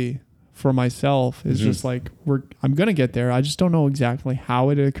probability for myself. It's just like I'm gonna get there. I just don't know exactly how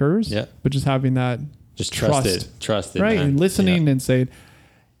it occurs. Yeah. But just having that Just trust it. Trust it. right, man. and listening Yeah. and saying,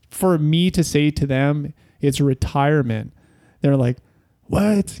 for me to say to them, it's retirement. They're like,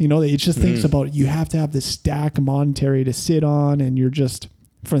 what? It just thinks about you have to have this stack of monetary to sit on, and you're just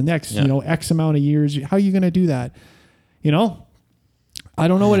for the next X amount of years. How are you gonna do that? I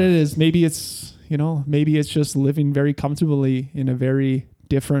don't know what it is. Maybe it's just living very comfortably in a very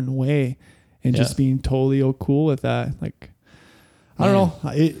different way and just being totally cool with that. Like, I don't know.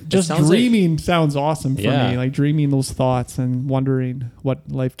 It just sounds dreaming sounds awesome for Yeah. me. Like dreaming those thoughts and wondering what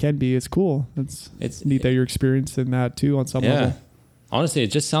life can be. It's cool. It's neat that you're experiencing that too on some level. Honestly, it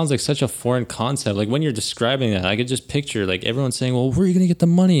just sounds like such a foreign concept. Like when you're describing that, I could just picture like everyone saying, well, where are you going to get the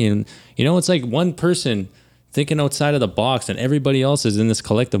money? And it's like one person thinking outside of the box and everybody else is in this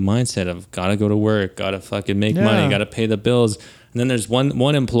collective mindset of gotta go to work, gotta fucking make money, gotta pay the bills. And then there's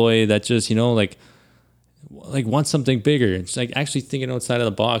one employee that just, like wants something bigger. It's like actually thinking outside of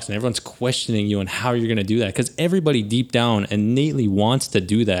the box, and everyone's questioning you on how you're going to do that. Because everybody deep down innately wants to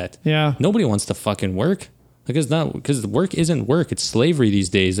do that. Yeah. Nobody wants to fucking work. Because work isn't work. It's slavery these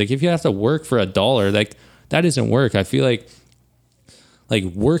days. Like if you have to work for $1, like that isn't work. I feel like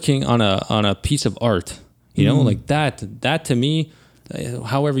working on a piece of art, like that to me,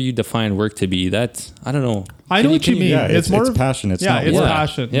 however you define work to be, that I don't know. I know what you mean. Yeah, It's more of- passion. It's yeah, not it's work.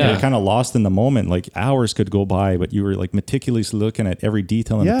 passion. Yeah. You're kind of lost in the moment. Like hours could go by, but you were like meticulously looking at every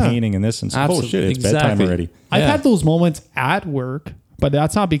detail in the painting and this and so, oh Absolutely. shit, it's bedtime Exactly. already. I've Yeah. had those moments at work, but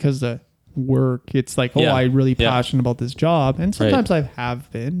that's not because of work. It's like, Yeah. I'm really Yeah. passionate about this job. And sometimes I have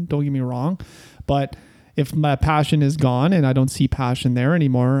been, don't get me wrong. But if my passion is gone and I don't see passion there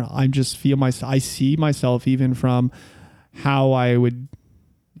anymore, I just I see myself even from how I would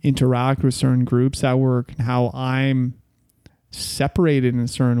interact with certain groups at work and how I'm separated in a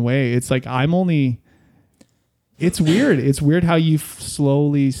certain way. It's like it's weird. It's weird how you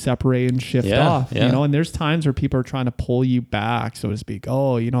slowly separate and shift off, and there's times where people are trying to pull you back, so to speak.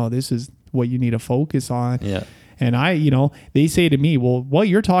 Oh, this is what you need to focus on. Yeah. And they say to me, well, what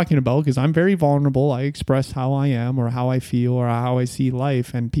you're talking about, because I'm very vulnerable. I express how I am or how I feel or how I see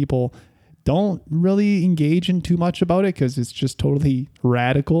life. And people don't really engage in too much about it because it's just totally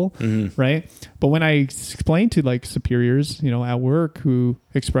radical. Right. But when I explain to like superiors, at work who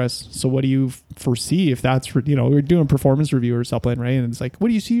express, so what do you foresee if that's, we're doing a performance review or something, right? And it's like, what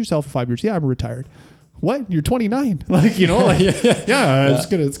do you see yourself in 5 years? Yeah, I'm retired. What? You're 29.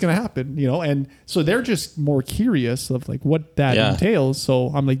 It's gonna happen, and so they're just more curious of like what that entails.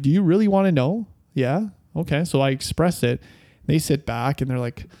 So I'm like, do you really want to know? Yeah. Okay. So I express it. They sit back and they're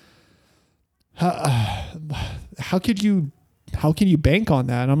like, how can you bank on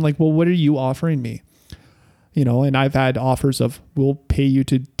that? And I'm like, well, what are you offering me? And I've had offers of, we'll pay you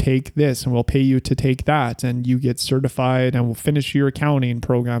to take this and we'll pay you to take that. And you get certified and we'll finish your accounting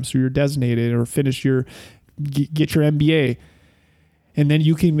program. So you're designated or get your MBA. And then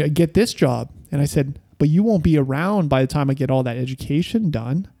you can get this job. And I said, but you won't be around by the time I get all that education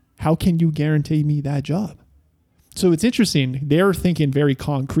done. How can you guarantee me that job? So it's interesting. They're thinking very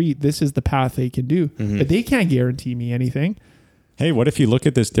concrete. This is the path they can do, but they can't guarantee me anything. Hey, what if you look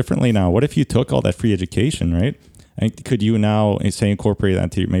at this differently now? What if you took all that free education, right? And could you now say incorporate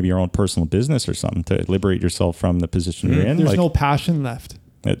that to maybe your own personal business or something to liberate yourself from the position you're in? There's like, no passion left.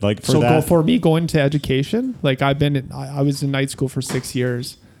 like for So that. for me going to education, like I was in night school for 6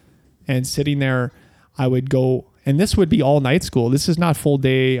 years, and sitting there, I would go, and this would be all night school. This is not full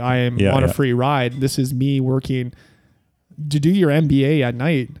day. I am on a free ride. This is me working to do your MBA at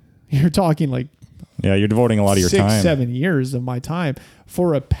night. You're talking like you're devoting a lot of your 6, time. 7 years of my time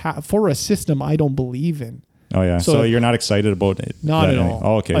for a system I don't believe in. Oh yeah. So you're not excited about it? Not at all.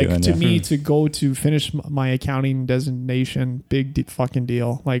 Oh, okay. Like then, to me, to go to finish my accounting designation, fucking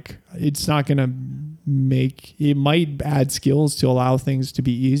deal. Like it's not gonna make. It might add skills to allow things to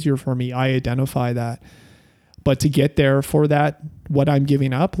be easier for me. I identify that, but to get there for that, what I'm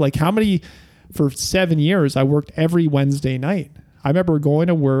giving up. Like how many? For 7 years, I worked every Wednesday night. I remember going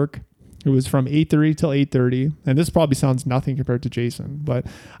to work. It was from 8:30 till 8:30, and this probably sounds nothing compared to Jason, but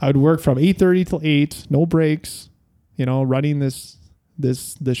I would work from 8:30 till 8, no breaks, running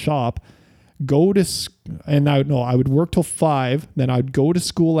the shop. I would work till 5, then I'd go to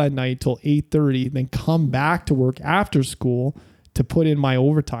school at night till 8:30, then come back to work after school to put in my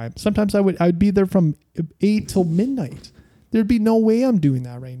overtime. Sometimes I'd be there from 8 till midnight. There'd be no way I'm doing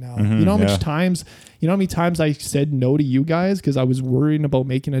that right now. You know how many times I said no to you guys because I was worrying about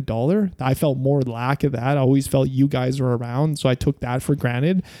making $1? I felt more lack of that. I always felt you guys were around, so I took that for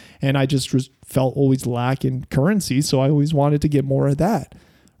granted, and I just felt always lack in currency, so I always wanted to get more of that,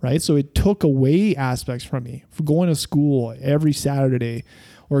 right? So it took away aspects from me. For going to school every Saturday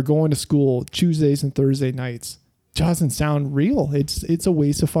or going to school Tuesdays and Thursday nights doesn't sound real. It's a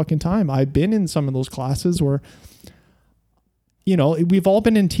waste of fucking time. I've been in some of those classes where we've all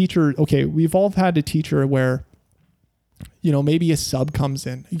been in we've all had a teacher where, maybe a sub comes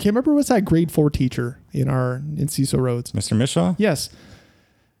in. You can't remember what's that grade 4 teacher in Cecil Rhodes? Mr. Mishaw? Yes.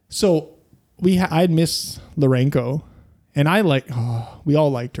 So I'd Miss Lorenko, and we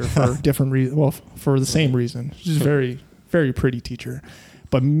all liked her for different reasons. Well, for the same reason. She's a very, very pretty teacher.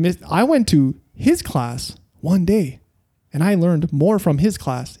 But I went to his class one day, and I learned more from his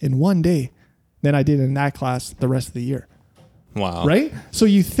class in one day than I did in that class the rest of the year. Wow. Right? So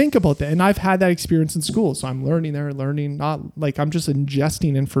you think about that. And I've had that experience in school. So I'm learning, not like I'm just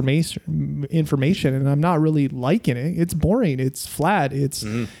ingesting information and I'm not really liking it. It's boring. It's flat. It's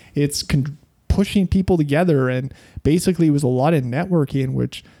pushing people together. And basically it was a lot of networking,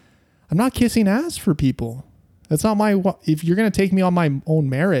 which I'm not kissing ass for people. That's not if you're going to take me on my own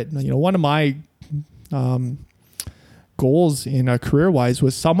merit, one of my goals in career wise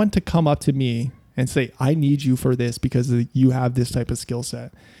was someone to come up to me and say, I need you for this because you have this type of skill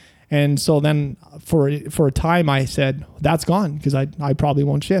set. And so then for a time I said, that's gone because I probably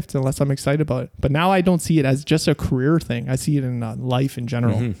won't shift unless I'm excited about it. But now I don't see it as just a career thing. I see it in life in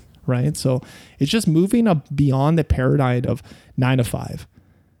general, right? So it's just moving up beyond the paradigm of 9 to 5,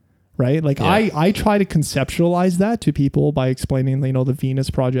 right? Like I try to conceptualize that to people by explaining, the Venus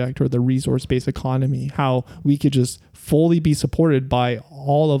Project or the resource-based economy, how we could just fully be supported by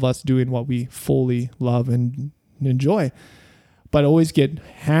all of us doing what we fully love and enjoy, but always get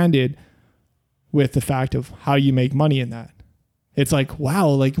handed with the fact of how you make money in that. It's like, wow,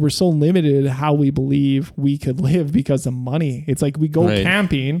 like we're so limited how we believe we could live because of money. It's like we go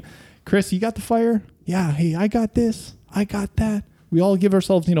camping. Chris, you got the fire? Yeah. Hey, I got this. I got that. We all give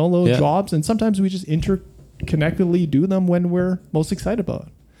ourselves, little jobs, and sometimes we just interconnectedly do them when we're most excited about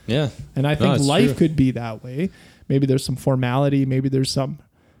it. Yeah. And I think life could be that way. Maybe there's some formality. Maybe there's some,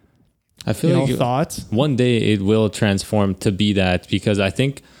 I feel like thoughts. One day it will transform to be that, because I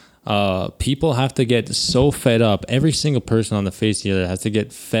think people have to get so fed up. Every single person on the face of the earth has to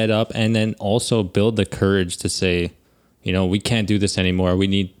get fed up, and then also build the courage to say, we can't do this anymore. We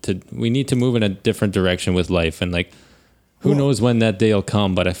need to move in a different direction with life. And like, who knows when that day will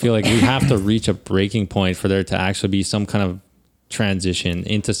come, but I feel like we have to reach a breaking point for there to actually be some kind of transition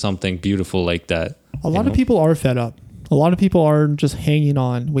into something beautiful like that. A lot of people are fed up. A lot of people are just hanging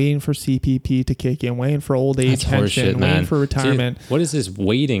on, waiting for CPP to kick in, waiting for old age pension, waiting for retirement. See, what is this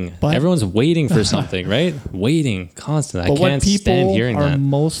waiting? Everyone's waiting for something, right? Waiting constantly. I can't stand hearing that. What people are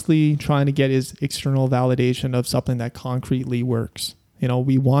mostly trying to get is external validation of something that concretely works.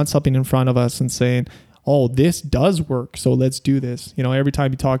 We want something in front of us and saying, oh, this does work, so let's do this. Every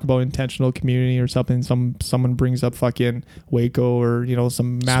time you talk about intentional community or something, someone brings up fucking Waco or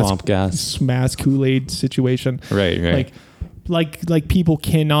some swamp gas, mass Kool-Aid situation. Right. Like people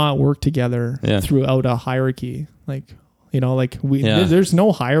cannot work together throughout a hierarchy. There's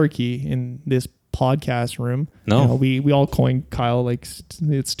no hierarchy in this podcast room. No, we all coined Kyle it's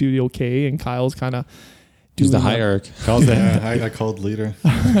Studio K, and Kyle's kind of He's the doing that. hierarch. Kyle's the, Yeah, I called leader.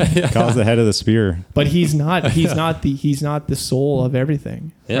 Kyle's the head of the spear. But he's not the soul of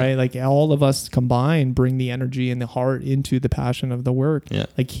everything, Yeah. right? Like all of us combined bring the energy and the heart into the passion of the work. Yeah.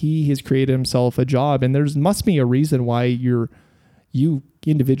 Like he has created himself a job, and there's must be a reason why you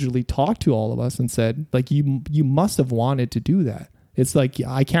individually talked to all of us and said, like, you must have wanted to do that. It's like,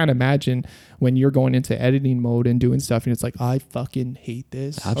 I can't imagine when you're going into editing mode and doing stuff and it's like, I fucking hate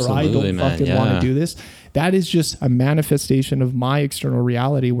this, or I Absolutely, don't man. fucking want Yeah. to do this. That is just a manifestation of my external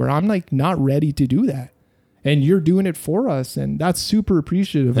reality where I'm like not ready to do that. And you're doing it for us. And that's super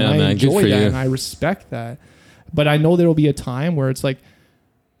appreciative. Yeah, And I man, good enjoy for that you. and I respect that. But I know there'll be a time where it's like,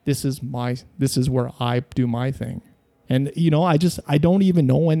 this is where I do my thing. And, you know, I don't even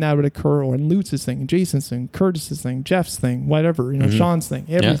know when that would occur, or in Lutz's thing, Jason's thing, Curtis's thing, Jeff's thing, whatever, you know, Sean's thing,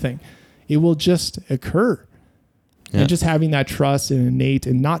 everything. It will just occur. Yeah. And just having that trust and innate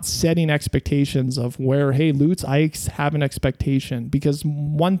and not setting expectations of where, hey, Lutz, I have an expectation. Because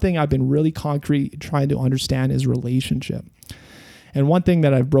one thing I've been really concrete trying to understand is relationship. And one thing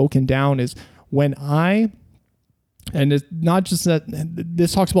that I've broken down is when and it's not just that,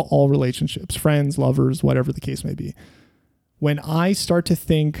 this talks about all relationships, friends, lovers, whatever the case may be. When I start to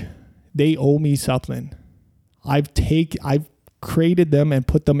think they owe me something, I've created them and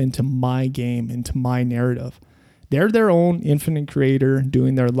put them into my game, into my narrative. They're their own infinite creator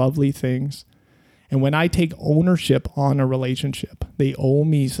doing their lovely things. And when I take ownership on a relationship, they owe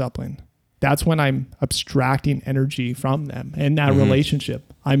me something. That's when I'm abstracting energy from them and that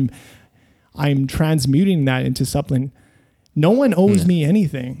relationship. I'm transmuting that into something. No one owes me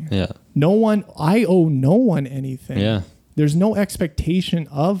anything. Yeah. I owe no one anything. Yeah. There's no expectation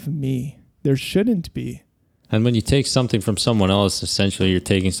of me. There shouldn't be. And when you take something from someone else, essentially you're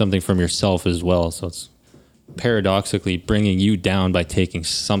taking something from yourself as well. So it's paradoxically bringing you down by taking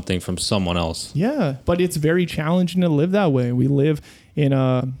something from someone else. Yeah, but it's very challenging to live that way. We live in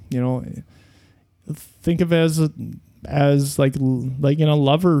a, think of it as like in a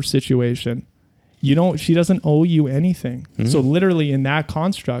lover situation. She doesn't owe you anything. Mm-hmm. So literally in that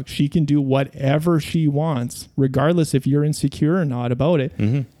construct, she can do whatever she wants, regardless if you're insecure or not about it.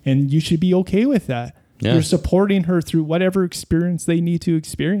 Mm-hmm. And you should be okay with that. Yeah. You're supporting her through whatever experience they need to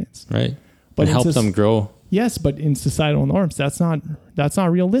experience. Right. But And help it's them grow. Yes, but in societal norms, that's not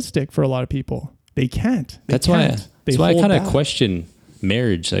realistic for a lot of people. They can't. That's why I hold kind of back. question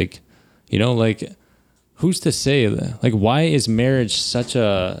marriage. Like, who's to say that? Like, why is marriage such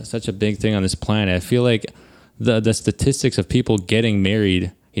a big thing on this planet? I feel like the statistics of people getting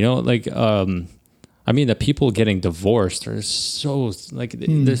married, the people getting divorced are so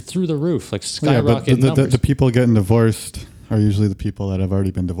they're through the roof, like skyrocketing but numbers. the people getting divorced are usually the people that have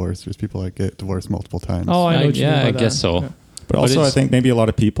already been divorced. There's people that get divorced multiple times. Oh, I know what you mean by I that. guess so. Yeah. But also, I it's- think maybe a lot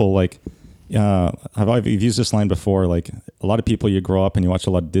of people I've used this line before. Like a lot of people, you grow up and you watch a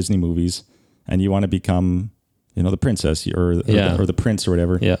lot of Disney movies, and you want to become, the princess or the prince or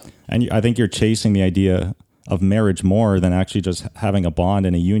whatever. Yeah. And I think you're chasing the idea of marriage more than actually just having a bond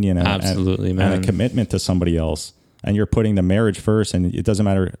and a union and, Absolutely, and man. a commitment to somebody else. And you're putting the marriage first, and it doesn't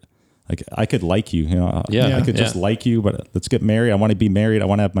matter. Like I could like you, Yeah. I could just Yeah. like you, but let's get married. I want to be married. I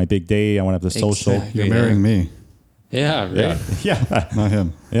want to have my big day. I want to have the social. Exactly. You're marrying me, Yeah, right. Yeah. not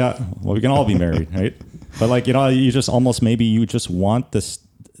him. Yeah. Well, we can all be married, right? But you just almost maybe you just want this,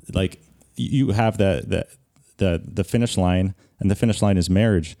 like you have the finish line, and the finish line is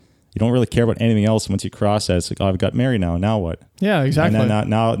marriage. You don't really care about anything else once you cross that. It's like, oh, I've got married now. Now what? Yeah, exactly. And then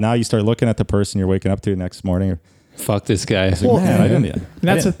now you start looking at the person you're waking up to the next morning. Fuck this guy. Well, Man, I didn't.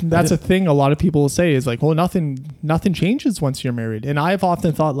 And that's a thing a lot of people will say is like, well, nothing changes once you're married. And I've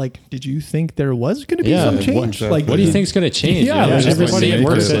often thought, like, did you think there was going to be Yeah, some like, change? what- like, What do you think's going to change? Yeah, Yeah, like, everybody at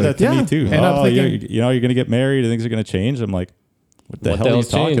work naked, said that to yeah. me too. And I'm Oh, thinking- you're going to get married and things are going to change. I'm like, what the hell are you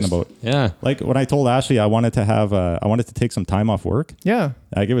talking changed? about? Yeah. Like when I told Ashley I wanted to take some time off work. yeah,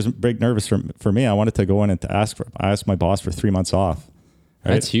 Like it was big nervous for me. I wanted to go in and I asked my boss for 3 months off.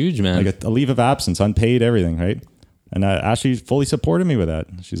 Right? That's huge, man. Like a leave of absence, unpaid, everything, right? And Ashley fully supported me with that.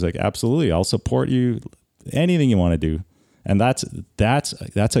 She's like, absolutely, I'll support you, anything you want to do. And that's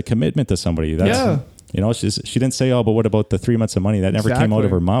a commitment to somebody. That's, Yeah. She didn't say, oh, but what about the 3 months of money? That never came out Exactly.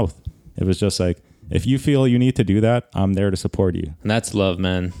 of her mouth. It was just like, if you feel you need to do that, I'm there to support you. And that's love,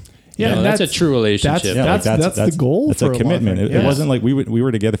 man. Yeah, that's a true relationship. That's the goal That's for a a lot of commitment. things. It Yes. wasn't like we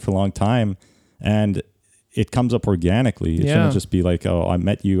were together for a long time, and it comes up organically. It Yeah. shouldn't just be like, oh, I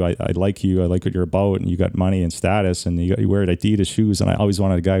met you, I like you, I like what you're about, and you got money and status, and you wear Adidas shoes, and I always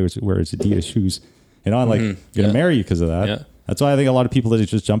wanted a guy who wears Adidas shoes. And I'm like, gonna marry you because of that. Yeah. That's why I think a lot of people that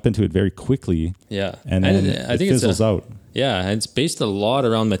just jump into it very quickly. Yeah. And then I it think fizzles out. Yeah, and it's based a lot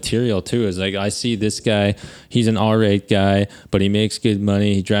around material too. It's like I see this guy, he's an R8 guy, but he makes good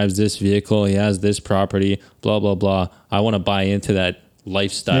money. He drives this vehicle, he has this property, blah blah blah. I want to buy into that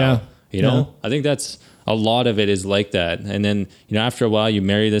lifestyle. Yeah. You know, Yeah. I think that's a lot of it is like that. And then after a while, you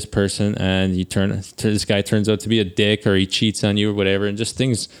marry this person, and this guy turns out to be a dick, or he cheats on you, or whatever, and just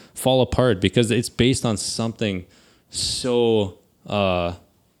things fall apart because it's based on something so.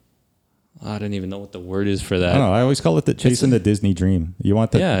 I don't even know what the word is for that. I don't know. I always call it the chasing the Disney dream. You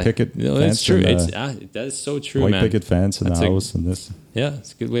want the picket fence. It's true. And That is so true, white man. picket fence and That's the house and this. Yeah,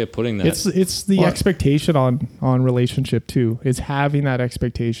 it's a good way of putting that. It's the expectation on relationship too. Is having that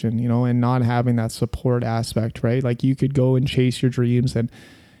expectation, and not having that support aspect, right? Like you could go and chase your dreams, and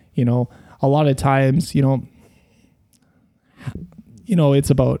a lot of times, it's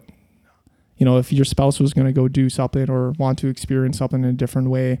about, if your spouse was going to go do something or want to experience something in a different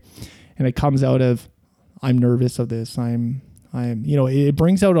way, and it comes out of, I'm nervous of this. It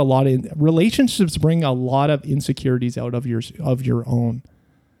brings out a lot of relationships, bring a lot of insecurities out of your own,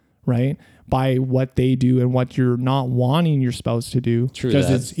 right? By what they do and what you're not wanting your spouse to do, because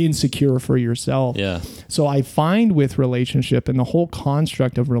it's insecure for yourself. Yeah. So I find with relationship and the whole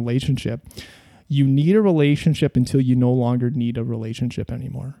construct of relationship, you need a relationship until you no longer need a relationship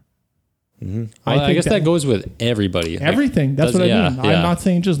anymore. Mm-hmm. Well, I guess that goes with everybody. Everything. That's what I mean. Yeah. I'm not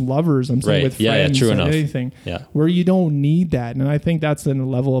saying just lovers. I'm saying with friends true and enough. anything. Yeah. Where you don't need that. And I think that's the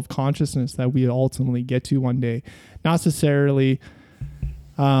level of consciousness that we ultimately get to one day. Not necessarily.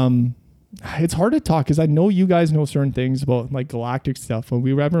 It's hard to talk because I know you guys know certain things about like galactic stuff, but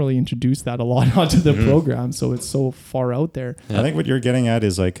we haven't really introduced that a lot onto the program. So it's so far out there. Yeah. I think what you're getting at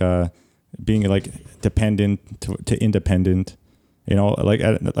is like being like dependent to independent. I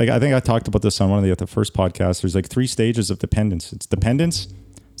think I talked about this on one of the first podcasts. There's like 3 stages of dependence. It's dependence,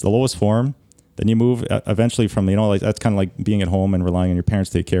 it's the lowest form. Then you move eventually from, that's kind of like being at home and relying on your parents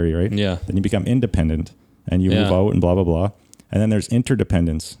to take care of you, right? Yeah. Then you become independent and you move out and blah, blah, blah. And then there's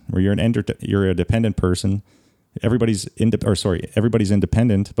interdependence, where you're a dependent person. Everybody's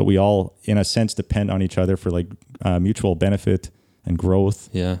independent, but we all, in a sense, depend on each other for like mutual benefit and growth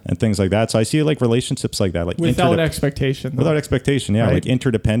and things like that. So I see like relationships like that, like without expectation. Without expectation, yeah. Right? Like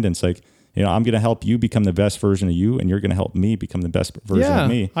interdependence. Like, I'm going to help you become the best version of you, and you're going to help me become the best version of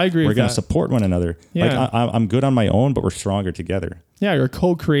me. I agree. We're going to support one another. Yeah. Like I'm good on my own, but we're stronger together. Yeah, you're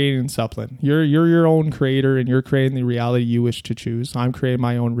co-creating something. You're your own creator, and you're creating the reality you wish to choose. I'm creating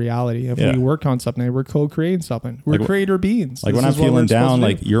my own reality. If we work on something, we're co-creating something. We're creator beings. Like when I'm feeling down,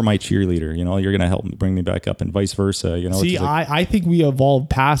 like you're my cheerleader. You're going to help bring me back up, and vice versa. See, I think we evolved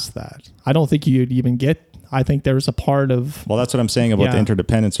past that. I don't think you'd even get. I think there's a part of. Well, that's what I'm saying about the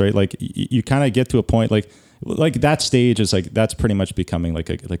interdependence, right? Like you kind of get to a point, like that stage is like that's pretty much becoming like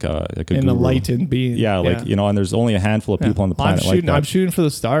a an enlightened being. Yeah, and there's only a handful of people on the planet like that. I'm shooting for the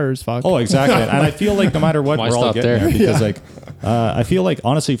stars. Fuck. Oh, exactly. And I feel like no matter what, we're all getting there because I feel like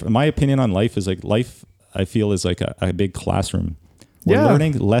honestly, my opinion on life is like life. I feel is like a big classroom. We're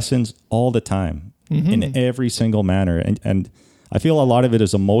learning lessons all the time in every single manner, and I feel a lot of it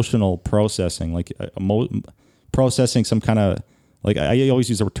is emotional processing, like processing some kind of. Like I always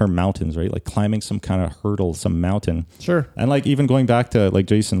use the term mountains, right? Like climbing some kind of hurdle, some mountain. Sure. And like even going back to like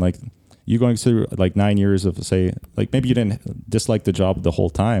Jason, like you going through like 9 years of say, like maybe you didn't dislike the job the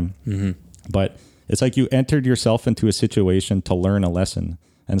whole time, but it's like you entered yourself into a situation to learn a lesson.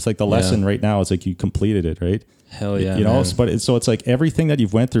 And it's like the lesson right now is like you completed it, right? Hell yeah. But it's like everything that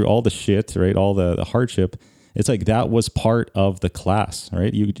you've went through, all the shit, right? All the hardship. It's like that was part of the class,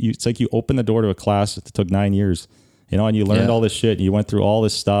 right? It's like you opened the door to a class that took 9 years. And you learned all this shit, and you went through all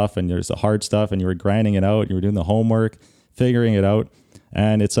this stuff, and there's the hard stuff, and you were grinding it out, you were doing the homework, figuring it out,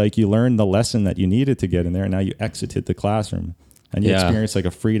 and it's like you learned the lesson that you needed to get in there, and now you exited the classroom, and you experience like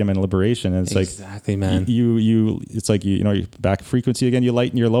a freedom and liberation, and it's exactly, man. It's like you back frequency again, you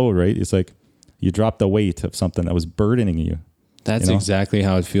lighten your load, right? It's like you drop the weight of something that was burdening you. That's exactly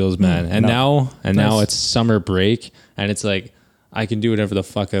how it feels, man. And now it's summer break, and it's like I can do whatever the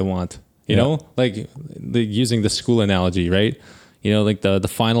fuck I want. You know, like using the school analogy, right? Like the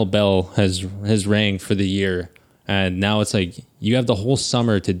final bell has rang for the year, and now it's like you have the whole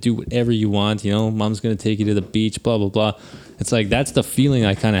summer to do whatever you want. Mom's gonna take you to the beach, blah blah blah. It's like that's the feeling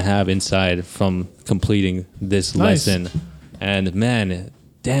I kind of have inside from completing this lesson, and man,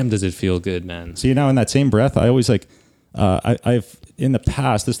 damn, does it feel good, man. See, now in that same breath, I always like I've in the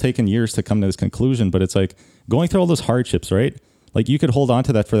past, it's taken years to come to this conclusion, but it's like going through all those hardships, right? Like you could hold on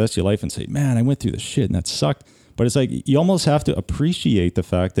to that for the rest of your life and say, man, I went through this shit and that sucked. But it's like you almost have to appreciate the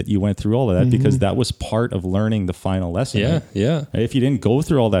fact that you went through all of that because that was part of learning the final lesson. Yeah, right? yeah, If you didn't go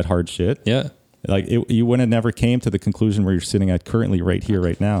through all that hard shit, yeah. like you wouldn't have never came to the conclusion where you're sitting at currently right here,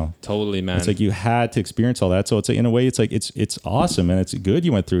 right now. Totally, man. It's like you had to experience all that. So it's like, in a way, it's like it's awesome and it's good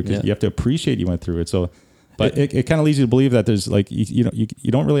you went through it because you have to appreciate you went through it. So, but it kind of leads you to believe that there's like you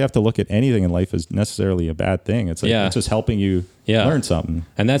don't really have to look at anything in life as necessarily a bad thing. It's like it's just helping you learn something.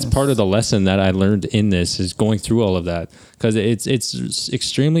 And that's part of the lesson that I learned in this is going through all of that because it's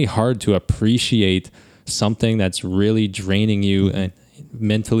extremely hard to appreciate something that's really draining you and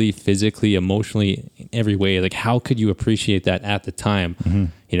mentally, physically, emotionally, in every way. Like, how could you appreciate that at the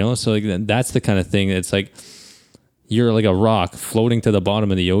time? You know, so like that's the kind of thing that's like you're like a rock floating to the bottom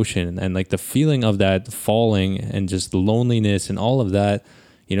of the ocean, and like the feeling of that falling and just the loneliness and all of that.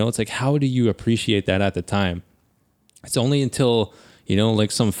 You know, it's like, how do you appreciate that at the time? It's only until, you know,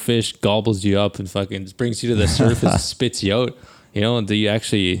 like some fish gobbles you up and fucking brings you to the surface and spits you out, you know, do you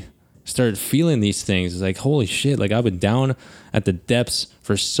actually start feeling these things? It's like, holy shit, like I've been down at the depths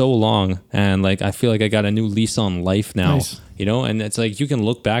for so long and like I feel like I got a new lease on life now. Nice. You know, and it's like you can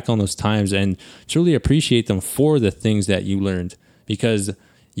look back on those times and truly appreciate them for the things that you learned, because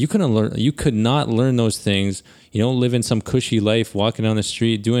you could not learn those things, you know, living some cushy life, walking down the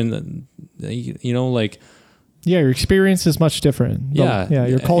street, doing you know, like your experience is much different.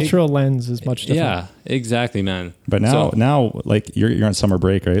 Your cultural lens is much different. Yeah, exactly, man. But now, like you're on summer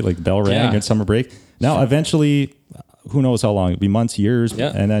break, right? Like bell rang, you're on summer break. Now, eventually, who knows how long? It'll be months, years,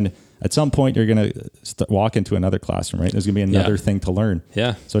 and then at some point you're gonna walk into another classroom, right? There's gonna be another thing to learn.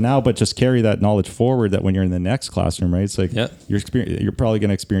 Yeah. So now, but just carry that knowledge forward. That when you're in the next classroom, right? It's like you're probably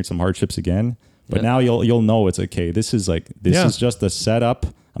gonna experience some hardships again. But now you'll know it's okay. This is just the setup.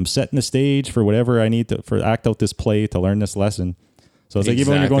 I'm setting the stage for whatever I need to act out this play to learn this lesson. So it's like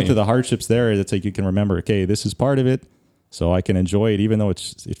even when you're going through the hardships there, it's like you can remember, okay, this is part of it, so I can enjoy it, even though it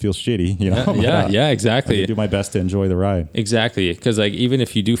feels shitty, you know. Yeah, exactly. I can do my best to enjoy the ride. Exactly, because like even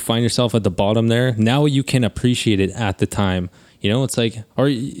if you do find yourself at the bottom there, now you can appreciate it at the time. You know, it's like, or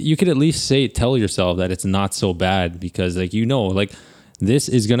you could at least tell yourself that it's not so bad, because like, you know, like this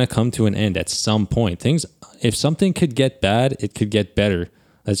is gonna come to an end at some point. If something could get bad, it could get better.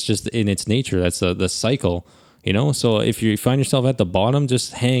 That's just in its nature. That's the cycle, you know? So if you find yourself at the bottom,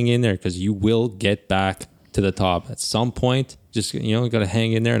 just hang in there, because you will get back to the top at some point. Just, you know, you got to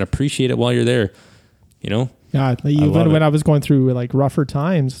hang in there and appreciate it while you're there, you know? Yeah, even when I was going through like rougher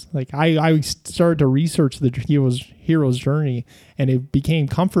times, like I started to research the hero's journey, and it became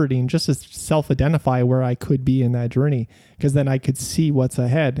comforting just to self-identify where I could be in that journey, because then I could see what's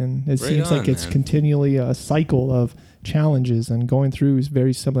ahead. And it seems like it's continually a cycle of challenges and going through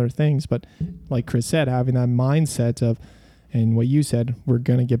very similar things. But like Chris said, having that mindset of, and what you said, we're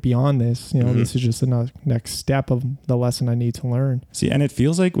going to get beyond this. You know, this is just the next step of the lesson I need to learn. See, and it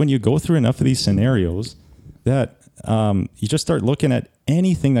feels like when you go through enough of these scenarios that you just start looking at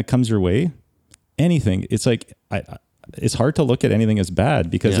anything that comes your way, anything. It's like, it's hard to look at anything as bad,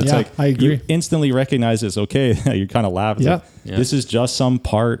 because it's like I agree. You instantly recognize it's okay. You kind of laugh. Like, this is just some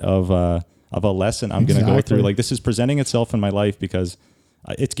part of a lesson I'm going to go through. Like, this is presenting itself in my life because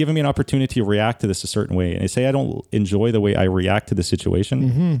it's given me an opportunity to react to this a certain way. And I say I don't enjoy the way I react to the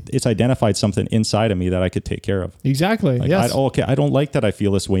situation. It's identified something inside of me that I could take care of. Exactly. Like, I don't like that I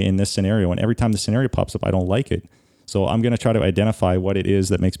feel this way in this scenario. And every time the scenario pops up, I don't like it. So I'm going to try to identify what it is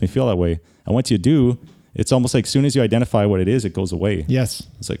that makes me feel that way. And once you do, it's almost like as soon as you identify what it is, it goes away. Yes.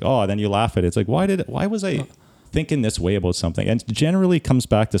 It's like, oh, then you laugh at it. It's like, why was I thinking this way about something? And generally comes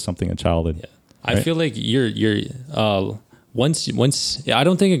back to something in childhood. Yeah. Right? I feel like you're once I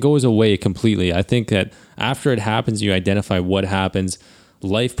don't think it goes away completely. I think that after it happens, you identify what happens.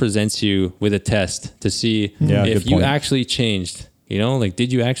 Life presents you with a test to see if you actually changed. You know, like,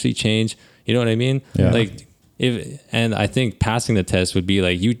 did you actually change? You know what I mean? Yeah. Like, and I think passing the test would be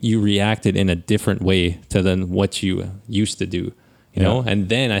like you reacted in a different way than what you used to do. You know, and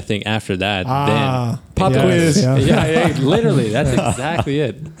then I think after that, then pop quiz. Yeah, literally, that's exactly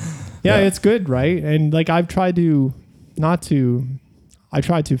it. Yeah, it's good, right? And like I've tried to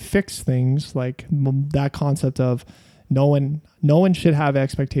fix things, like that concept of no one should have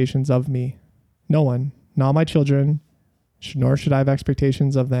expectations of me. No one, not my children, nor should I have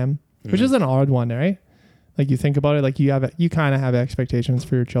expectations of them, which is an odd one, right? Like you think about it, like you kind of have expectations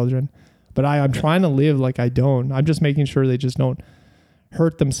for your children, but I'm trying to live like I don't. I'm just making sure they just don't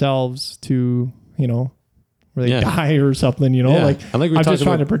hurt themselves to, you know, where they die or something, you know, like I'm just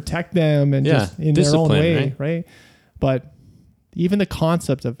trying to protect them and just in their own way. Right. But even the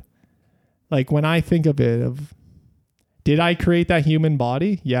concept of, like, when I think of it, did I create that human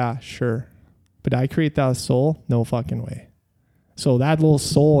body? Yeah, sure. But did I create that soul? No fucking way. So that little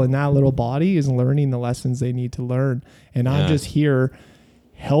soul in that little body is learning the lessons they need to learn. And I'm just here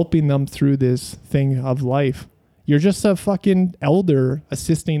helping them through this thing of life. You're just a fucking elder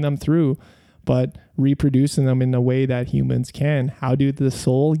assisting them through, but reproducing them in the way that humans can. How did the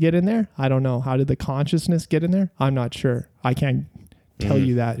soul get in there? I don't know. How did the consciousness get in there? I'm not sure. I can't tell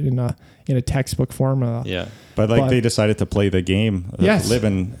you that in a textbook formula. Yeah. But they decided to play the game,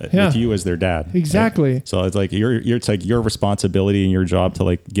 living with you as their dad. Exactly. Right? So it's like it's like your responsibility and your job to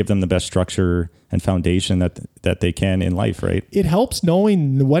like give them the best structure and foundation that they can in life, right? It helps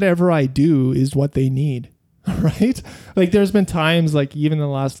knowing whatever I do is what they need, right? Like there's been times, like even in the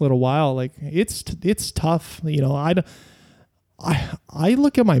last little while, like it's tough. You know, I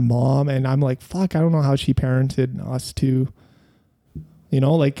look at my mom and I'm like, fuck, I don't know how she parented us two. You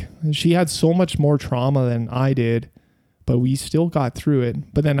know, like she had so much more trauma than I did, but we still got through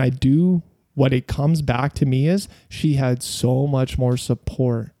it. But then what it comes back to me is she had so much more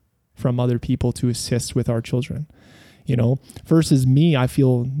support from other people to assist with our children, you know, versus me, I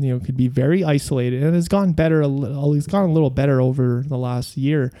feel, you know, could be very isolated, and it's gotten better. It's gotten a little better over the last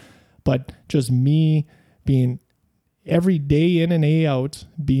year, but just me being every day in and day out,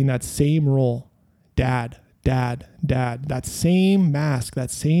 being that same role, dad, that same mask, that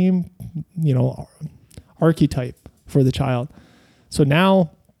same, you know, archetype for the child. So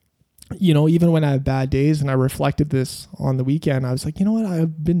now, you know, even when I have bad days, and I reflected this on the weekend, I was like, you know what?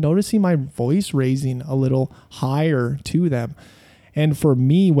 I've been noticing my voice raising a little higher to them. And for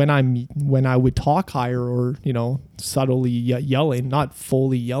me, when I would talk higher or, you know, subtly yelling, not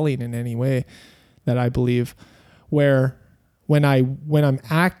fully yelling in any way that I believe, where when I'm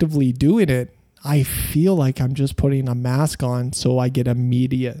actively doing it, I feel like I'm just putting a mask on so I get a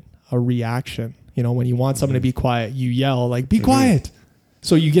reaction. You know, when you want someone to be quiet, you yell like, be quiet.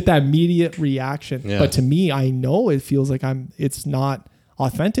 So you get that immediate reaction. Yeah. But to me, I know it feels like it's not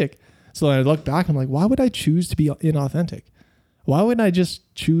authentic. So then I look back, I'm like, why would I choose to be inauthentic? Why wouldn't I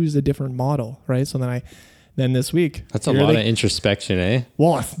just choose a different model? Right. So then this week. That's a lot of introspection, eh?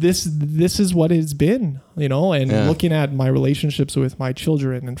 Well, this is what it's been, you know, and looking at my relationships with my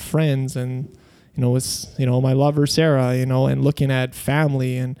children and friends and, you know, it's, you know, my lover, Sarah, you know, and looking at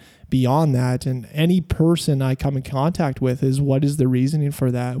family and beyond that, and any person I come in contact with is what is the reasoning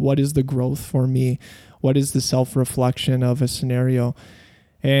for that? What is the growth for me? What is the self-reflection of a scenario?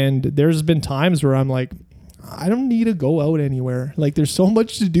 And there's been times where I'm like, I don't need to go out anywhere. Like there's so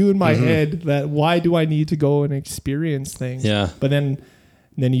much to do in my head that why do I need to go and experience things? Yeah. But then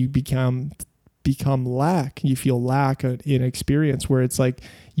you become lack. You feel lack in experience where it's like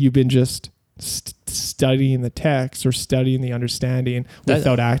you've been just studying the text or studying the understanding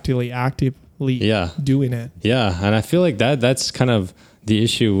without actively doing it. Yeah. And I feel like that's kind of the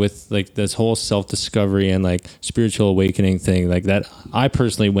issue with like this whole self-discovery and like spiritual awakening thing, like that I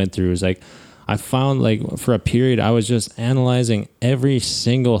personally went through, is like I found like for a period I was just analyzing every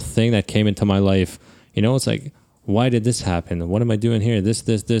single thing that came into my life. You know, it's like, why did this happen? What am I doing here? This.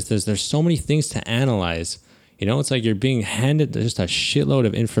 There's so many things to analyze. You know, it's like you're being handed just a shitload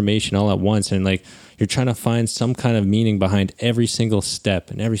of information all at once, and like you're trying to find some kind of meaning behind every single step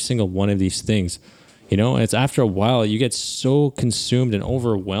and every single one of these things. You know, and it's after a while you get so consumed and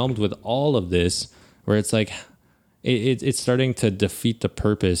overwhelmed with all of this, where it's like it's starting to defeat the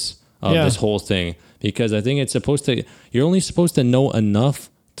purpose of this whole thing. Because I think you're only supposed to know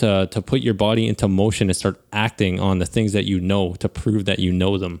enough to put your body into motion and start acting on the things that you know to prove that you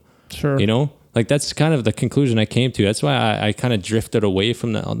know them. Sure. You know? Like that's kind of the conclusion I came to. That's why I kind of drifted away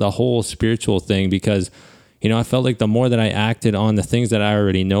from the whole spiritual thing, because, you know, I felt like the more that I acted on the things that I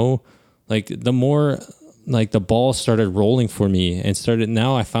already know, like the more like the ball started rolling for me, and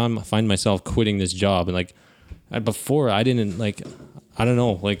now I find myself quitting this job. And like before I didn't like, I don't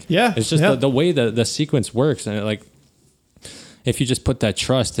know, like, it's just the way the sequence works. And like, if you just put that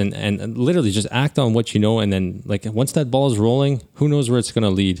trust and literally just act on what you know, and then like once that ball is rolling, who knows where it's going to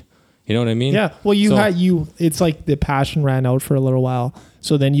lead. You know what I mean? Yeah. Well, it's like the passion ran out for a little while.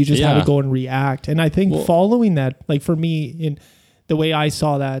 So then you just had to go and react. And I think following that, like for me, in the way I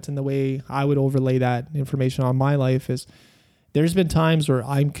saw that and the way I would overlay that information on my life, is there's been times where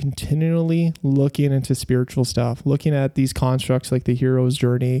I'm continually looking into spiritual stuff, looking at these constructs like the hero's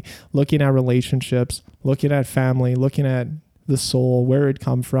journey, looking at relationships, looking at family, looking at the soul, where it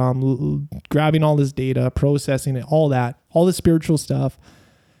come from, grabbing all this data, processing it, all the spiritual stuff.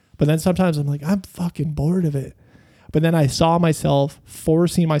 But then sometimes I'm like, I'm fucking bored of it. But then I saw myself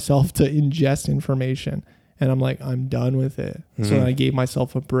forcing myself to ingest information, and I'm like, I'm done with it. So then I gave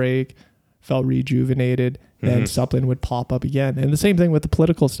myself a break, felt rejuvenated, then something would pop up again. And the same thing with the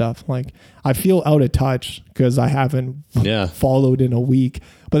political stuff. Like I feel out of touch because I haven't Yeah. followed in a week.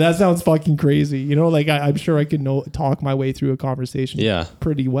 But that sounds fucking crazy. You know, like I'm sure I could talk my way through a conversation Yeah.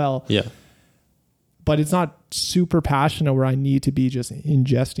 pretty well. Yeah. But it's not super passionate where I need to be just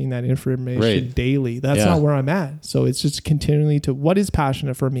ingesting that information Right. daily. That's Yeah. not where I'm at. So it's just continually to what is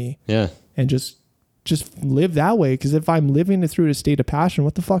passionate for me Yeah. and just live that way. Because if I'm living it through a state of passion,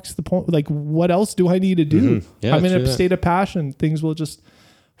 what the fuck's the point? Like, what else do I need to do? Mhm. Yeah, I'm in true a that. state of passion. Things will just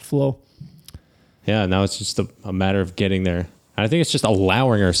flow. Yeah. Now it's just a matter of getting there. And I think it's just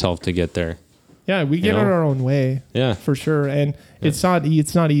allowing ourselves to get there. Yeah, we get know? on our own way. Yeah. For sure. And it's not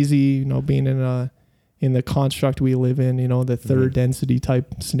easy, you know, being in the construct we live in, you know, the third density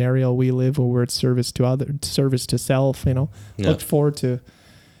type scenario we live where it's service to self, you know. Yeah. Look forward to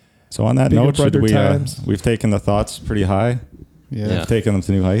So on that Bigger note, should brother we? times. We've taken the thoughts pretty high. Yeah. Yeah. We've taken them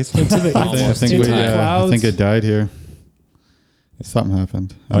to new heights. into the I think into we, the I clouds. think it died here. Something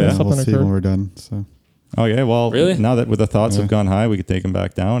happened. Oh, yeah? We'll Something see occurred. when we're done. So Okay, well, Really? now that with the thoughts Yeah. have gone high, we could take them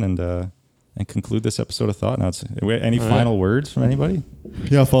back down and conclude this episode of Thought Nuts. Any All final words from anybody?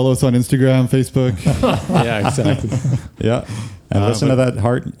 yeah, follow us on Instagram, Facebook. Yeah, exactly. Yeah, and listen to that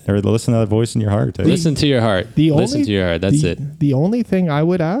heart, or listen to that voice in your heart. eh? Listen to your heart. Listen to your heart. That's it. The only thing I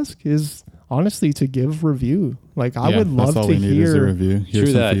would ask is honestly to give review. Like I Yeah, would love That's all to we need is a hear. review. Hear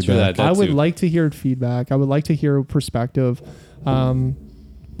True some that, true feedback. that. I would too. like to hear feedback. I would like to hear a perspective,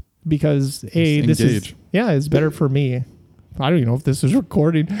 because this is engage. it's better for me. I don't even know if this is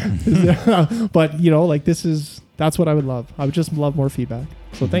recording, but you know, like that's what I would love. I would just love more feedback.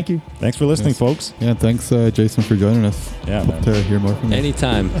 So thank you. Thanks for listening, Yes. folks. Yeah, thanks, Jason, for joining us. Yeah, Hope man. to hear more from you.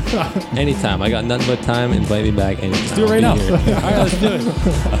 Anytime. Anytime. I got nothing but time. Invite me back anytime. do it right I'll now. be here. All right, let's do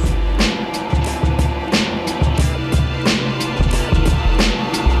it.